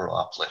 this liberal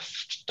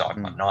uplift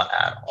dogma, not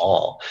at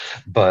all,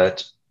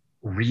 but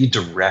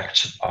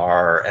redirect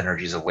our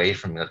energies away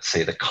from, let's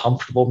say, the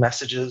comfortable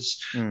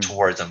messages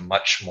towards a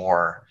much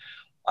more,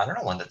 I don't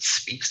know, one that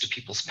speaks to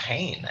people's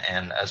pain.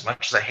 And as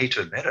much as I hate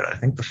to admit it, I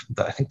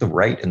think the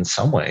right in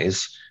some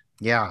ways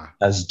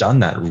has done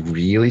that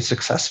really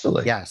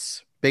successfully.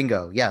 Yes.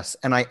 Bingo. Yes.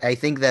 And I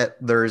think that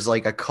there's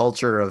like a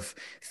culture of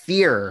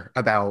fear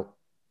about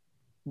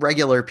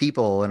regular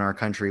people in our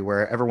country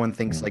where everyone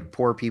thinks like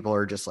poor people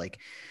are just like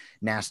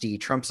nasty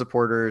Trump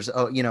supporters.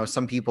 Oh, you know,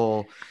 some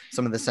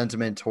of the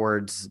sentiment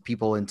towards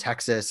people in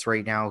Texas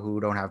right now who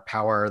don't have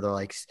power, they're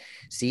like,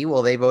 see,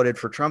 well, they voted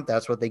for Trump.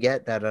 That's what they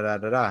get. Da, da, da,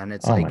 da, da. And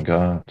it's oh my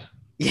God.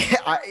 Yeah,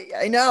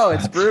 I know.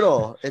 It's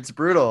brutal. It's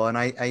brutal. And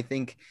I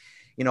think,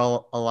 you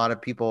know, a lot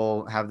of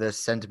people have this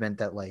sentiment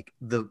that like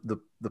the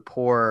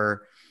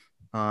poor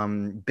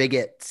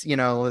bigots, you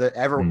know,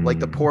 like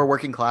the poor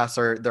working class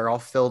they're all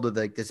filled with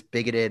like this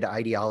bigoted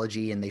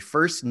ideology, and they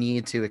first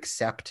need to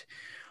accept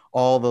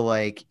all the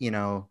like, you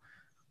know,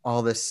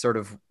 all this sort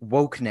of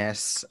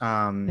wokeness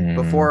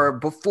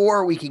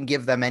before we can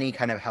give them any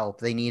kind of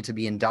help. They need to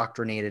be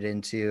indoctrinated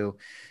into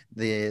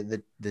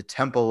the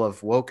temple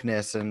of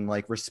wokeness and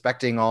like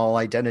respecting all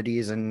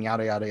identities and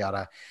yada yada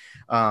yada.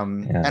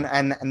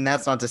 And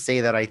that's not to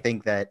say that I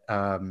think that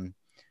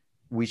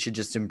we should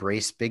just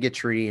embrace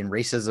bigotry and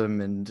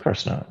racism and of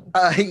course not.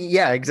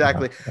 Yeah,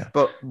 exactly.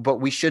 But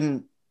we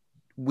shouldn't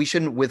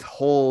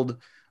withhold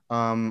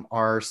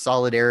our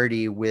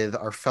solidarity with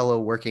our fellow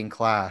working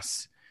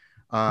class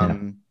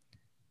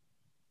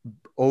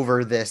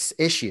over this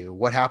issue.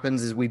 What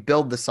happens is we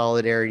build the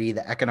solidarity,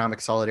 the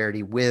economic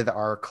solidarity with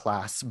our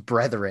class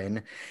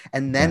brethren,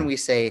 and then we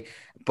say,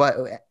 but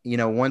you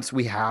know, once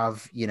we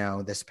have, you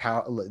know, this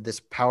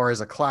power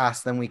as a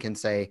class, then we can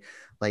say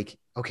like,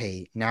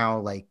 okay, now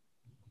like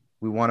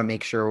we want to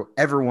make sure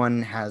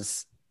everyone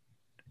has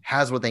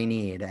what they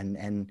need,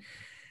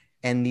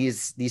 and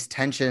these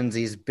tensions,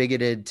 these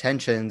bigoted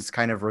tensions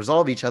kind of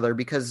resolve each other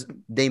because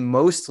they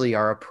mostly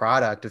are a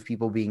product of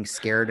people being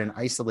scared and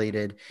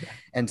isolated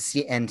and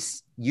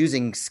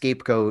using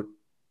scapegoat,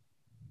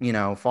 you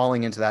know,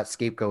 falling into that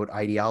scapegoat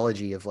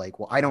ideology of like,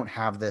 well, I don't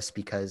have this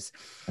because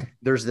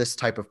there's this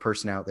type of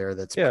person out there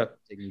that's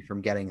preventing me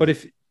from getting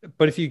it.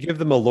 But if you give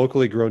them a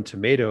locally grown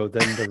tomato,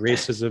 then the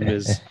racism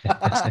is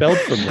expelled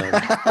from them.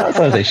 That's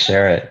how they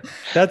share it.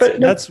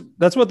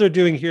 That's what they're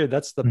doing here.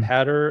 That's the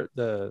pattern,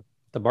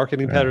 the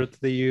marketing pattern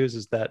that they use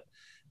is that,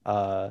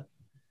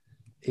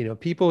 you know,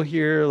 people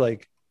here,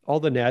 like all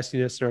the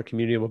nastiness in our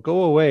community will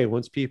go away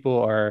once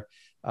people are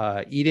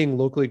eating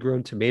locally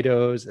grown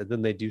tomatoes, and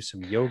then they do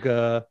some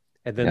yoga,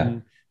 and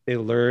then they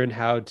learn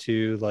how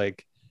to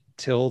like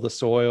till the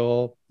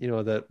soil, you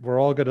know, that we're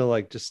all going to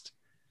like just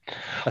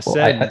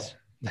ascend.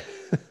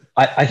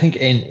 I think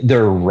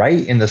they're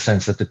right in the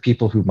sense that the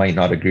people who might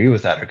not agree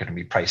with that are going to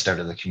be priced out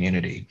of the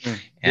community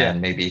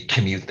and maybe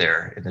commute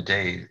there in the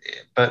day.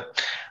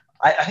 But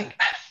I think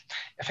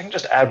if I can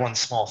just add one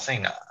small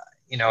thing,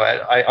 you know,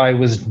 I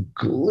was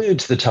glued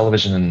to the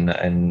television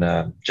in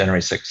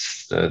January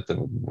 6th, the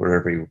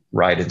wherever you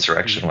ride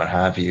insurrection, what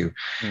have you.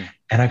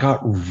 And I got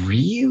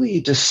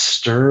really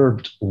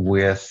disturbed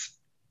with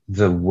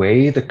the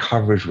way the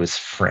coverage was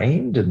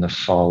framed in the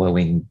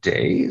following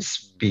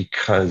days,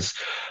 because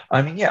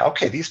I mean,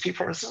 these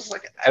people are just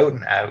like out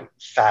and out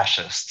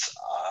fascists.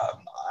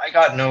 I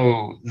got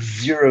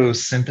zero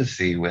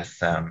sympathy with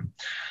them.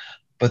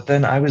 But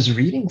then I was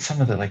reading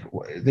some of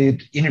they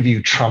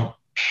interviewed Trump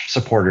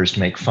supporters to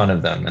make fun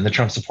of them. And the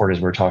Trump supporters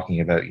were talking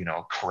about, you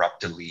know,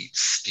 corrupt elites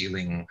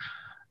stealing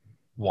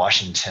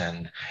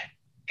Washington.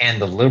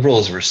 And the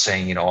liberals were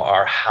saying, you know,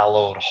 our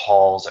hallowed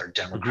halls, our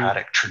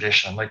democratic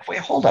tradition. I'm like, wait,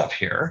 hold up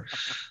here.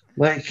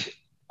 Like,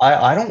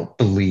 I don't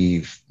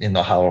believe in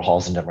the hallowed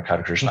halls and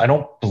democratic tradition. I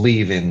don't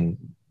believe in,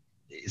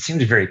 it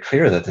seems very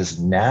clear that this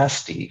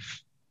nasty,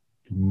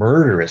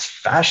 murderous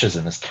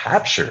fascism has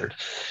captured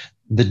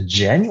the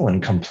genuine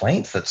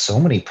complaints that so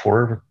many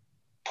poor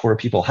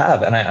people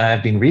have. And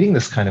I've been reading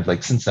this kind of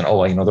like since then,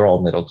 you know, they're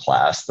all middle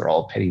class, they're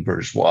all petty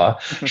bourgeois.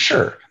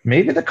 Sure,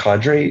 maybe the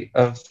cadre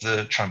of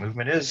the Trump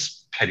movement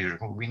is petty.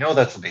 We know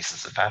that's the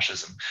basis of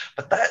fascism,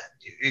 but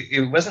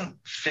it wasn't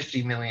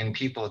 50 million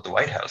people at the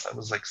White House. That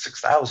was like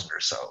 6,000 or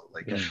so.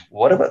 Like,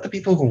 what about the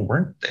people who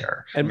weren't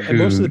there? And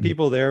most of the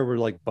people there were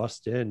like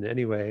bussed in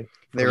anyway.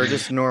 They were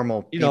just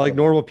normal people. You know, like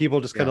normal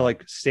people just kind of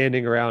like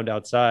standing around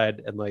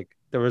outside, and like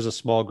there was a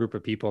small group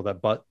of people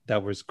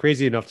that was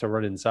crazy enough to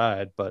run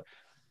inside, but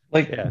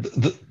like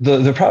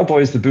the Proud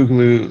Boys, the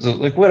Boogaloo,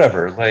 like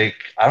whatever, like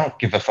I don't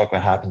give a fuck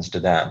what happens to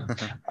them.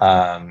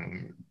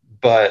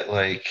 But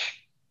like,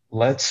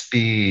 let's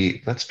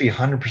be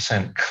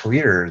 100%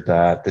 clear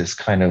that this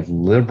kind of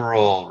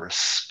liberal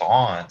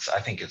response, I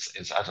think it's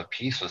as a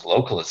piece with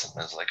localism,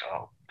 is like,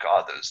 oh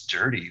God, those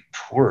dirty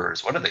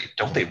poors,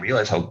 don't they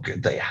realize how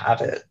good they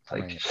have it?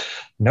 Like,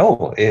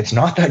 no, it's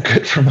not that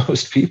good for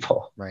most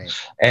people. Right.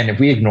 And if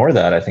we ignore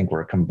that, I think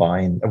we're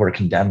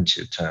condemned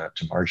to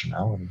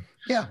marginality.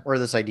 Yeah. Or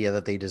this idea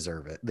that they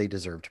deserve it. They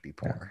deserve to be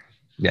poor.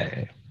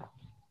 Yeah.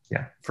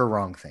 For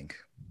wrong think.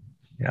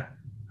 Yeah.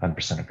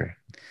 100% agree.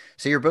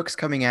 So your book's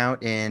coming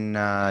out in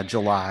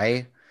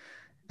July,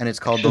 and it's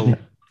called Should The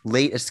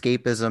Late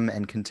Escapism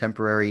and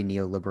Contemporary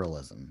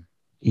Neoliberalism.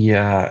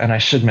 Yeah, and I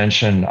should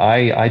mention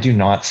I do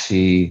not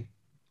see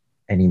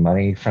any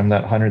money from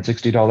that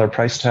 $160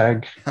 price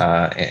tag.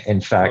 In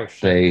Oh fact,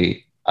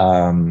 shit.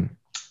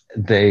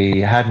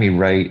 they had me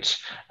write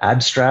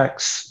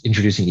abstracts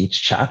introducing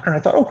each chapter, and I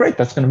thought, oh great,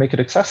 that's going to make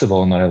it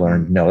accessible. And then I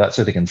learned, no, that's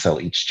so they can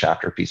sell each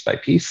chapter piece by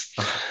piece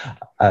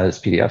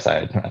as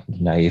PDFs.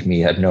 Naive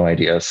me had no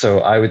idea. So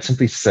I would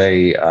simply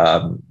say,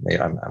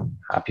 I'm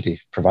happy to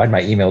provide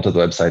my email to the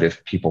website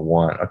if people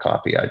want a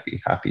copy. I'd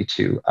be happy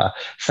to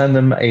send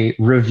them a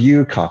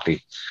review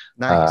copy.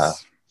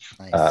 Nice.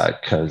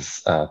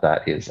 Because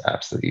that is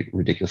absolutely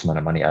ridiculous amount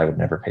of money. I would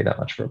never pay that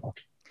much for a book.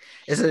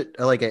 Is it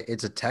like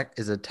it's a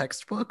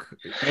textbook?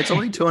 It's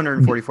only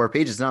 244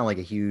 pages. It's not like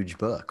a huge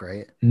book,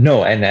 right?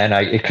 No, and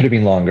it could have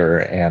been longer,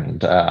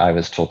 and I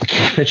was told to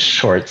keep it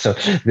short. So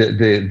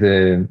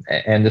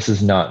and this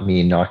is not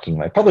me knocking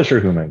my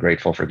publisher, whom I'm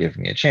grateful for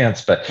giving me a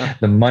chance, but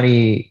the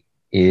money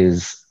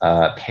is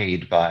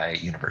paid by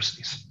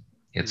universities.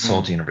 It's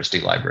sold to university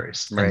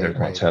libraries, and they're the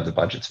ones who have the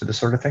budgets for this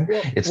sort of thing.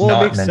 It's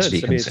not meant to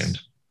be consumed.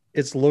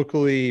 It's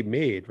locally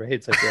made, right?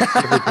 It's like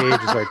every page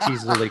is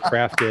artisanally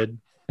crafted,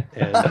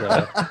 and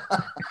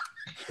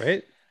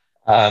right.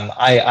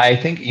 I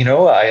think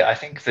I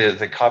think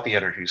the copy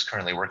editor who's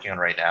currently working on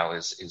right now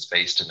is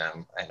based in a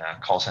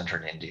call center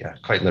in India,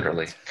 quite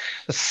literally.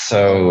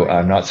 So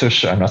I'm not so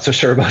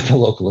sure about the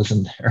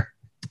localism there.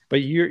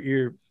 But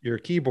your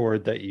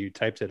keyboard that you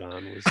typed it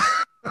on was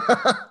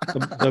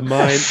the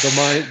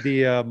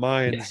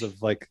mines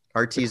of like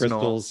artisanal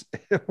crystals.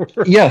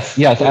 Yes.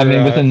 I mean,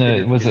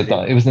 it was in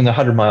the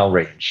 100-mile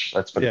range.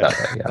 Let's put it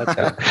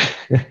that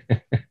way. Yeah.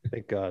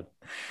 Thank God.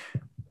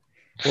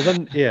 Well,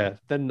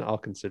 then I'll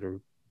consider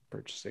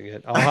purchasing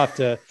it. I'll have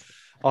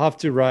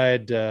to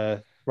ride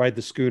the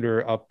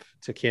schooner up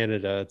to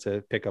Canada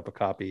to pick up a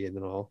copy, and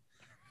then I'll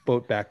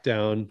boat back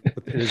down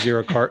in a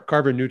zero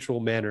carbon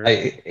neutral manner.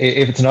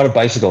 If it's not a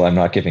bicycle, I'm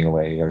not giving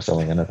away or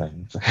selling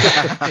anything.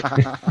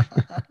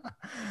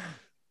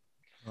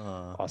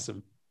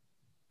 Awesome.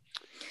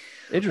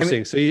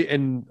 Interesting.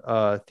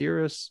 So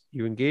theorists,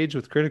 you engage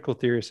with critical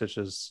theories such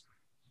as,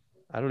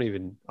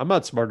 I'm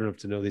not smart enough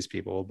to know these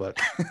people, but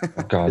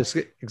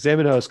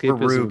examine how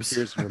escapism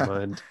appears in your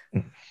mind.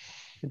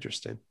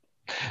 Interesting.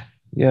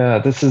 Yeah,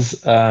 this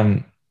is,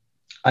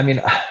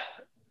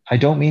 I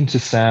don't mean to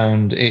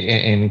sound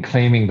in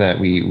claiming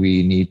that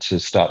we need to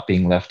stop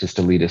being leftist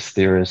elitist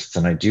theorists,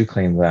 and I do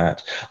claim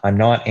that. I'm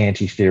not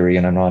anti-theory,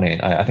 and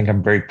I think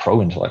I'm very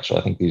pro-intellectual.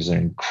 I think these are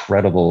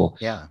incredible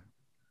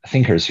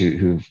thinkers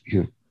who've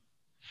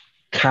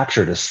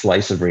captured a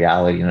slice of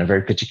reality in a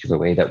very particular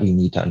way that we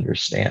need to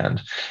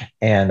understand.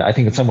 And I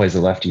think in some ways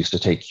the left used to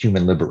take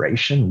human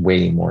liberation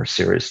way more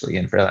seriously.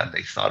 And for that,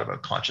 they thought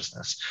about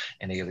consciousness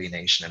and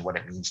alienation and what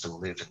it means to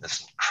live in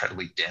this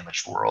incredibly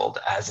damaged world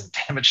as a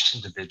damaged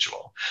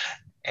individual.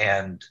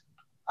 And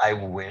I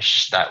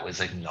wish that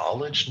was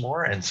acknowledged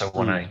more. And so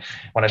when I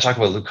talk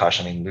about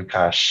Lukács,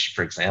 Lukács,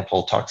 for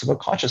example, talks about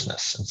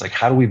consciousness. It's like,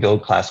 how do we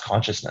build class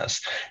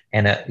consciousness?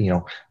 And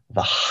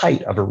the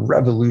height of a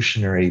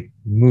revolutionary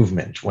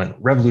movement, when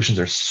revolutions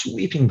are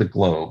sweeping the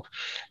globe,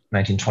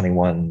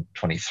 1921,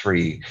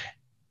 23,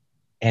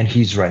 and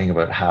he's writing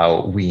about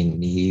how we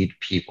need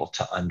people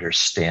to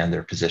understand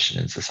their position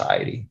in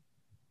society.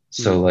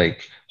 So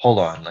hold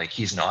on,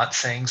 he's not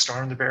saying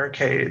storm the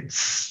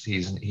barricades.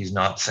 He's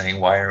not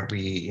saying, why aren't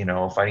we,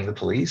 fighting the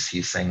police?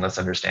 He's saying, let's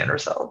understand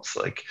ourselves.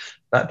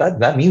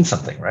 That means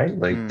something, right?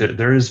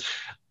 There's,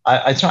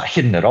 it's not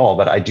hidden at all,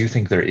 but I do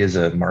think there is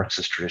a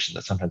Marxist tradition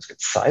that sometimes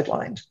gets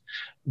sidelined,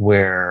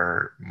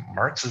 where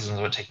Marxism is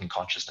about taking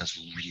consciousness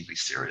really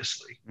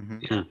seriously. And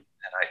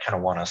I kind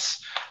of want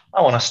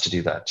us to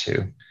do that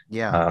too.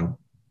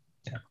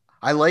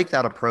 I like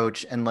that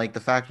approach, and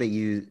the fact that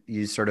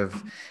you sort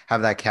of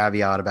have that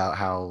caveat about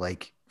how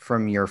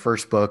from your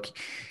first book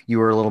you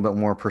were a little bit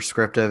more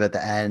prescriptive at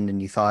the end, and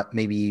you thought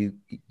maybe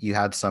you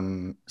had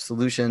some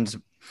solutions.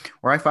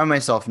 Where I find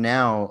myself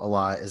now a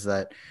lot is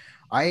that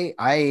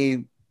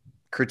I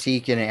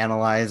critique and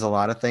analyze a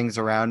lot of things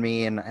around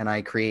me, and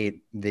I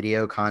create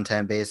video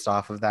content based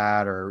off of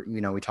that, or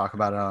we talk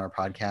about it on our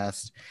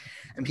podcast.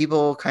 And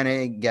people kind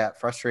of get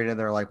frustrated.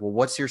 They're like, well,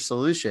 what's your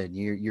solution?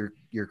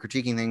 You're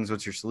critiquing things.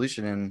 What's your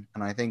solution?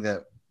 And I think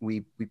that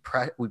we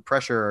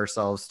pressure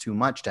ourselves too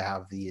much to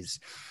have these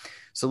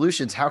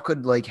solutions. How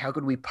could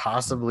we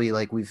possibly,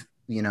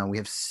 we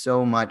have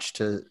so much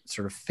to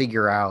sort of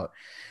figure out,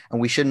 and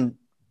we shouldn't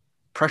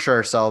pressure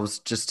ourselves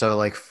just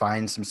to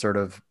find some sort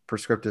of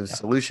prescriptive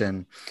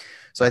solution.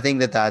 So I think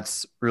that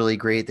that's really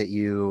great that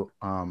you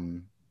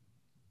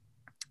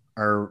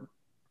are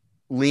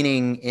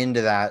leaning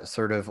into that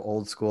sort of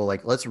old school,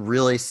 let's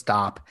really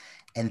stop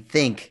and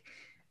think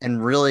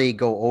and really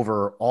go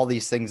over all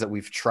these things that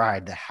we've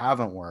tried that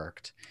haven't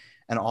worked,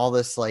 and all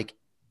this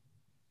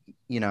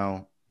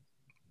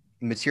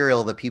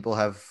material that people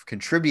have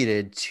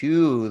contributed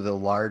to the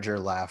larger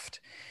left,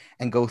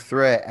 and go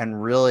through it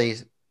and really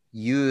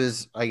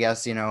use, I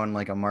guess, you know, in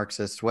like a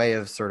Marxist way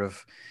of sort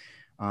of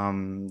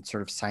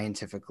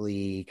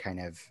scientifically kind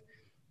of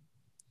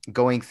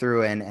going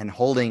through and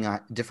holding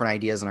different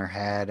ideas in our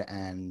head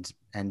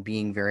and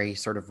being very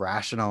sort of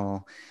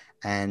rational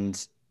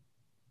and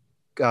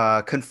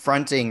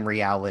confronting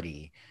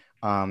reality,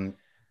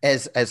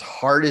 as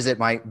hard as it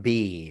might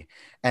be.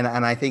 And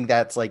I think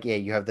that's like, yeah,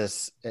 you have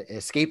this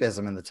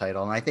escapism in the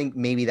title. And I think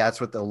maybe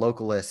that's what the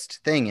localist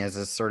thing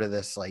is sort of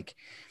this like,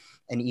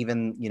 and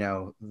even, you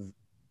know,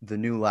 the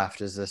new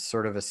left is this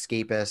sort of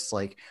escapist,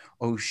 like,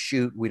 oh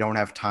shoot, we don't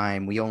have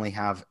time. We only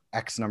have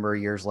X number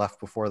of years left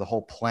before the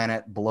whole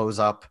planet blows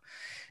up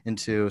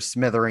into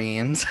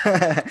smithereens.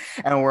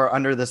 And we're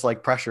under this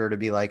like pressure to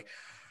be like,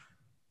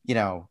 you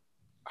know,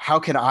 how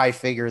can I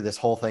figure this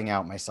whole thing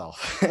out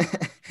myself?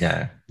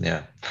 Yeah.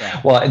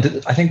 Well,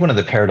 I think one of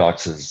the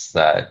paradoxes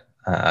that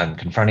I'm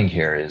confronting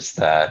here is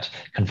that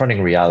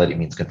confronting reality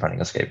means confronting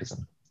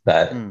escapism.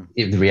 That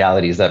the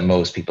reality is that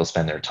most people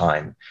spend their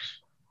time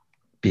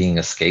being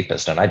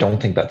escapist, and I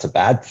don't think that's a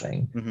bad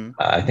thing. Mm-hmm.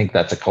 I think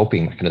that's a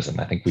coping mechanism.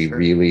 I think we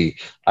really,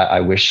 I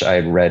wish I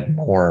had read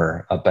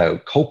more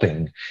about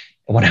coping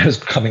when I was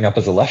coming up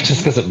as a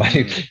leftist, because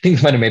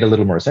things might have made a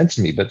little more sense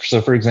to me. But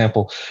so, for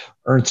example,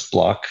 Ernst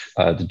Bloch,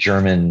 the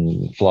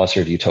German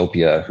philosopher of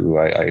utopia, who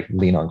I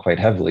lean on quite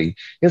heavily,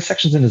 he has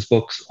sections in his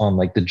books on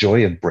like the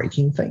joy of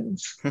breaking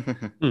things.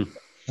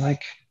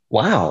 Like,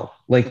 wow,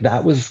 like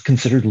that was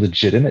considered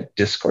legitimate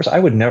discourse.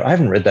 I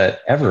haven't read that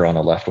ever on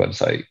a left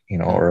website, you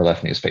know, or a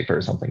left newspaper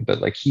or something,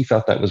 but like he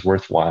thought that was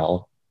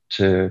worthwhile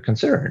to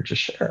consider and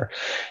just share.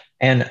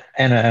 And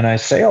I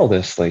say all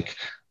this, like,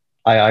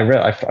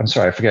 I'm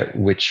sorry, I forget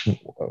which,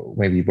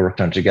 maybe we worked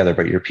on it together,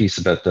 but your piece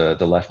about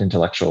the left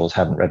intellectuals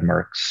haven't read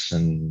Marx,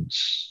 and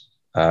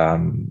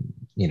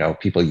you know,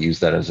 people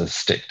use that as a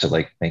stick to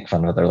like make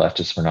fun of other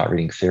leftists for not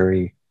reading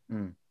theory.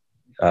 And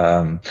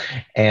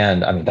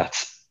I mean,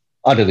 that's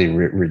utterly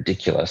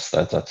ridiculous.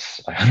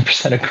 That's I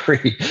 100%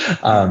 agree.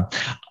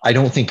 I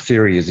don't think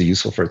theory is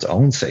useful for its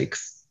own sake.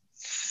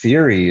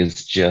 Theory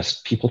is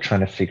just people trying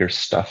to figure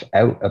stuff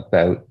out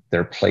about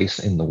their place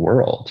in the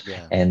world.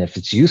 Yeah. And if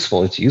it's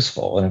useful, it's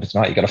useful. And if it's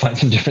not, you got to find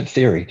some different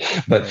theory.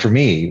 But for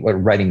me,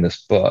 writing this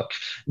book,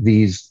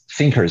 these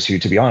thinkers who,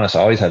 to be honest,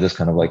 I always had this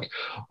kind of like,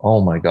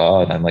 oh my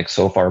God, I'm like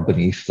so far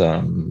beneath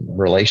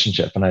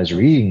relationship. And I was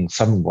reading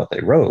some of what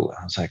they wrote.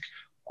 I was like,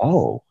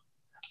 oh,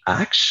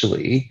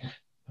 actually,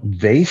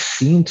 they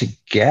seem to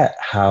get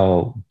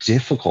how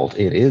difficult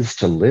it is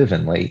to live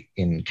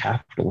in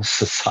capitalist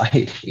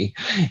society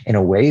in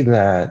a way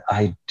that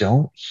I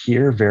don't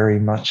hear very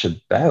much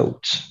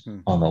about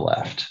on the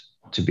left,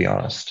 to be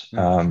honest.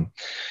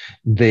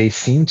 They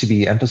seem to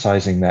be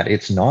emphasizing that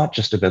it's not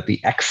just about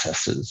the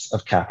excesses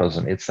of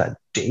capitalism, it's that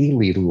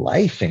daily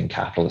life in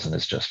capitalism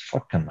is just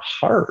fucking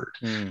hard.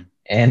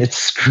 And it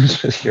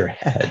screws with your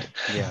head.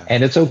 Yeah.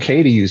 And it's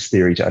okay to use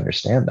theory to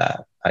understand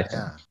that, I think.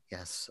 Yeah.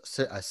 Yes,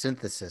 a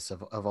synthesis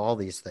of all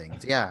these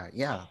things.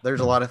 Yeah. There's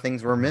a lot of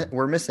things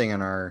we're missing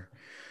in our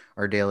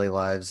daily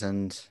lives,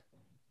 and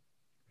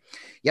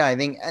yeah, I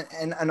think,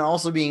 and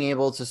also being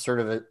able to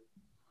sort of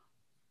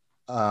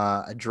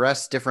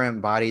address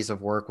different bodies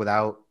of work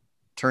without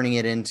turning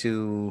it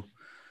into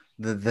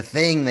the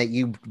thing that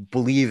you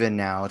believe in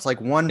now. It's like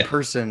one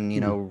person,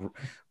 you know,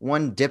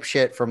 one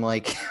dipshit from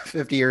like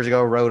 50 years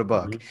ago wrote a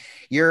book.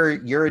 You're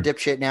a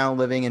dipshit now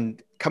living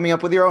and coming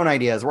up with your own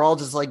ideas. We're all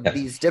just like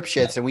these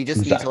dipshits, and we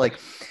just need to like,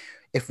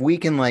 if we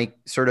can like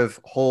sort of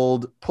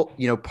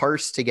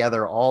parse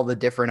together all the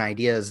different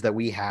ideas that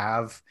we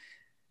have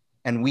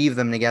and weave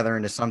them together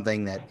into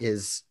something that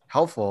is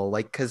helpful,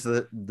 like, because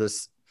the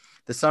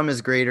sum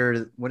is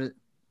greater,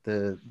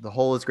 the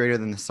whole is greater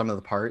than the sum of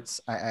the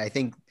parts. I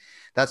think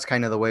that's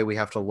kind of the way we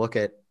have to look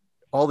at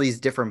all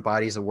these different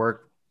bodies of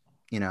work,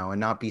 you know,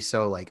 and not be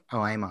so like, oh,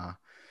 I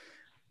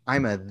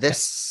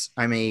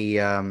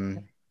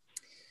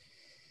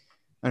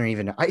don't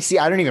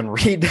even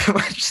read that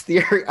much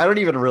theory. I don't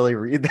even really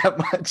read that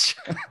much.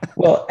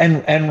 Well,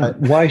 and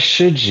why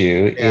should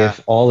you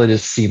if all it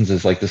seems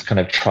is like this kind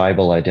of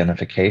tribal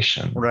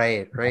identification?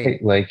 Right.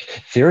 Like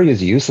theory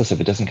is useless if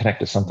it doesn't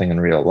connect to something in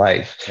real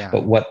life. Yeah.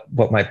 But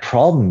what my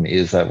problem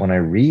is that when I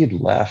read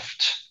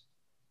left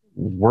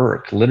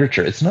work,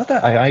 literature, it's not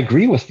that I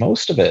agree with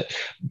most of it,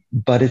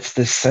 but it's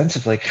this sense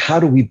of like,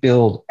 how do we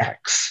build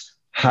X?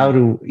 How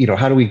do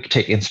we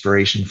take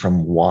inspiration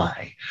from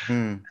Y?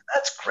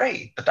 That's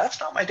great, but that's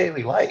not my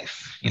daily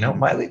life. You know,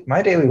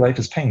 my daily life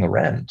is paying the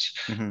rent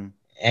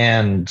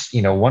and,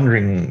 you know,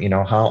 wondering, you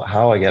know,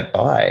 how I get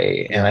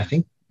by. And I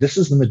think this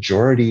is the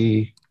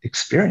majority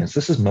experience.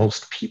 This is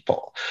most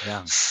people.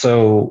 Yeah.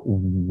 So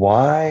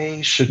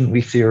why shouldn't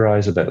we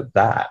theorize about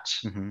that?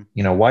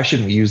 You know, why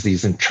shouldn't we use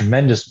these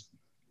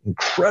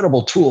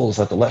incredible tools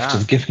that the left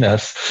has given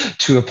us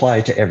to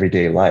apply to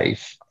everyday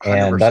life?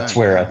 And that's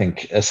where I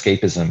think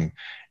escapism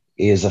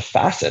is a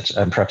facet,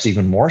 and perhaps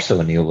even more so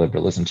in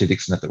neoliberalism, to the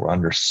extent that we're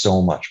under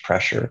so much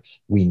pressure,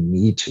 we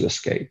need to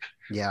escape.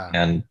 Yeah.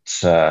 And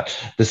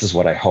this is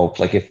what I hope.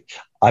 Like, if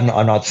I'm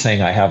not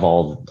saying I have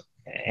all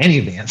any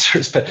of the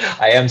answers, but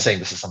I am saying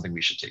this is something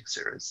we should take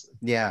seriously.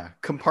 Yeah,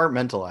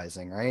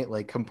 compartmentalizing, right?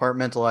 Like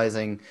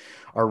compartmentalizing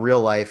our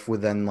real life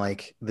within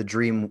like the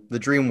dream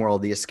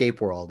world, the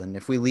escape world. And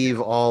if we leave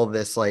all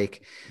this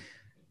like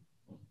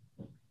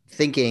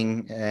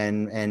thinking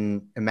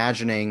and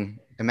imagineering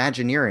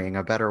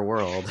a better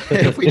world,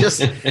 if we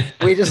just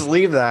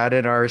leave that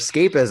in our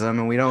escapism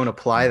and we don't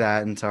apply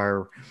that into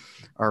our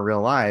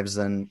real lives,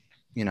 then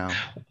you know.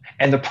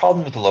 And the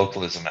problem with the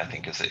localism, I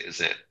think, is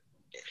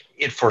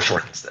it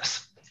foreshortens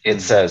this.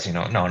 It says, you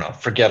know, no,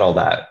 forget all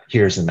that.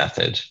 Here's the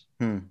method.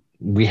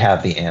 We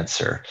have the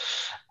answer.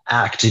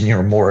 Act in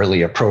your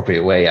morally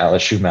appropriate way,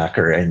 Alice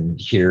Schumacher,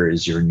 and here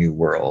is your new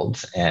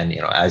world. And,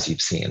 you know, as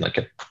you've seen, like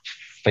it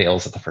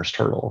fails at the first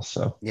hurdle.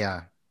 So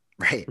yeah,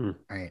 right.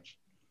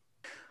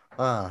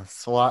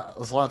 It's a lot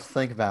to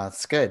think about.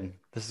 It's good.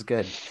 This is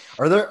good.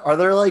 Are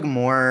there like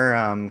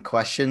more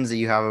questions that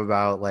you have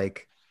about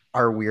like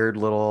our weird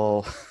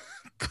little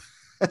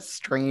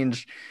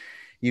strange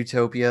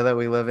utopia that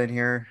we live in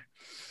here?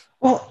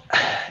 Well,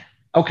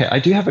 okay, I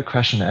do have a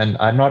question, and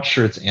I'm not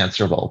sure it's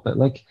answerable, but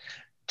like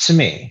to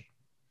me,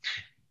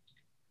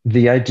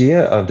 the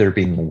idea of there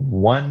being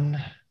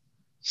one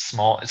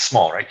it's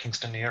small, right?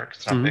 Kingston, New York,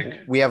 it's not big.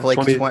 We have like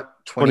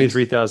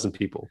 23,000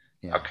 people.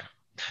 Yeah. Okay.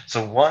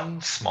 So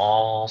one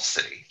small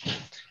city,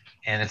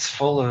 and it's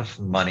full of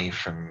money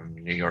from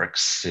New York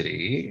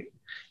City,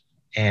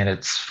 and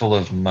it's full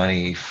of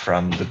money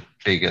from the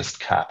biggest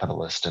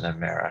capitalist in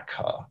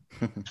America.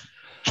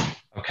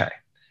 Okay.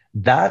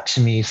 That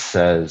to me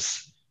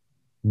says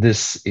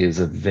this is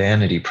a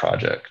vanity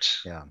project.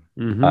 Yeah.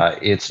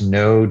 It's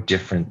no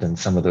different than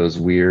some of those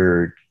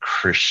weird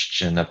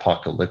Christian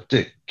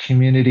apocalyptic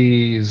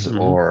communities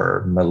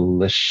or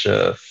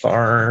militia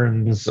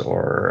farms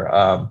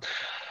or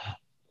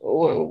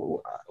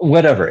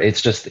whatever.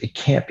 It's just, it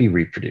can't be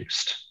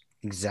reproduced.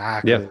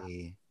 Exactly.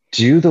 Yep.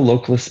 Do the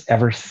localists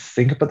ever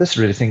think about this,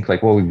 or do they think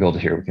like, well, we build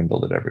it here, we can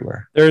build it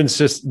everywhere? They're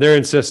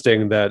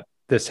insisting that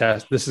this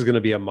is going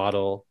to be a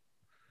model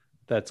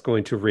that's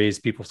going to raise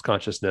people's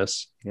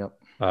consciousness. Yep.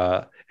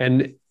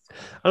 And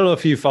I don't know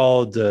if you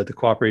followed the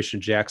Cooperation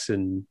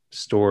Jackson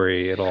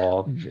story at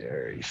all.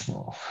 Very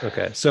small.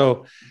 Okay,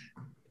 so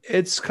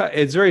it's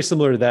very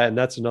similar to that, and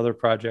that's another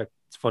project.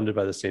 It's funded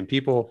by the same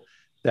people.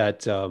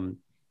 That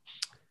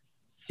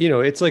you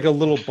know, it's like a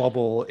little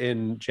bubble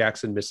in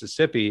Jackson,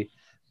 Mississippi,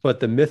 but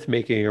the myth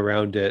making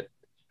around it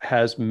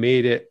has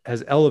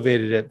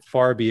elevated it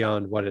far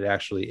beyond what it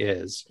actually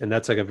is. And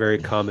that's like a very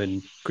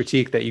common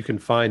critique that you can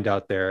find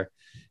out there,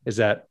 is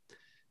that,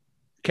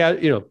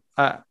 you know,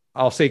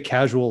 I'll say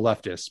casual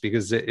leftists,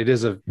 because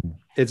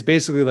it's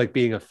basically like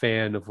being a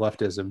fan of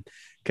leftism.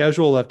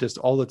 Casual leftists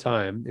all the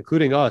time,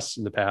 including us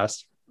in the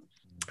past,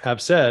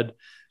 have said,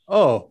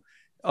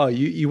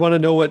 you want to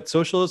know what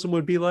socialism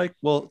would be like?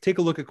 Well, take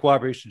a look at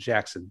Cooperation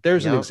Jackson.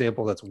 There's an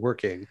example that's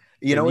working.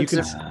 You know,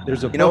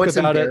 there's a book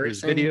about it.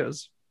 There's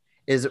videos.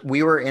 Is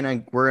we were in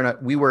a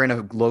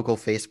local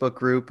Facebook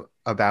group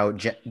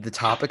about the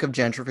topic of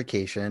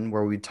gentrification,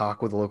 where we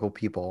talk with local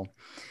people,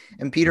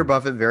 and Peter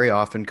Buffett very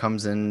often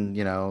comes in,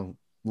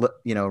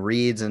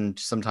 reads and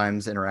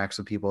sometimes interacts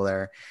with people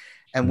there.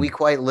 And we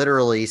quite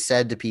literally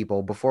said to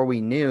people, before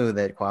we knew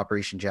that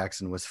Cooperation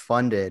Jackson was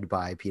funded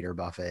by Peter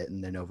Buffett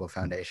and the Novo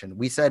Foundation,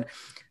 we said,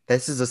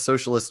 this is a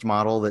socialist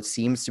model that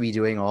seems to be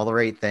doing all the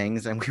right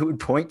things. And we would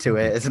point to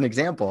it as an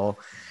example.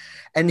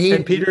 And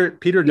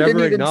Peter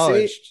never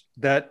acknowledged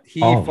that he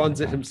funds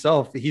it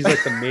himself. He's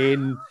like the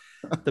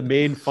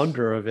main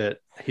funder of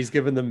it. He's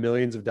given them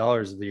millions of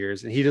dollars over the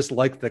years, and he just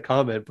liked the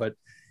comment. But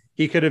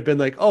he could have been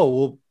like, "Oh,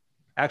 well,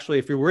 actually,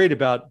 if you're worried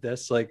about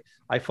this, like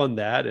I fund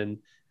that, and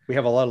we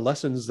have a lot of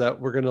lessons that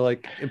we're gonna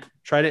like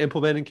try to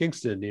implement in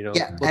Kingston. You know,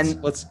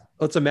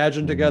 let's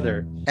imagine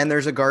together." And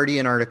there's a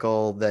Guardian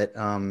article that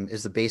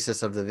is the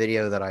basis of the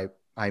video that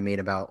I made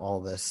about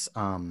all this,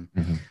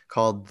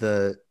 called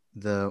the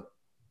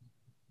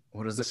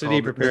what is it? The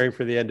city preparing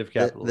for the end of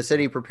capitalism. The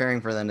city preparing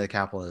for the end of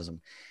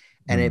capitalism.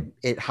 And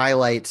it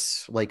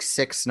highlights like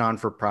 6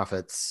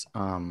 non-for-profits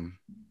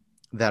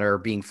that are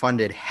being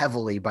funded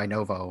heavily by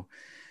Novo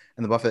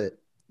and the Buffett,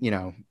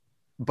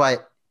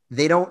 but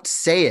they don't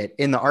say it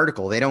in the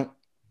article. They don't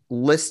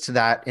list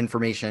that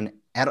information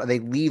they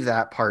leave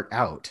that part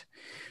out.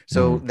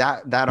 So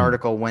that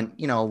article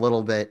went, a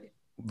little bit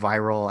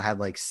viral. It had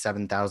like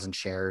 7,000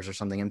 shares or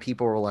something. And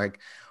people were like,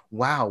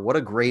 wow, what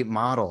a great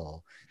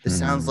model. This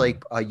sounds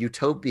like a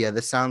utopia.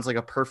 This sounds like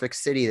a perfect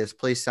city. This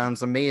place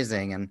sounds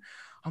amazing. And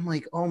I'm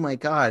like, oh my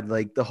God,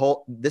 like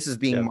this is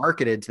being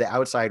marketed to the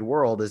outside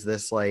world as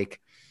this like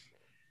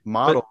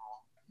model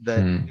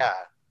and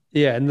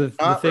the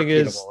thing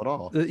is,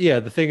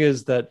 the thing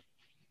is that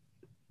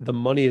the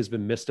money has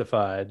been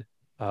mystified,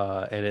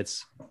 and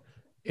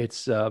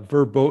it's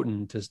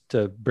verboten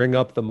to bring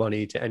up the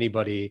money to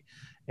anybody,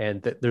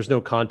 and there's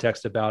no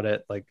context about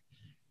it. Like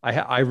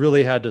I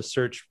really had to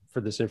search for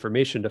this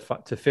information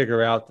to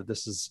figure out that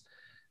this is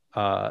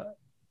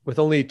with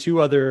only 2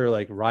 other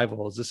like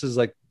rivals. This is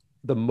like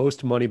the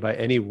most money by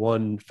any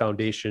one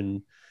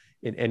foundation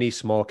in any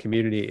small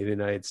community in the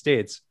United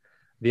States.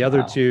 The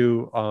other Wow.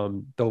 two,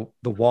 the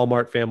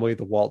Walmart family,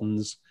 the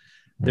Waltons,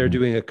 they're Mhm.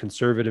 doing a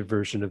conservative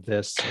version of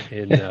this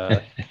in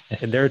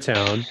their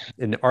town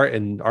in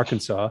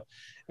Arkansas,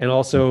 and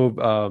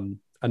also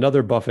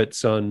another Buffett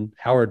son,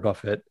 Howard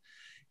Buffett,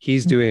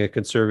 he's doing a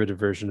conservative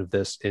version of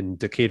this in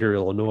Decatur,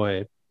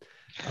 Illinois,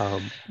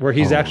 where Oh,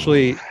 he's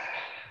actually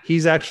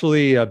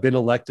been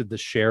elected the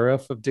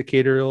sheriff of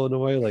Decatur,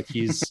 Illinois. Like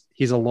he's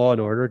a law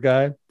and order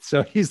guy,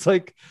 so he's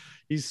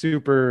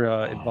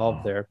super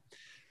involved there.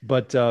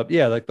 But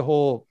yeah, like the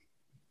whole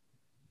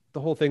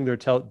thing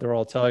they're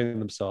all telling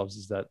themselves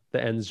is that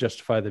the ends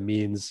justify the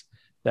means,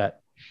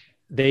 that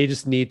they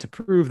just need to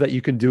prove that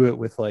you can do it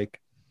with like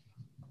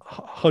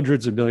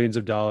hundreds of millions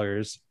of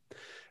dollars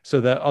so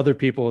that other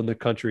people in the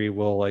country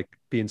will like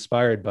be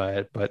inspired by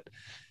it. But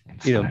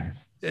you know, inspired.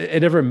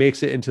 it never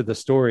makes it into the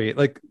story,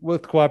 like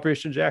with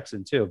Cooperation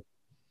Jackson too.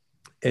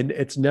 And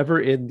it's never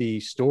in the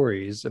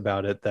stories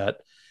about it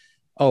that,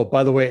 oh,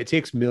 by the way, it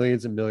takes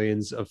millions and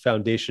millions of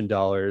foundation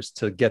dollars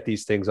to get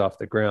these things off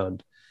the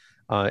ground.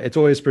 It's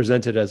always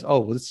presented as, oh,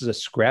 well, this is a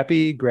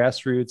scrappy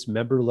grassroots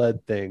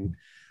member-led thing,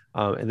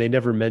 and they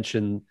never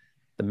mention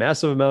the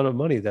massive amount of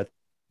money that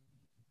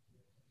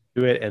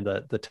do it and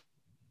the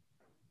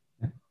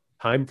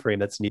time frame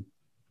that's needed.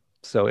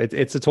 So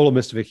it's a total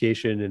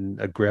mystification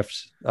and a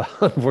grift.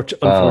 Well,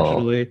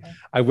 Unfortunately,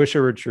 I wish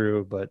it were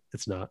true, but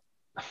it's not.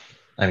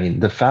 I mean,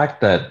 the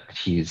fact that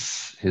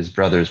his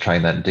brother is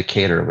trying that in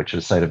Decatur, which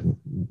is site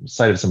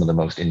of some of the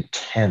most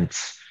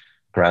intense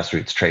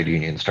grassroots trade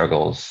union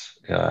struggles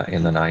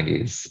in the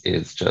 '90s,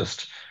 is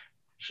just.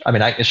 I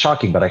mean, it's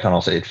shocking, but I can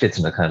also, it fits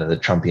into kind of the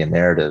Trumpian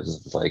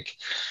narratives of like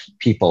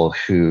people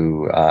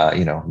who,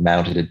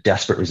 mounted a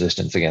desperate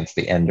resistance against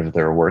the end of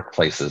their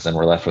workplaces and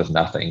were left with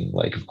nothing.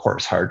 Like, of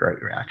course, hard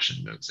right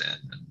reaction moves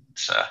in, and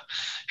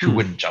who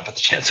wouldn't jump at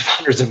the chance of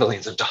hundreds of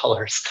millions of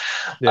dollars?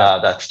 Yeah.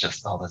 That's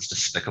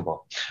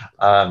despicable.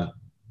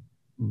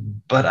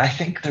 But I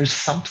think there's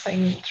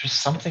something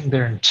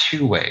there in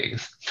two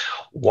ways.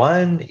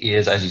 One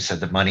is, as you said,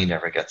 the money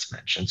never gets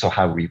mentioned. So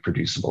how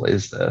reproducible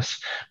is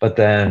this? But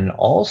then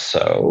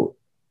also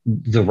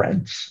the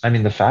rents. I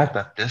mean, the fact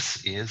that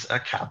this is a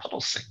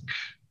capital sink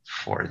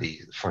for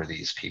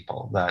these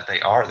people, that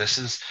this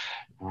is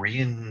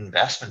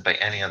reinvestment by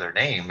any other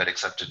name, but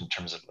except in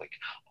terms of like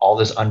all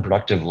this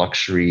unproductive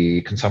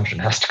luxury consumption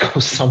has to go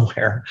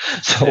somewhere.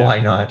 So Yeah. why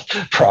not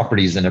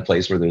properties in a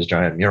place where there's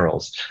giant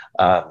murals?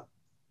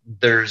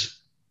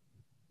 There's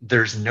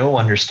no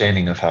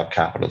understanding of how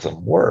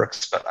capitalism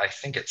works, but I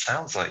think it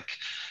sounds like,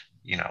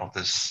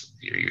 this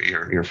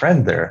your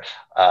friend there,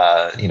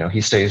 he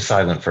stays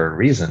silent for a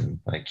reason.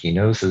 Like he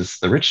knows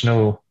the rich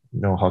know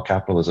how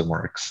capitalism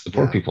works. The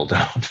poor people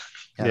don't.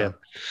 Yeah.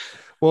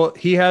 Well,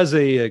 he has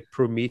a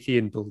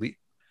Promethean belief,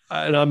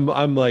 and I'm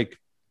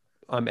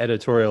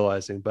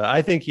editorializing, but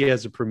I think he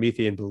has a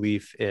Promethean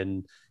belief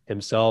in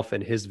himself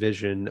and his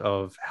vision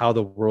of how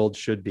the world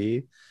should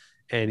be.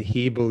 And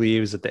he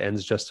believes that the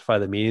ends justify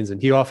the means.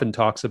 And he often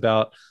talks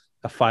about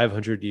a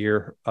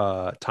 500-year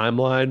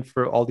timeline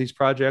for all these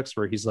projects,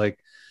 where he's like,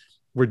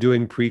 we're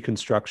doing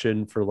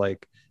pre-construction for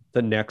like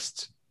the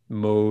next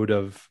mode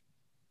of,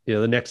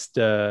 the next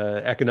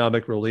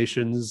economic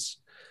relations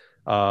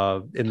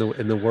in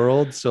the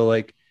world. So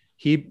like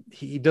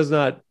he does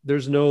not,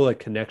 there's no like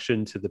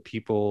connection to the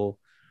people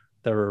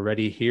that are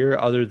already here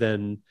other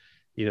than,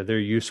 their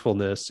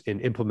usefulness in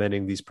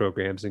implementing these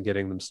programs and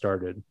getting them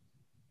started.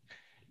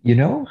 You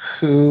know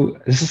who,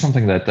 this is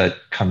something that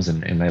comes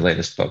in my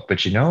latest book,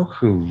 but you know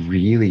who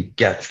really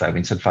gets that?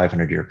 We said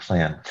 500-year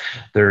plan.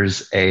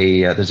 There's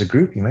a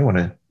group, you may want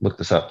to look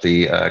this up,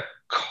 the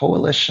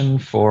Coalition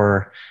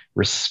for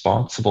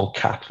Responsible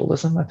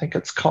Capitalism, I think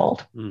it's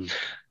called.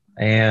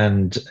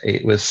 And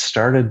it was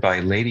started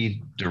by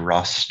Lady de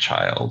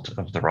Rothschild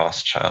of the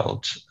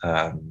Rothschild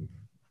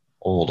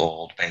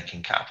old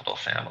banking capital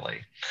family.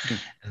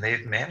 And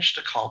they've managed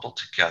to cobble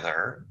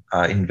together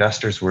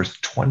investors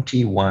worth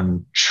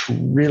 $21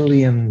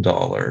 trillion.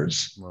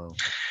 Whoa.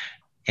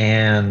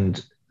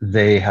 And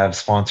they have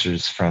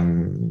sponsors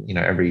from,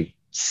 every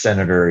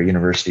senator,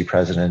 university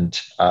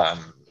president,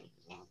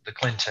 the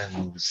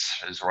Clintons,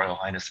 His Royal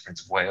Highness the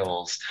Prince of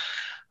Wales.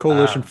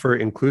 Coalition for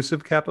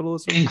Inclusive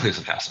Capitalism?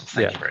 Inclusive Capitalism,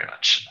 thank you very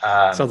much.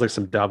 Sounds like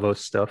some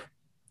Davos stuff.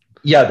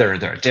 Yeah, they're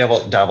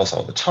Davos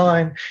all the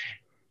time.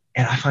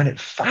 And I find it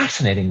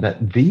fascinating that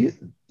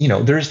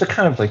there's the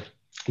kind of like,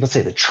 let's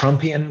say the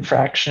Trumpian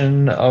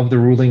fraction of the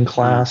ruling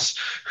class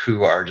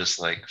who are just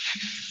like,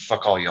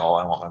 fuck all y'all,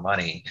 I want my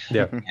money.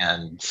 Yeah.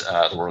 And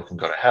the world can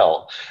go to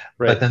hell.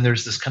 Right. But then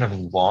there's this kind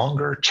of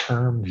longer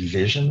term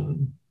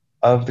vision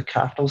of the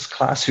capitalist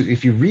class who,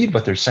 if you read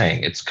what they're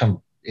saying, it's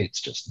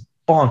just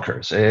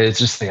bonkers. It's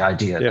just the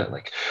idea that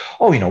like,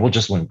 we'll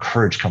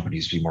encourage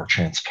companies to be more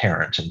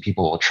transparent and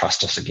people will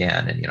trust us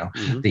again.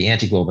 And, the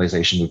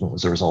anti-globalization movement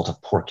was a result of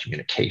poor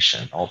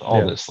communication,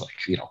 all this, like,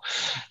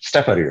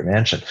 step out of your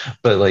mansion.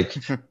 But like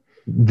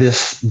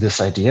this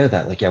idea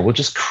that like, we'll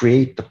just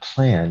create the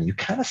plan. You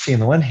kind of see on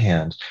the one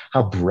hand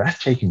how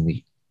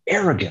breathtakingly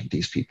arrogant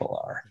these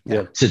people are.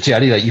 Yeah. So to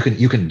idea that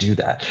you can do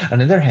that. On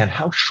the other hand,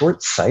 how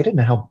short-sighted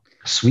and how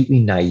sweetly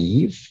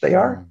naive they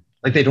are.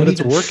 Like they don't But it's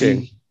even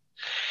working. see.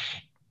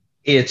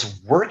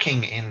 It's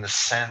working in the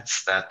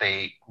sense that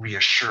they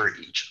reassure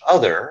each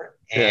other.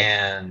 Yeah.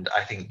 And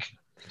I think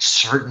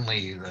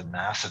certainly the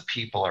mass of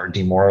people are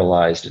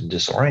demoralized and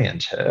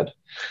disoriented.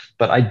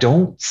 But I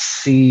don't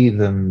see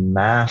the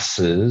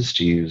masses,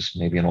 to use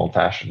maybe an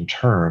old-fashioned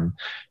term,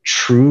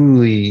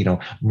 truly,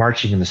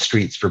 marching in the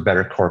streets for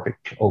better corporate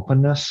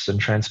openness and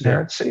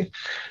transparency.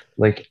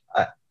 Like,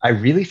 I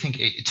really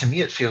think, to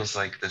me, it feels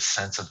like this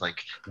sense of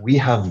like, we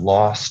have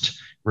lost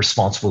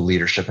responsible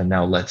leadership and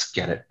now let's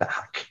get it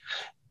back.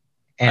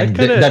 And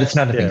that it's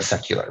not anything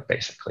secular,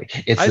 basically.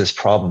 It's this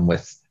problem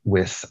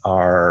with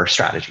our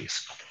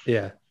strategies.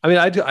 Yeah. I mean,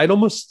 I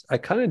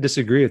kind of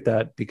disagree with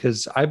that,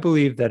 because I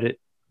believe that it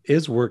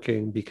is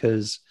working,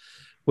 because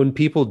when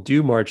people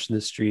do march in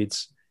the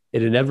streets,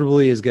 it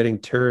inevitably is getting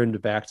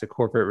turned back to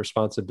corporate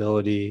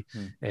responsibility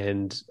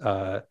and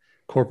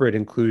corporate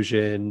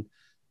inclusion.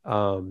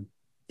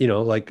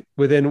 Like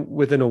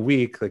within a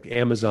week, like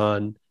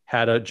Amazon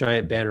had a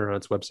giant banner on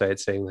its website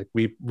saying like,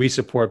 we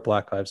support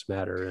Black Lives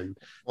Matter. And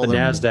the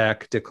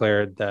NASDAQ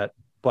declared that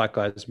Black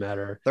Lives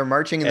Matter. They're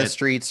marching in the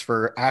streets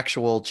for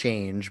actual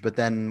change, but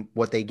then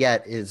what they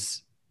get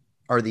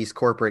are these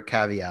corporate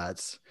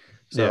caveats.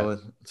 So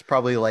it's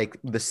probably like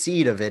the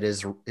seed of it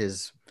is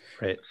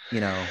right.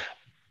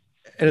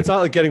 And it's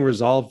not like getting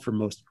resolved for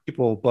most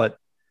people, but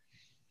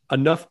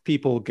enough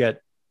people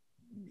get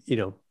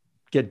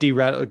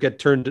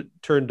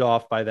turned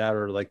off by that,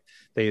 or like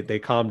they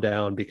calm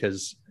down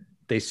because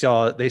they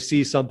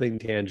see something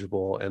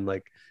tangible. And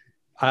like,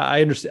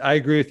 I understand, I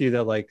agree with you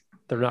that like,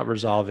 they're not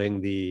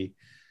resolving the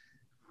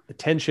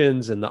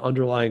tensions and the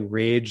underlying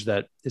rage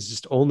that is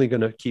just only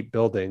going to keep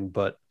building,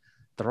 but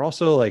they're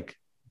also like,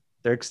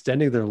 they're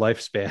extending their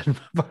lifespan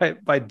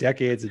by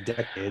decades and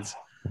decades.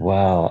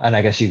 Wow. And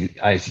I guess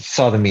I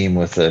saw the meme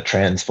with the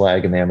trans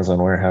flag in the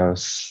Amazon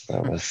warehouse.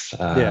 That was,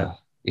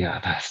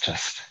 that's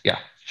just,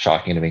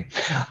 shocking to me.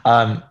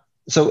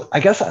 So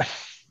I guess,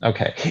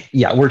 okay.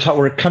 Yeah. We're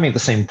coming at the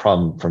same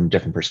problem from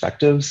different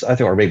perspectives, I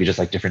think, or maybe just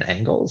like different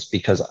angles,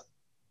 because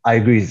I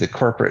agree the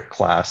corporate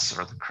class,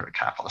 or the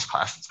capitalist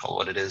class, let's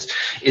call it what it is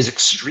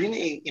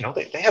extremely,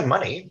 they have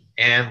money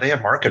and they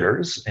have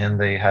marketers and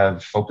they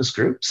have focus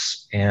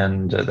groups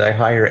and they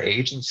hire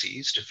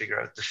agencies to figure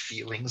out the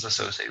feelings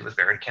associated with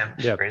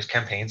various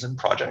campaigns and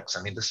projects.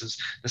 I mean, this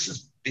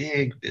is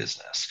big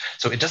business.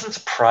 So it doesn't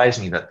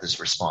surprise me that this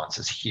response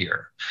is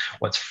here.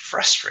 What's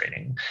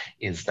frustrating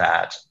is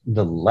that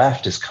the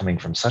left is coming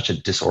from such a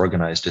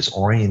disorganized,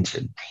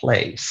 disoriented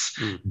place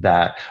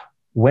that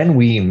when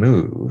we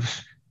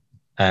move,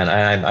 and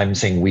I'm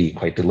saying we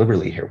quite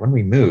deliberately here, when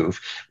we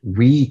move,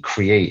 we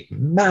create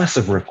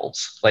massive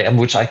ripples,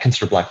 which I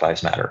consider Black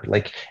Lives Matter.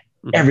 Like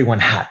everyone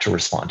had to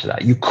respond to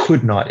that. You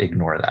could not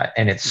ignore that.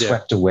 And it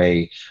swept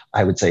away,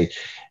 I would say,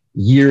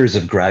 years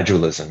of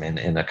gradualism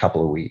in a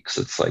couple of weeks.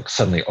 It's like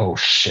suddenly, oh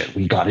shit,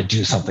 we got to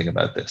do something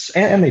about this.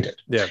 And they did.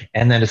 Yeah.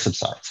 And then it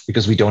subsides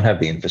because we don't have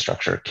the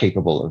infrastructure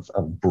capable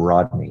of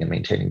broadening and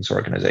maintaining this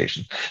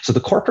organization. So the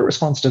corporate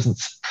response doesn't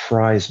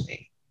surprise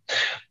me.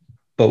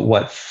 But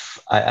what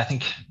I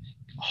think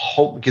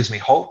gives me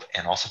hope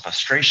and also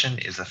frustration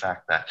is the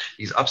fact that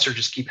these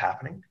upsurges keep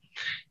happening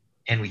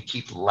and we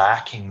keep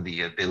lacking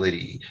the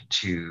ability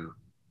to,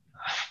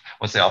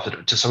 what's the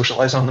opposite, to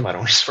socialize on them? I don't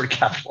want to sort of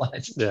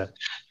capitalize. Yeah.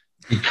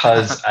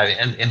 Because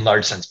in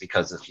large sense,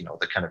 because of,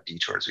 the kind of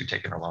detours we've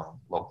taken along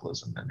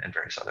localism and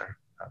various other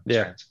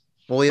strands.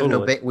 Well,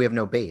 we have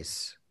no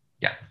base.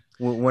 Yeah.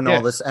 When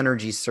all this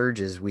energy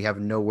surges, we have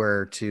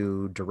nowhere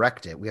to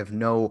direct it. We have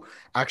no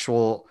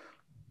actual,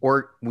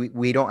 or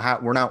we're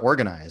not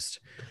organized.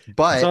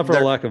 But it's not for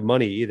a lack of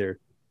money either.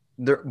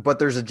 But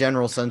there's a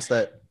general sense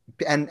that,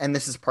 and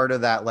this is part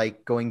of that,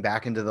 like going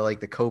back into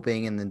the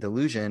coping and the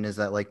delusion, is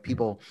that like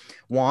people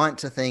want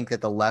to think that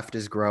the left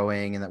is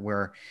growing and that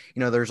we're,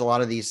 there's a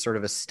lot of these sort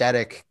of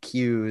aesthetic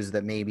cues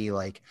that maybe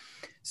like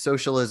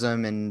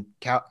socialism and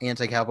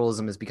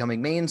anti-capitalism is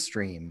becoming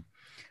mainstream,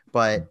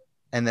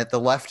 and that the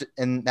left,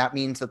 and that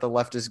means that the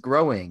left is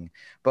growing,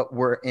 but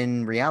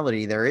in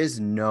reality, there is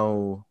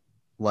no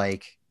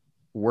like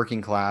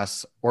working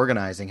class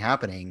organizing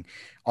happening.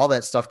 All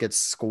that stuff gets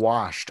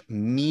squashed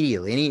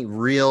immediately. Any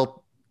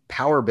real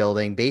power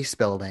building, base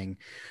building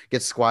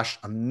gets squashed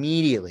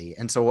immediately.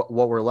 And so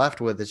what we're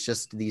left with is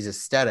just these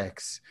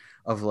aesthetics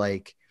of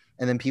like,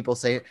 and then people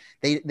say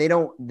they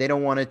don't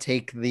want to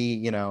take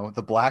the,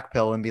 the black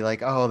pill and be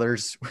like, oh,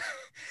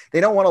 they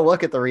don't want to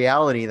look at the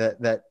reality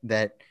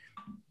that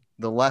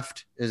the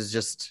left is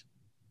just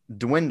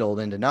dwindled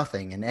into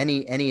nothing. And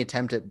any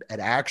attempt at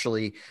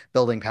actually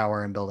building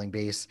power and building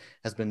base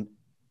has been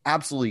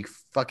absolutely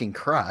fucking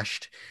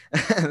crushed.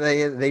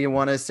 They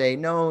want to say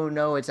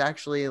no, it's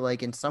actually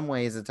like in some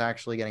ways it's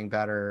actually getting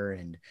better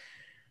and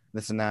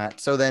this and that.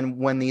 So then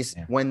when these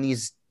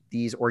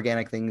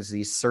organic things,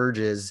 these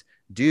surges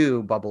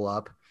do bubble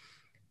up,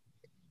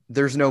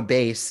 there's no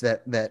base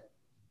that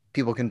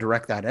people can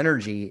direct that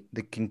energy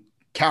that can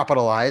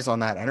capitalize on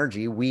that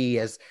energy. We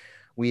as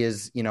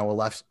a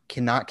left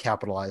cannot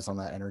capitalize on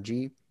that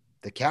energy.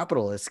 The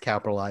capitalists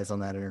capitalize on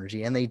that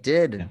energy, and they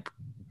did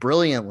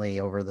brilliantly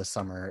over the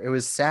summer. It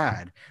was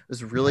sad. It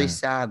was really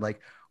sad.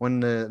 Like when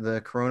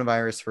the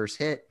coronavirus first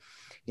hit,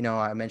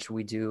 I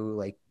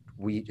mentioned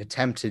we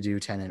attempt to do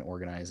tenant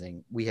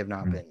organizing. We have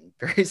not been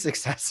very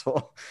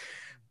successful,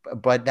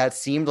 but that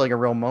seemed like a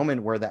real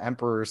moment where the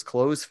emperor's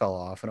clothes fell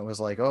off, and it was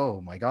like,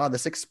 oh my God,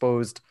 this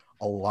exposed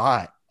a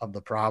lot of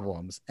the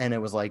problems. And it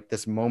was like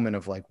this moment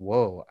of like,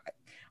 whoa,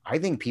 I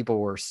think people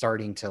were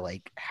starting to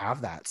like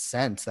have that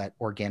sense, that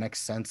organic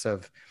sense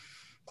of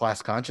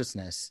class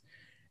consciousness,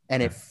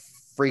 and it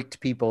freaked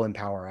people in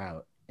power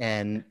out.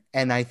 And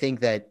I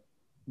think that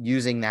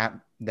using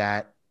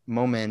that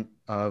moment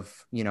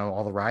of,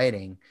 all the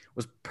rioting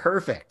was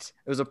perfect.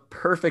 It was a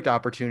perfect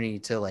opportunity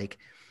to like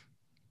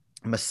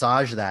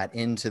massage that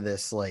into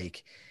this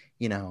like,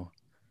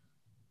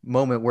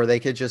 moment where they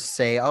could just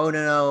say, oh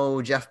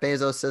no, Jeff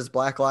Bezos says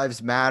Black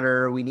Lives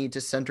Matter, we need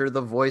to center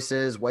the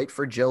voices, white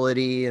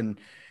fragility, and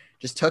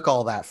just took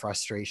all that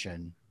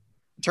frustration,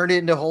 turned it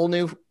into a whole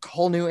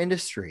new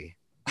industry.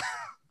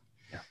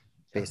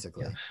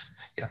 Basically.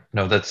 Yeah.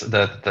 No,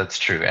 that's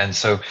true. And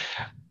so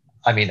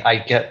I mean,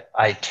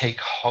 I take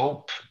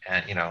hope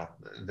and,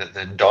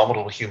 the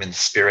indomitable human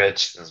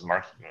spirit, as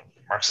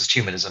Marxist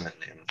humanism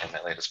in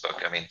my latest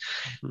book. I mean,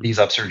 these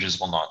upsurges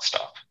will not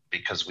stop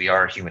because we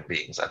are human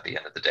beings at the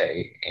end of the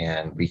day,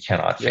 and we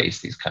cannot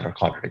face these kind of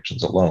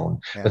contradictions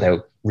alone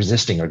without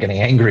resisting or getting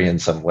angry in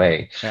some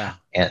way. Yeah.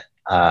 And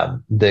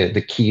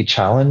the key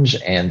challenge,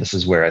 and this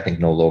is where I think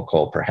No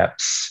Local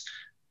perhaps,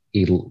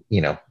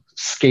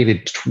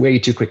 skated way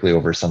too quickly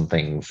over some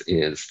things,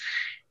 is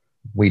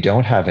we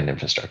don't have an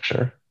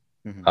infrastructure.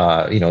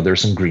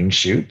 There's some green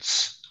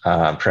shoots.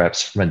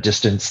 Perhaps from a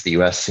distance, the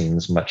US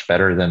seems much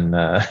better than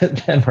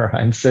where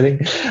I'm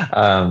sitting.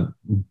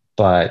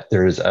 But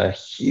there's a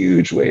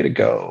huge way to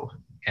go.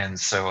 And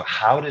so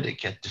how did it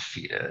get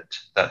defeated?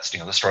 That's,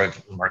 the story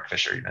of Mark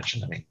Fisher you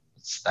mentioned. I mean,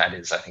 I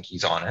think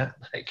he's on it.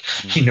 Like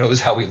he knows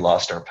how we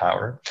lost our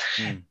power.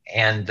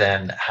 And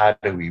then how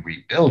do we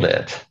rebuild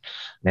it?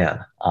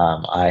 Man,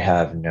 I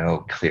have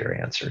no clear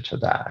answer to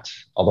that.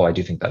 Although I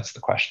do think that's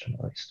the question,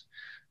 at least.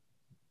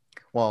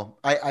 Well,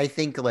 I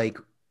think like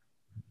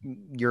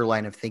your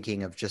line of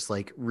thinking of just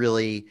like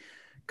really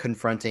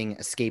confronting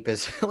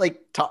escapism,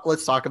 like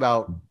let's talk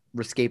about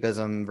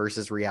escapism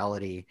versus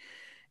reality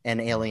and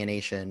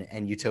alienation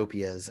and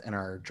utopias and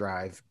our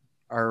drive,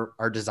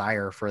 our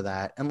desire for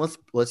that. And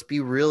let's be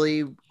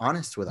really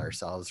honest with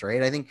ourselves,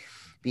 right? I think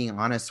being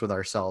honest with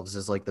ourselves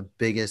is like the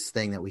biggest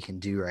thing that we can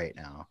do right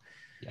now.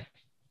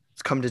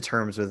 Let's come to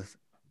terms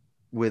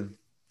with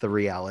the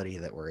reality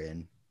that we're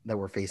in, that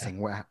we're facing.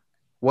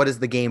 What is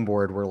the game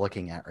board we're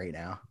looking at right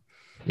now?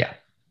 Yeah.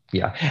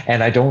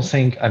 And I don't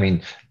think,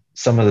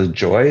 some of the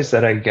joys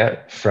that I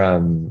get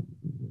from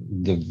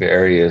the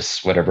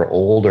various whatever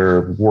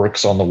older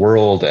works on the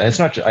world, and it's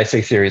not, I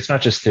say theory, it's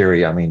not just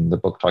theory. I mean, the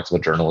book talks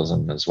about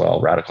journalism as well.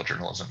 Radical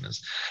journalism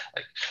is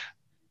like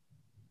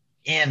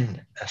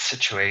in a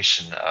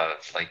situation of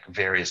like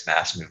various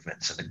mass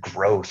movements and the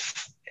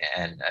growth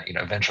and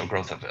eventual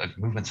growth of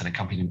movements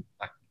and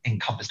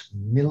encompassed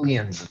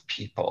millions of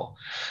people.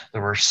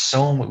 There were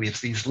we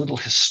have these little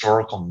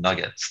historical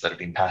nuggets that have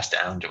been passed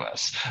down to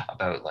us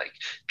about like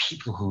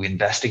people who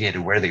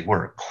investigated where they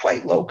were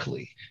quite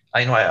locally.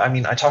 I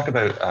talk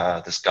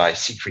about this guy,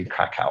 Siegfried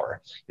Kracauer.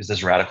 He's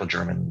this radical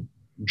German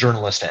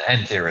journalist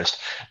and theorist,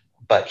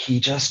 but he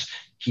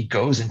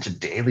goes into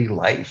daily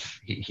life.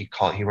 He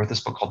wrote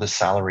this book called The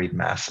Salaried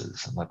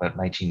Masses about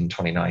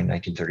 1929,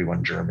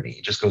 1931 Germany.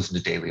 He just goes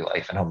into daily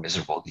life and how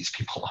miserable these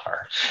people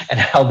are and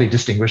how they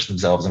distinguish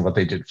themselves and what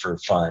they did for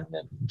fun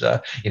and,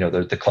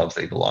 the clubs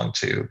they belong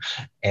to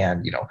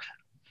and,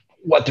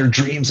 what their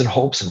dreams and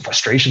hopes and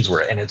frustrations were.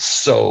 And it's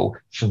so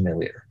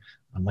familiar.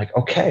 I'm like,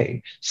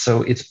 okay,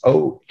 so it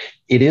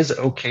is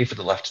okay for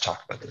the left to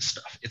talk about this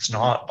stuff. It's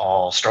not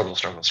all struggle.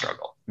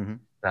 Mm-hmm.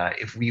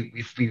 If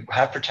we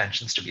have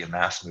pretensions to be a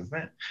mass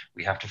movement,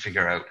 we have to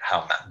figure out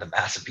how the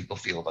mass of people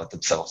feel about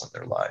themselves and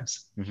their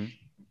lives. Mm-hmm.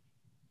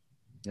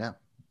 Yeah,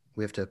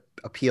 we have to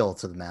appeal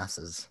to the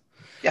masses.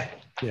 Yeah.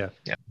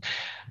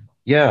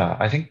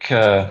 I think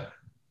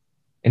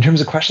in terms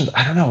of questions,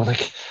 I don't know.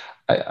 Like,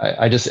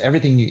 I just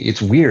everything.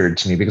 It's weird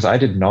to me because I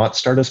did not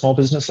start a small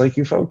business like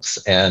you folks,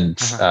 and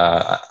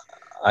I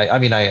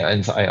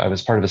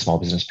was part of a small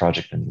business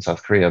project in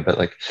South Korea, but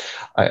like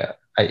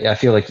I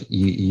feel like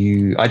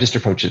I just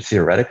approach it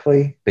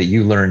theoretically, but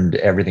you learned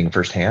everything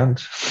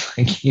firsthand.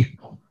 Like you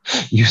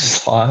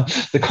saw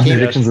the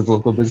contradictions of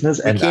local business,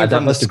 and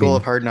that must have been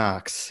of hard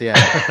knocks. Yeah,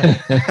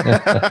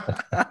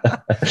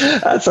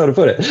 that's how to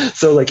put it.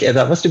 So like,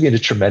 that must have been a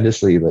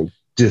tremendously like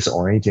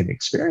disorienting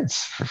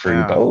experience for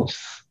you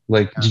both.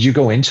 Like, did you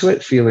go into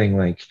it feeling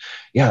like,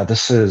 yeah,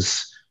 this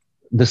is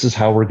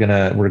how we're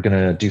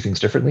gonna do things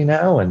differently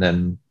now, and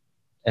then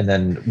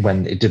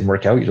when it didn't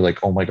work out, you're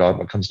like, oh my God,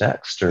 what comes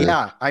next? Or...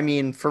 Yeah, I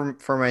mean,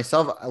 for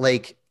myself,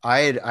 like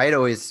I'd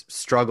always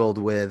struggled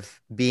with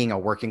being a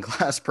working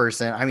class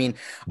person. I mean,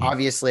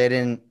 obviously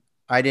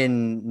I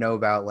didn't know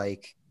about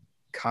like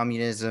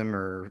communism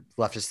or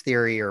leftist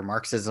theory or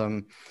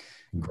Marxism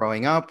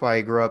growing up.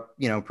 I grew up,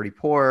 pretty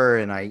poor,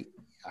 and I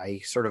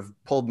sort of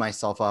pulled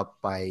myself up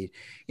by,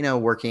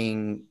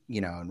 working,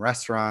 in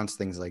restaurants,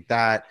 things like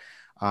that.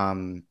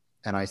 And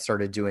I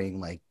started doing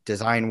like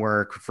design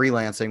work,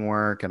 freelancing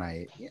work, and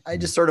I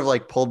just sort of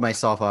like pulled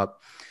myself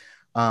up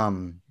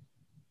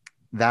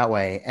that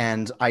way.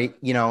 And I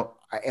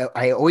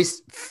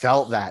always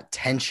felt that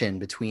tension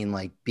between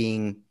like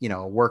being,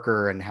 a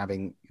worker and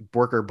having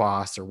worker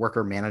boss or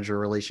worker manager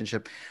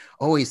relationship.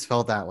 Always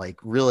felt that like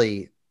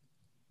really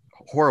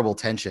horrible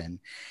tension.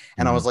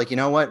 And I was like, you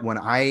know what? When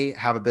I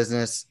have a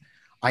business,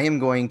 I am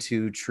going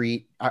to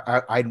treat,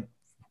 I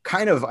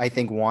kind of, I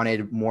think,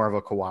 wanted more of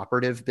a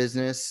cooperative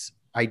business,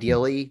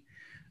 ideally,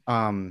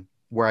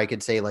 where I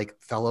could say like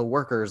fellow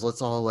workers,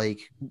 let's all like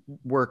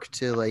work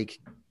to like,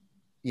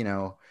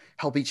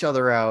 help each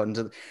other out.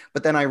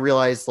 But then I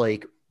realized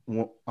like,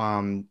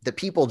 that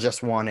people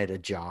just wanted a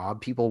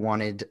job. People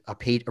wanted a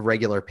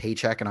regular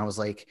paycheck. And I was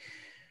like,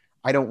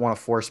 I don't want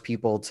to force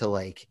people to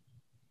like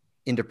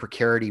into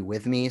precarity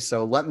with me.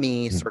 So let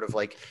me sort of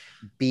like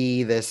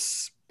be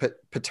this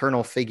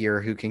paternal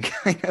figure who can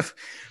kind of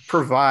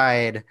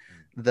provide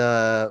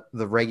the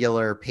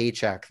regular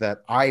paycheck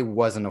that I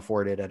wasn't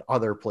afforded at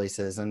other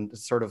places, and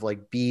sort of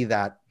like be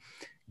that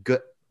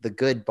the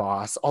good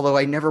boss. Although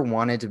I never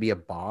wanted to be a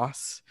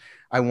boss.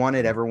 I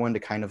wanted everyone to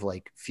kind of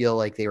like feel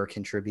like they were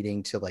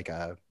contributing to like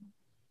a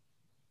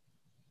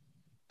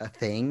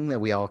thing that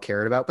we all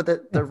cared about. But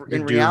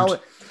in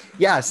reality,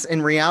 yes,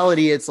 in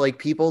reality, it's like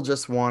people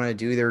just want to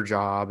do their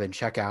job and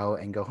check out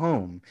and go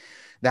home.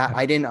 That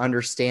I didn't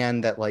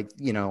understand that, like,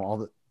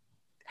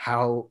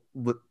 how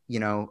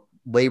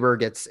labor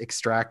gets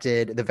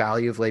extracted, the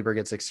value of labor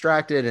gets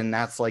extracted. And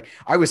that's like,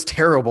 I was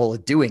terrible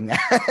at doing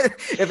that.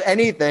 If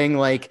anything,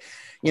 like,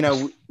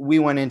 we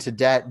went into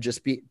debt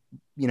just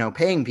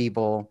paying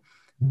people.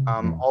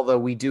 Although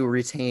we do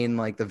retain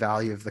like the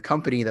value of the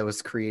company that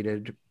was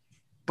created.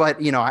 But,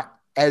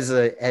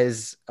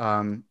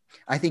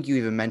 I think you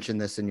even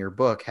mentioned this in your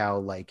book, how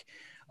like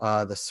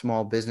the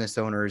small business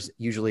owners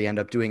usually end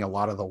up doing a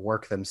lot of the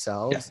work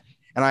themselves. Yeah.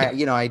 And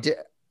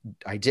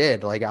I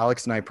did like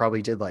Alex and I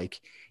probably did like,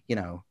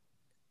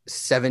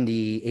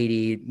 70,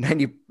 80,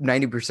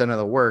 90% of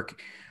the work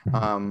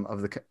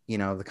of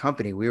the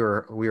company. We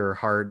were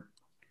hard.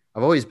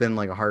 I've always been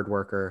like a hard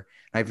worker.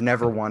 I've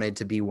never wanted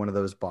to be one of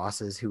those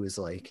bosses who was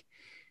like,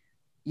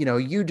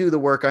 you do the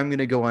work, I'm going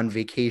to go on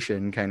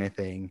vacation kind of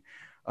thing.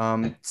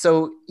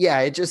 So yeah,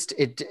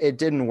 it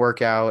didn't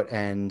work out.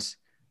 And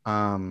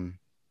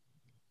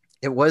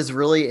it was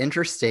really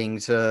interesting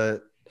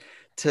to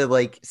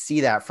like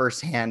see that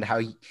firsthand,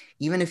 how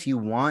even if you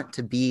want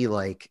to be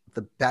like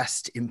the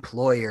best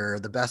employer,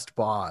 the best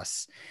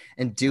boss,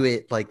 and do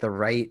it like the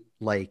right,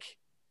 like,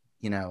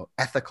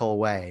 ethical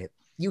way,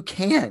 you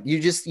can't.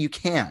 You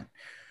can't.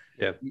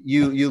 Yeah.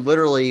 You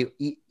literally,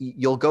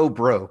 you'll go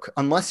broke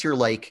unless you're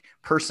like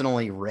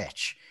personally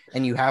rich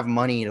and you have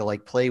money to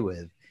like play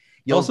with.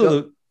 You'll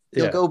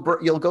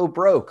go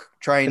broke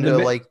trying to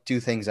like do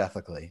things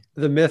ethically.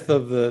 The myth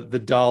of the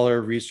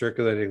dollar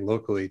recirculating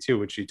locally too,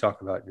 which you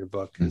talk about in your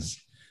book, is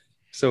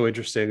so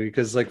interesting,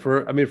 because like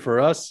for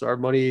us, our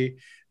money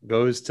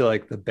goes to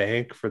like the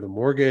bank for the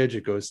mortgage,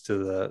 it goes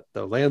to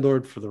the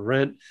landlord for the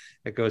rent,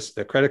 it goes to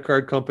the credit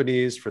card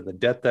companies for the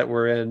debt that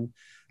we're in,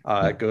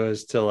 it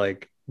goes to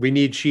like, we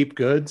need cheap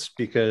goods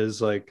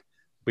because like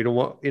we don't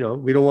want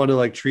to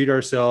like treat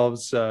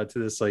ourselves to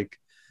this like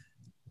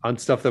on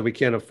stuff that we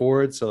can't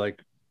afford. So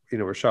like,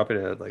 we're shopping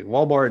at like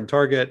Walmart and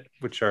Target,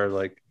 which are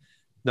like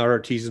not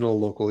artisanal,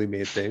 locally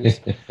made things.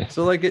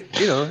 So like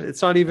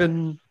it's not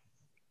even,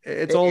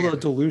 it's all the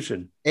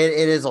delusion. It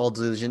is all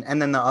delusion.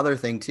 And then the other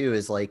thing too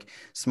is like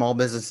small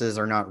businesses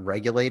are not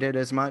regulated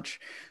as much.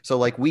 So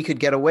like we could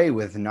get away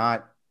with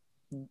not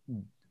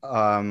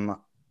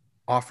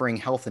offering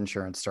health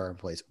insurance to our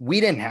employees.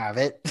 We didn't have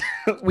it.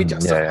 We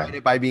justified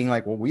it by being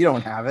like, well, we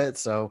don't have it.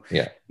 So,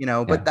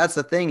 but that's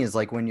the thing is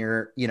like when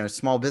you're,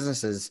 small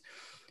businesses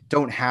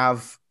don't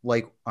have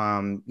like,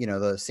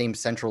 the same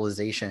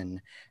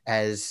centralization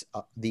as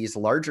these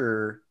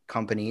larger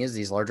companies,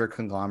 these larger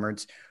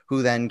conglomerates,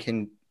 who then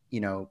can,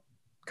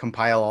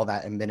 compile all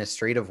that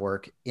administrative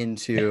work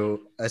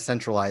into a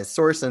centralized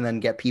source and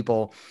then get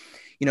people,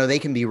 they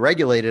can be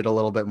regulated a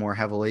little bit more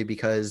heavily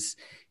because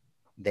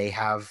they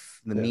have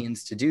the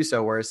means to do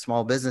so, whereas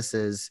small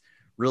businesses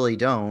really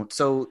don't.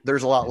 So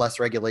there's a lot less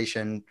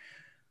regulation,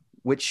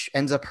 which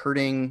ends up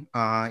hurting,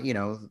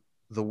 the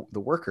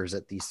workers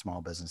at these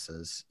small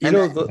businesses.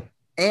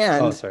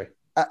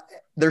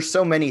 There's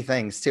so many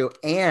things too,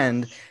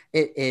 and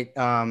it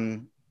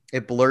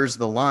blurs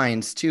the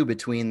lines too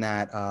between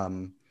that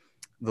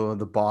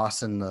the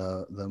boss and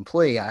the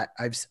employee.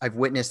 I've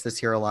witnessed this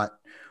here a lot,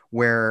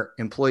 where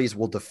employees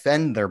will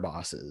defend their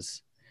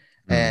bosses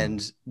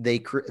and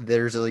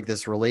there's like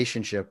this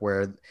relationship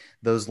where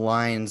those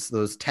lines,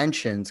 those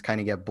tensions kind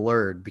of get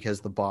blurred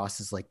because the boss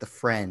is like the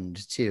friend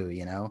too,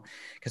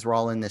 because we're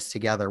all in this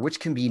together, which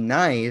can be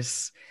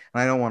nice.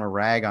 And I don't want to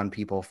rag on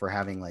people for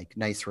having like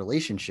nice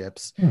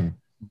relationships,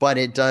 but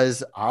it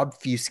does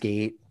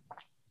obfuscate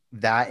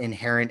that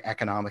inherent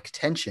economic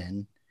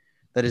tension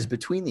that is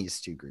between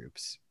these two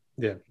groups.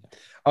 Yeah.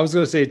 I was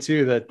going to say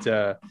too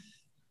that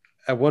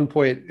at one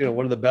point,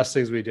 one of the best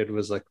things we did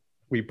was like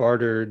we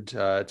bartered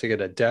to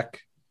get a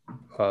deck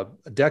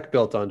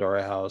built onto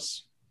our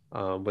house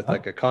with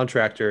like a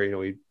contractor.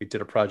 We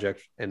did a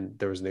project and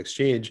there was an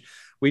exchange.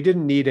 We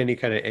didn't need any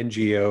kind of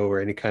NGO or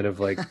any kind of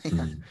like,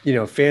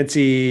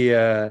 fancy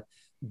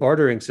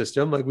bartering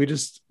system. Like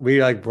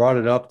we like brought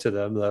it up to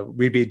them that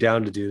we'd be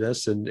down to do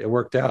this, and it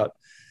worked out.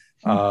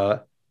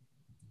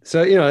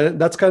 So,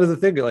 that's kind of the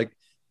thing, like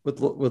with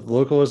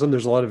localism,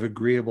 there's a lot of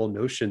agreeable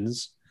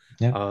notions,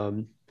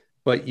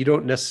 but you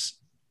don't necessarily,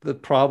 the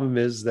problem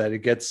is that it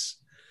gets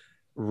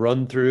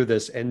run through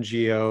this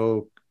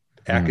NGO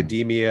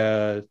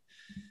academia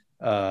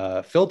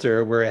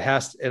filter where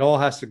it all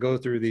has to go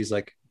through these,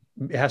 like,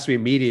 it has to be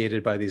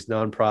mediated by these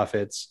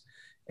nonprofits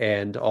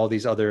and all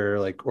these other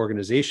like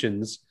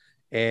organizations.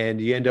 And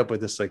you end up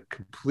with this like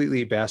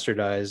completely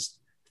bastardized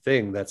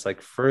thing that's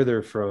like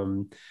further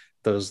from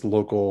those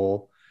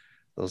local,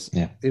 those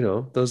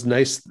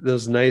nice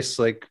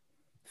like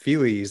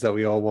feelies that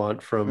we all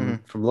want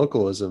from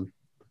localism.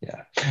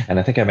 Yeah. And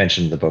I think I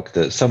mentioned in the book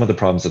that some of the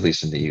problems, at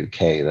least in the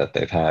UK, that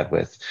they've had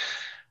with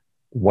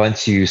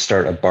once you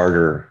start a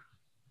barter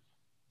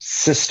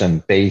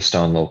system based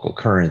on local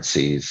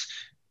currencies,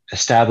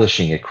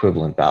 establishing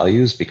equivalent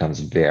values becomes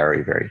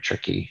very, very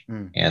tricky.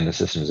 And the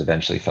systems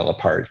eventually fell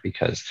apart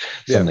because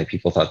suddenly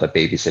people thought that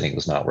babysitting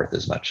was not worth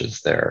as much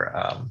as their,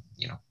 I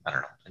don't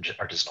know,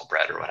 artisanal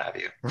bread or what have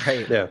you.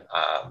 Right. Yeah.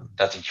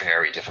 That's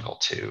very difficult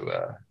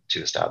to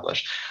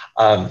establish.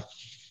 Can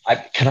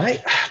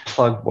I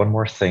plug one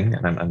more thing?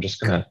 And I'm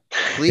just going to...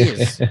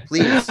 Please.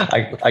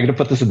 I'm going to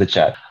put this in the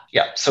chat.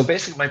 Yeah. So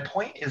basically my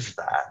point is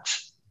that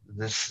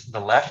the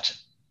left,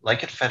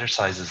 like it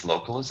fetishizes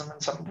localism in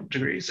some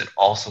degrees, it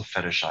also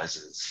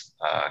fetishizes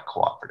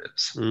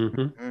cooperatives.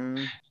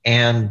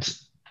 And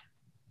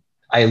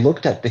I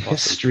looked at the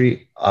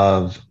history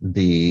of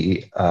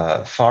the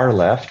far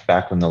left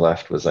back when the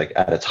left was like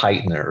at its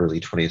height in the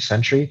early 20th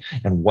century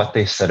and what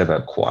they said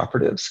about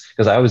cooperatives.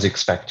 Because I was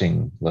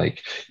expecting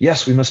like,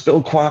 yes, we must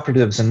build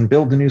cooperatives and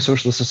build a new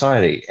socialist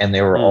society. And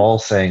they were all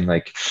saying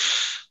like,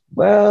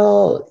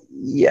 well,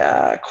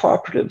 yeah,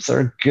 cooperatives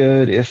are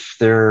good if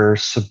they're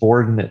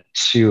subordinate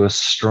to a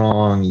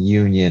strong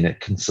union.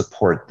 It can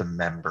support the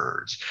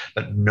members.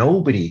 But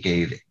nobody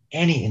gave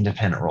any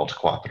independent role to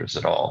cooperatives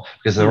at all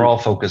because they're all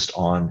focused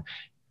on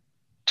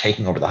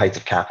taking over the heights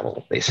of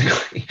capital,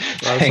 basically.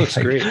 Wow, that looks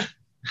great.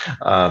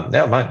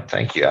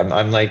 Thank you.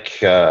 I'm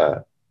like,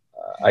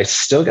 I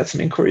still get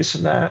some inquiries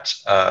from that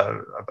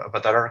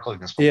about that article. It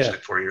was published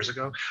like 4 years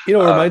ago. It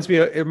reminds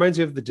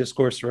me of the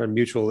discourse around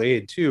mutual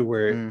aid too,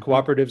 where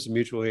cooperatives and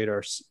mutual aid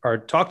are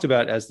talked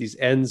about as these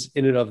ends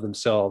in and of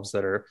themselves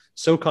that are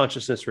so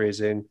consciousness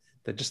raising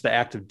that just the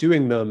act of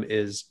doing them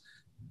is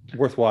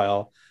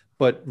worthwhile.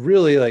 But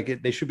really,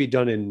 like they should be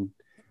done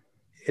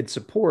in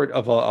support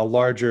of a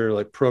larger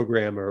like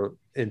program or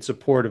in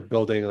support of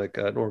building like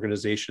an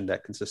organization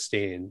that can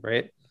sustain,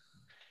 right?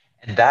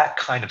 And that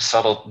kind of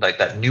subtle, like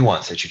that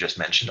nuance that you just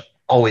mentioned,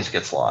 always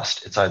gets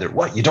lost. It's either,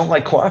 what, you don't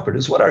like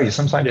cooperatives? What are you,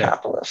 some kind of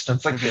capitalist? And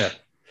it's like,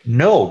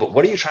 no, but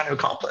what are you trying to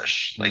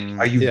accomplish? Like,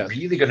 are you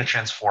really going to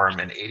transform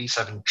an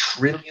 $87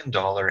 trillion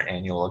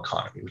annual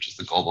economy, which is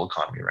the global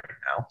economy right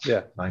now?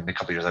 Yeah. Not a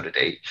couple of years out of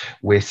date,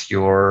 with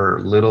your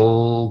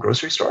little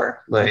grocery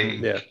store?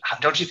 Like,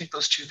 don't you think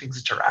those two things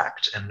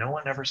interact? And no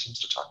one ever seems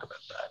to talk about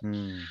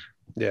that.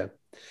 Yeah.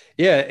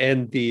 Yeah.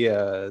 And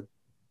the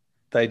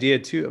idea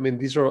too, I mean,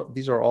 these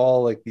are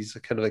all like these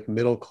kind of like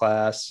middle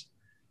class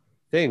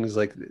things,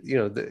 like,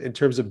 in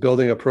terms of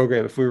building a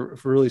program, if we're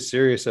really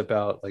serious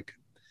about like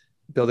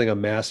building a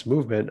mass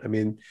movement, I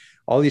mean,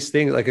 all these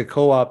things like a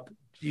co-op,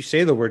 you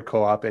say the word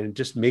co-op and it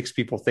just makes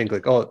people think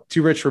like, oh,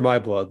 too rich for my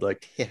blood.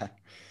 Like,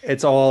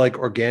 it's all like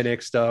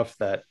organic stuff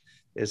that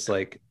is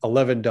like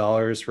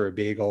 $11 for a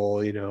bagel,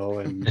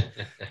 and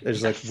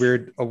there's like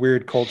a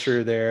weird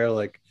culture there.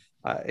 Like,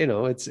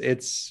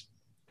 it's,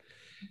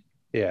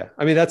 yeah.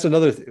 I mean, that's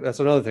another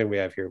thing we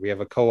have here. We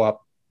have a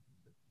co-op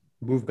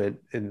movement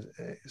in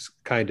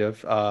kind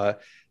of,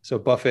 so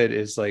Buffett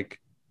is like,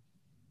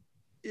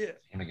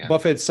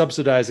 Buffett's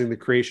subsidizing the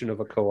creation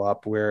of a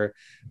co-op where,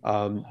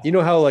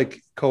 how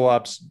like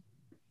co-ops,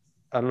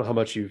 I don't know how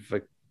much you've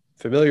like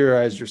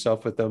familiarized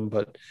yourself with them,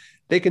 but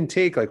they can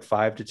take like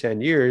 5 to 10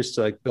 years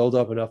to like build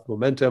up enough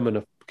momentum,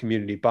 enough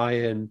community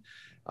buy-in,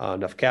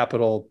 enough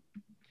capital.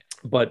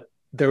 But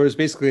there was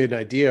basically an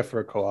idea for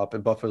a co-op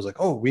and Buffett was like,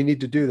 oh, we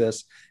need to do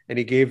this. And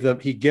he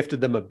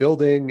gifted them a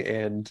building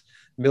and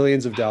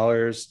millions of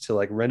dollars to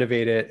like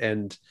renovate it.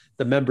 And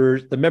the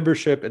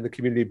membership and the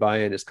community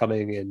buy-in is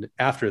coming in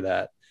after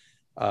that.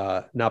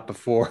 not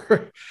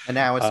before. And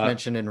now it's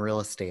mentioned in real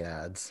estate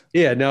ads.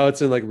 Yeah, now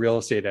it's in like real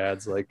estate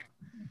ads, like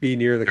be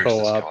near the There's this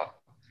co-op.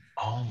 co-op.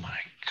 Oh my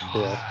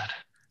God.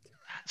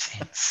 That's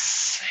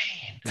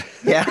insane.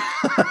 Yeah.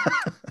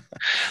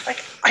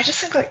 Like, I just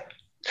think like,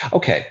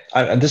 okay,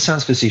 this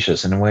sounds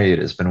facetious in a way it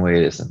is, but in a way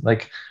it isn't.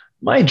 Like,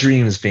 my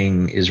dream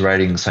is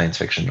writing science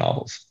fiction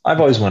novels. I've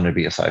always wanted to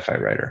be a sci-fi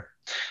writer.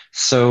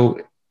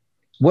 So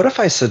what if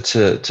I said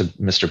to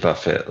Mr.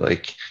 Buffett,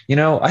 like,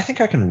 I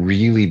think I can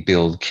really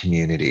build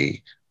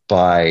community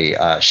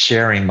by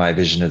sharing my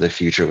vision of the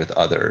future with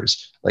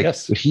others. Like,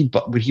 Yes. would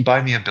he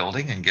buy me a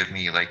building and give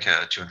me like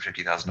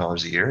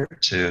 $250,000 a year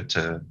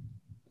to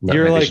let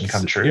my vision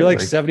come true? You're like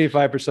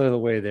 75% of the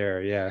way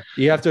there. Yeah,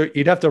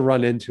 you'd have to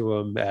run into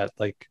him at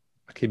like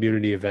a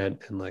community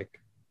event and like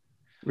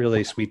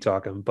really sweet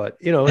talk him. But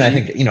I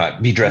think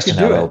be dressed in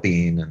LL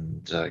Bean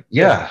and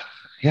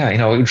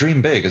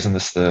dream big. Isn't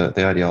this the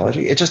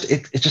ideology? It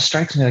just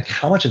strikes me like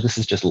how much of this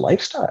is just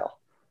lifestyle.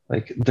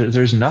 Like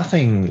there's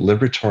nothing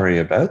liberatory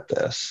about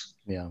this.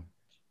 Yeah.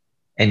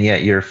 And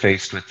yet you're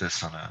faced with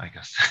this on I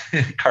guess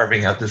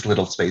carving out this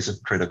little space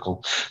of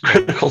critical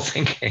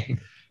thinking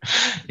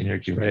in your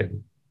community.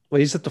 Right. Well,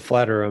 he's at the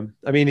flatter him.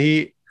 I mean,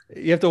 you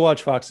have to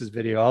watch Fox's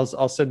video.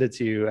 I'll send it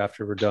to you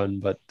after we're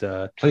done. But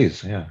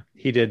please, yeah.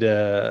 He did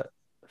a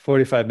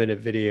 45-minute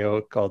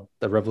video called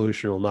 "The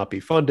Revolution Will Not Be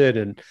Funded,"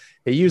 and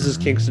it uses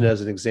Kingston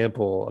as an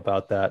example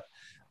about that.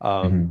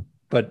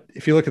 But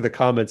if you look at the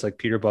comments, like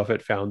Peter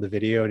Buffett found the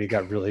video and he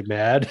got really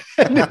mad.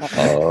 And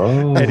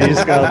he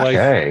just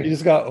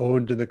got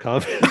owned in the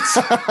comments.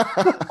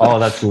 Oh,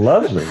 that's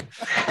lovely.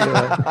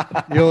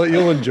 Yeah.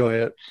 You'll enjoy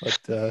it.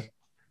 But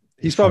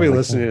he's probably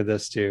listening to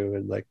this too,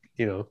 and like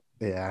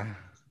yeah.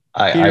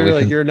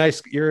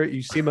 Peter,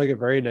 you seem like a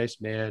very nice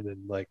man,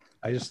 and like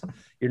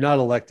you're not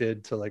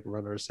elected to like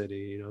run our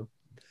city.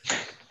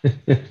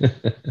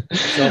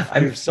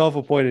 You've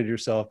self-appointed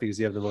yourself because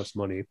you have the most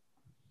money.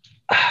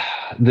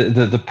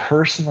 The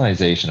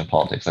personalization of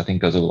politics, I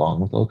think, goes along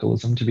with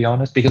localism, to be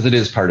honest, because it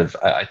is part of,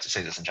 I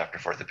say this in chapter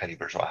 4, the petty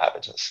bourgeois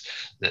habitus,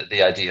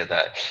 the idea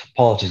that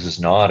politics is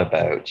not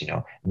about,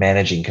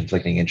 managing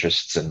conflicting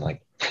interests and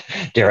like,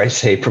 dare I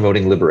say,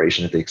 promoting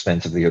liberation at the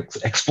expense of the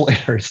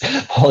exploiters.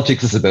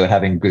 Politics is about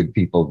having good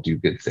people do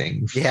good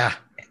things. Yeah.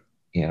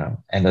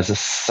 And this is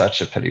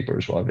such a petty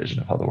bourgeois vision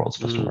of how the world's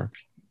supposed to work.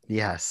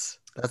 Yes.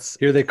 That's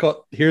here they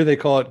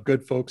call it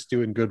good folks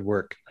doing good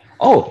work.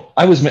 Oh,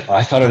 I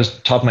thought I was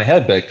top of my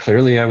head, but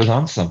clearly I was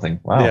on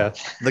something. Wow. Yeah.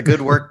 The Good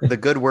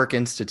Work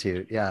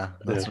Institute. Yeah.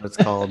 That's what it's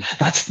called.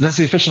 That's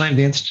the official name of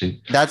the institute.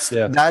 That's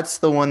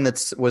the one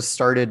was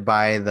started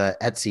by the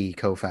Etsy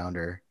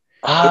co-founder.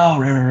 Oh,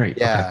 right.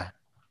 Yeah. Okay.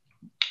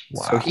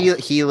 Wow. So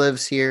he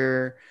lives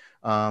here.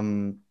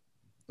 One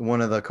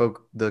of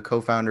the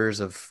co-founders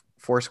of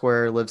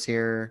Foursquare lives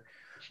here.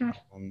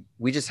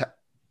 We just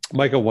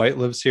Micah White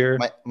lives here.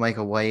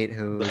 Micah White,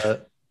 who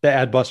the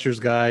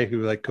Adbusters guy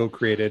who like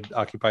co-created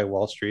Occupy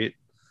Wall Street.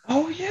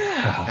 Oh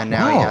yeah. And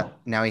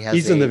now he has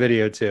he's in the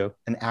video too.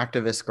 An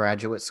activist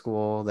graduate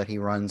school that he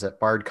runs at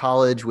Bard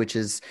College, which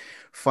is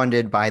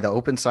funded by the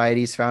Open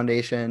Societies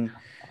Foundation.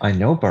 I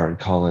know Bard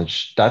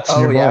College. That's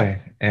nearby. Yeah.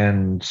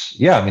 And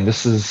I mean,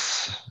 this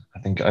is, I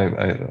think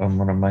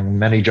one of my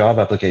many job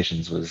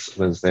applications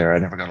was there. I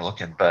never got to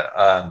look in, but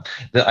I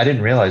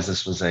didn't realize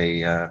this was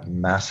a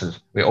massive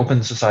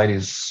Open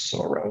Societies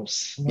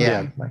Soros.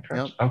 Yeah.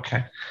 Yep.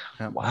 Okay.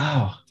 Yep.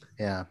 Wow.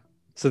 Yeah.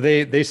 So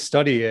they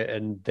study it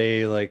and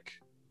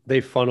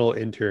they funnel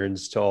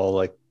interns to all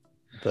like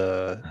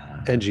the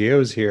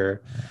NGOs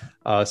here.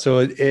 So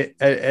it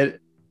at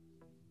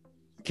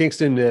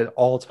Kingston at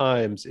all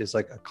times is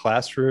like a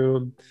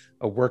classroom,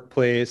 a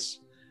workplace,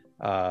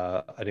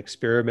 an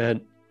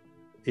experiment.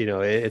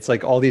 It's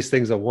like all these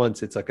things at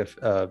once. It's like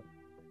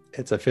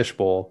it's a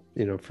fishbowl,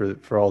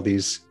 for all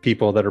these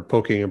people that are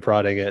poking and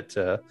prodding it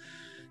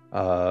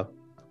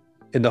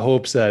in the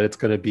hopes that it's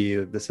going to be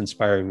this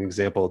inspiring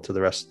example to the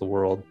rest of the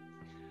world.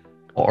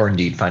 Or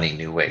indeed finding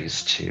new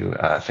ways to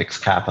fix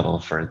capital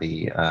for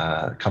the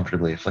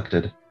comfortably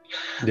afflicted.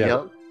 Yeah.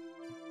 Yep.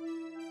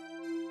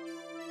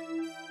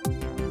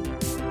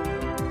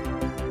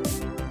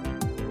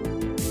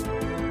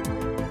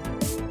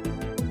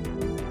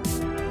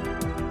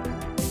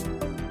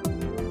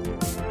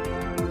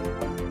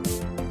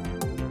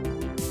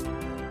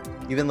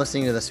 You've been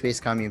listening to the Space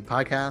Commune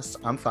podcast.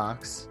 I'm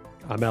Fox.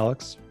 I'm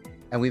Alex.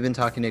 And we've been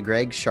talking to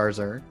Greg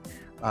Scharzer.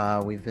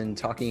 We've been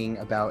talking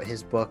about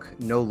his book,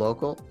 No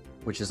Local,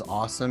 which is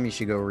awesome. You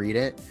should go read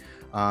it.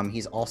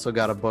 He's also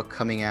got a book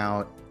coming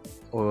out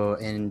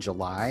in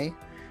July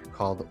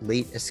called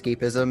Late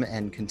Escapism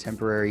and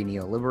Contemporary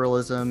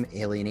Neoliberalism,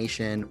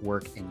 Alienation,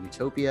 Work, and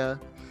Utopia.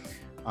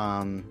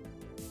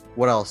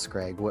 What else,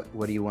 Greg?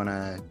 What do you want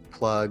to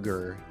plug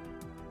or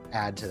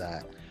add to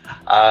that?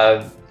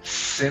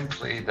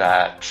 Simply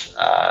that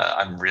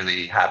I'm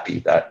really happy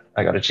that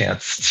I got a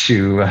chance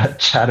to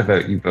chat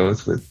about you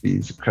both with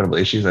these incredible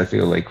issues. I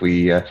feel like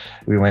we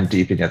went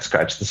deep and yet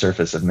scratched the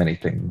surface of many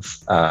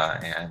things.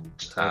 Yeah,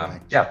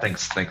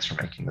 thanks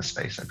for making this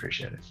space. I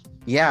appreciate it.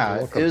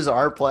 Yeah, it was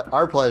our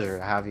pleasure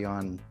to have you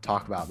on,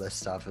 talk about this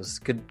stuff. It was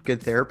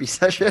good therapy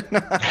session.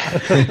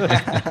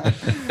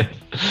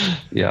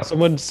 Yeah,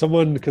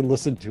 someone can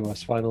listen to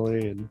us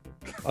finally and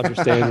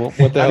understand what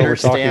the hell we're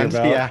talking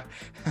about. Yeah.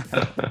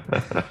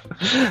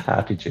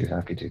 happy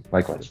to.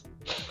 Likewise.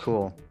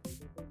 Cool.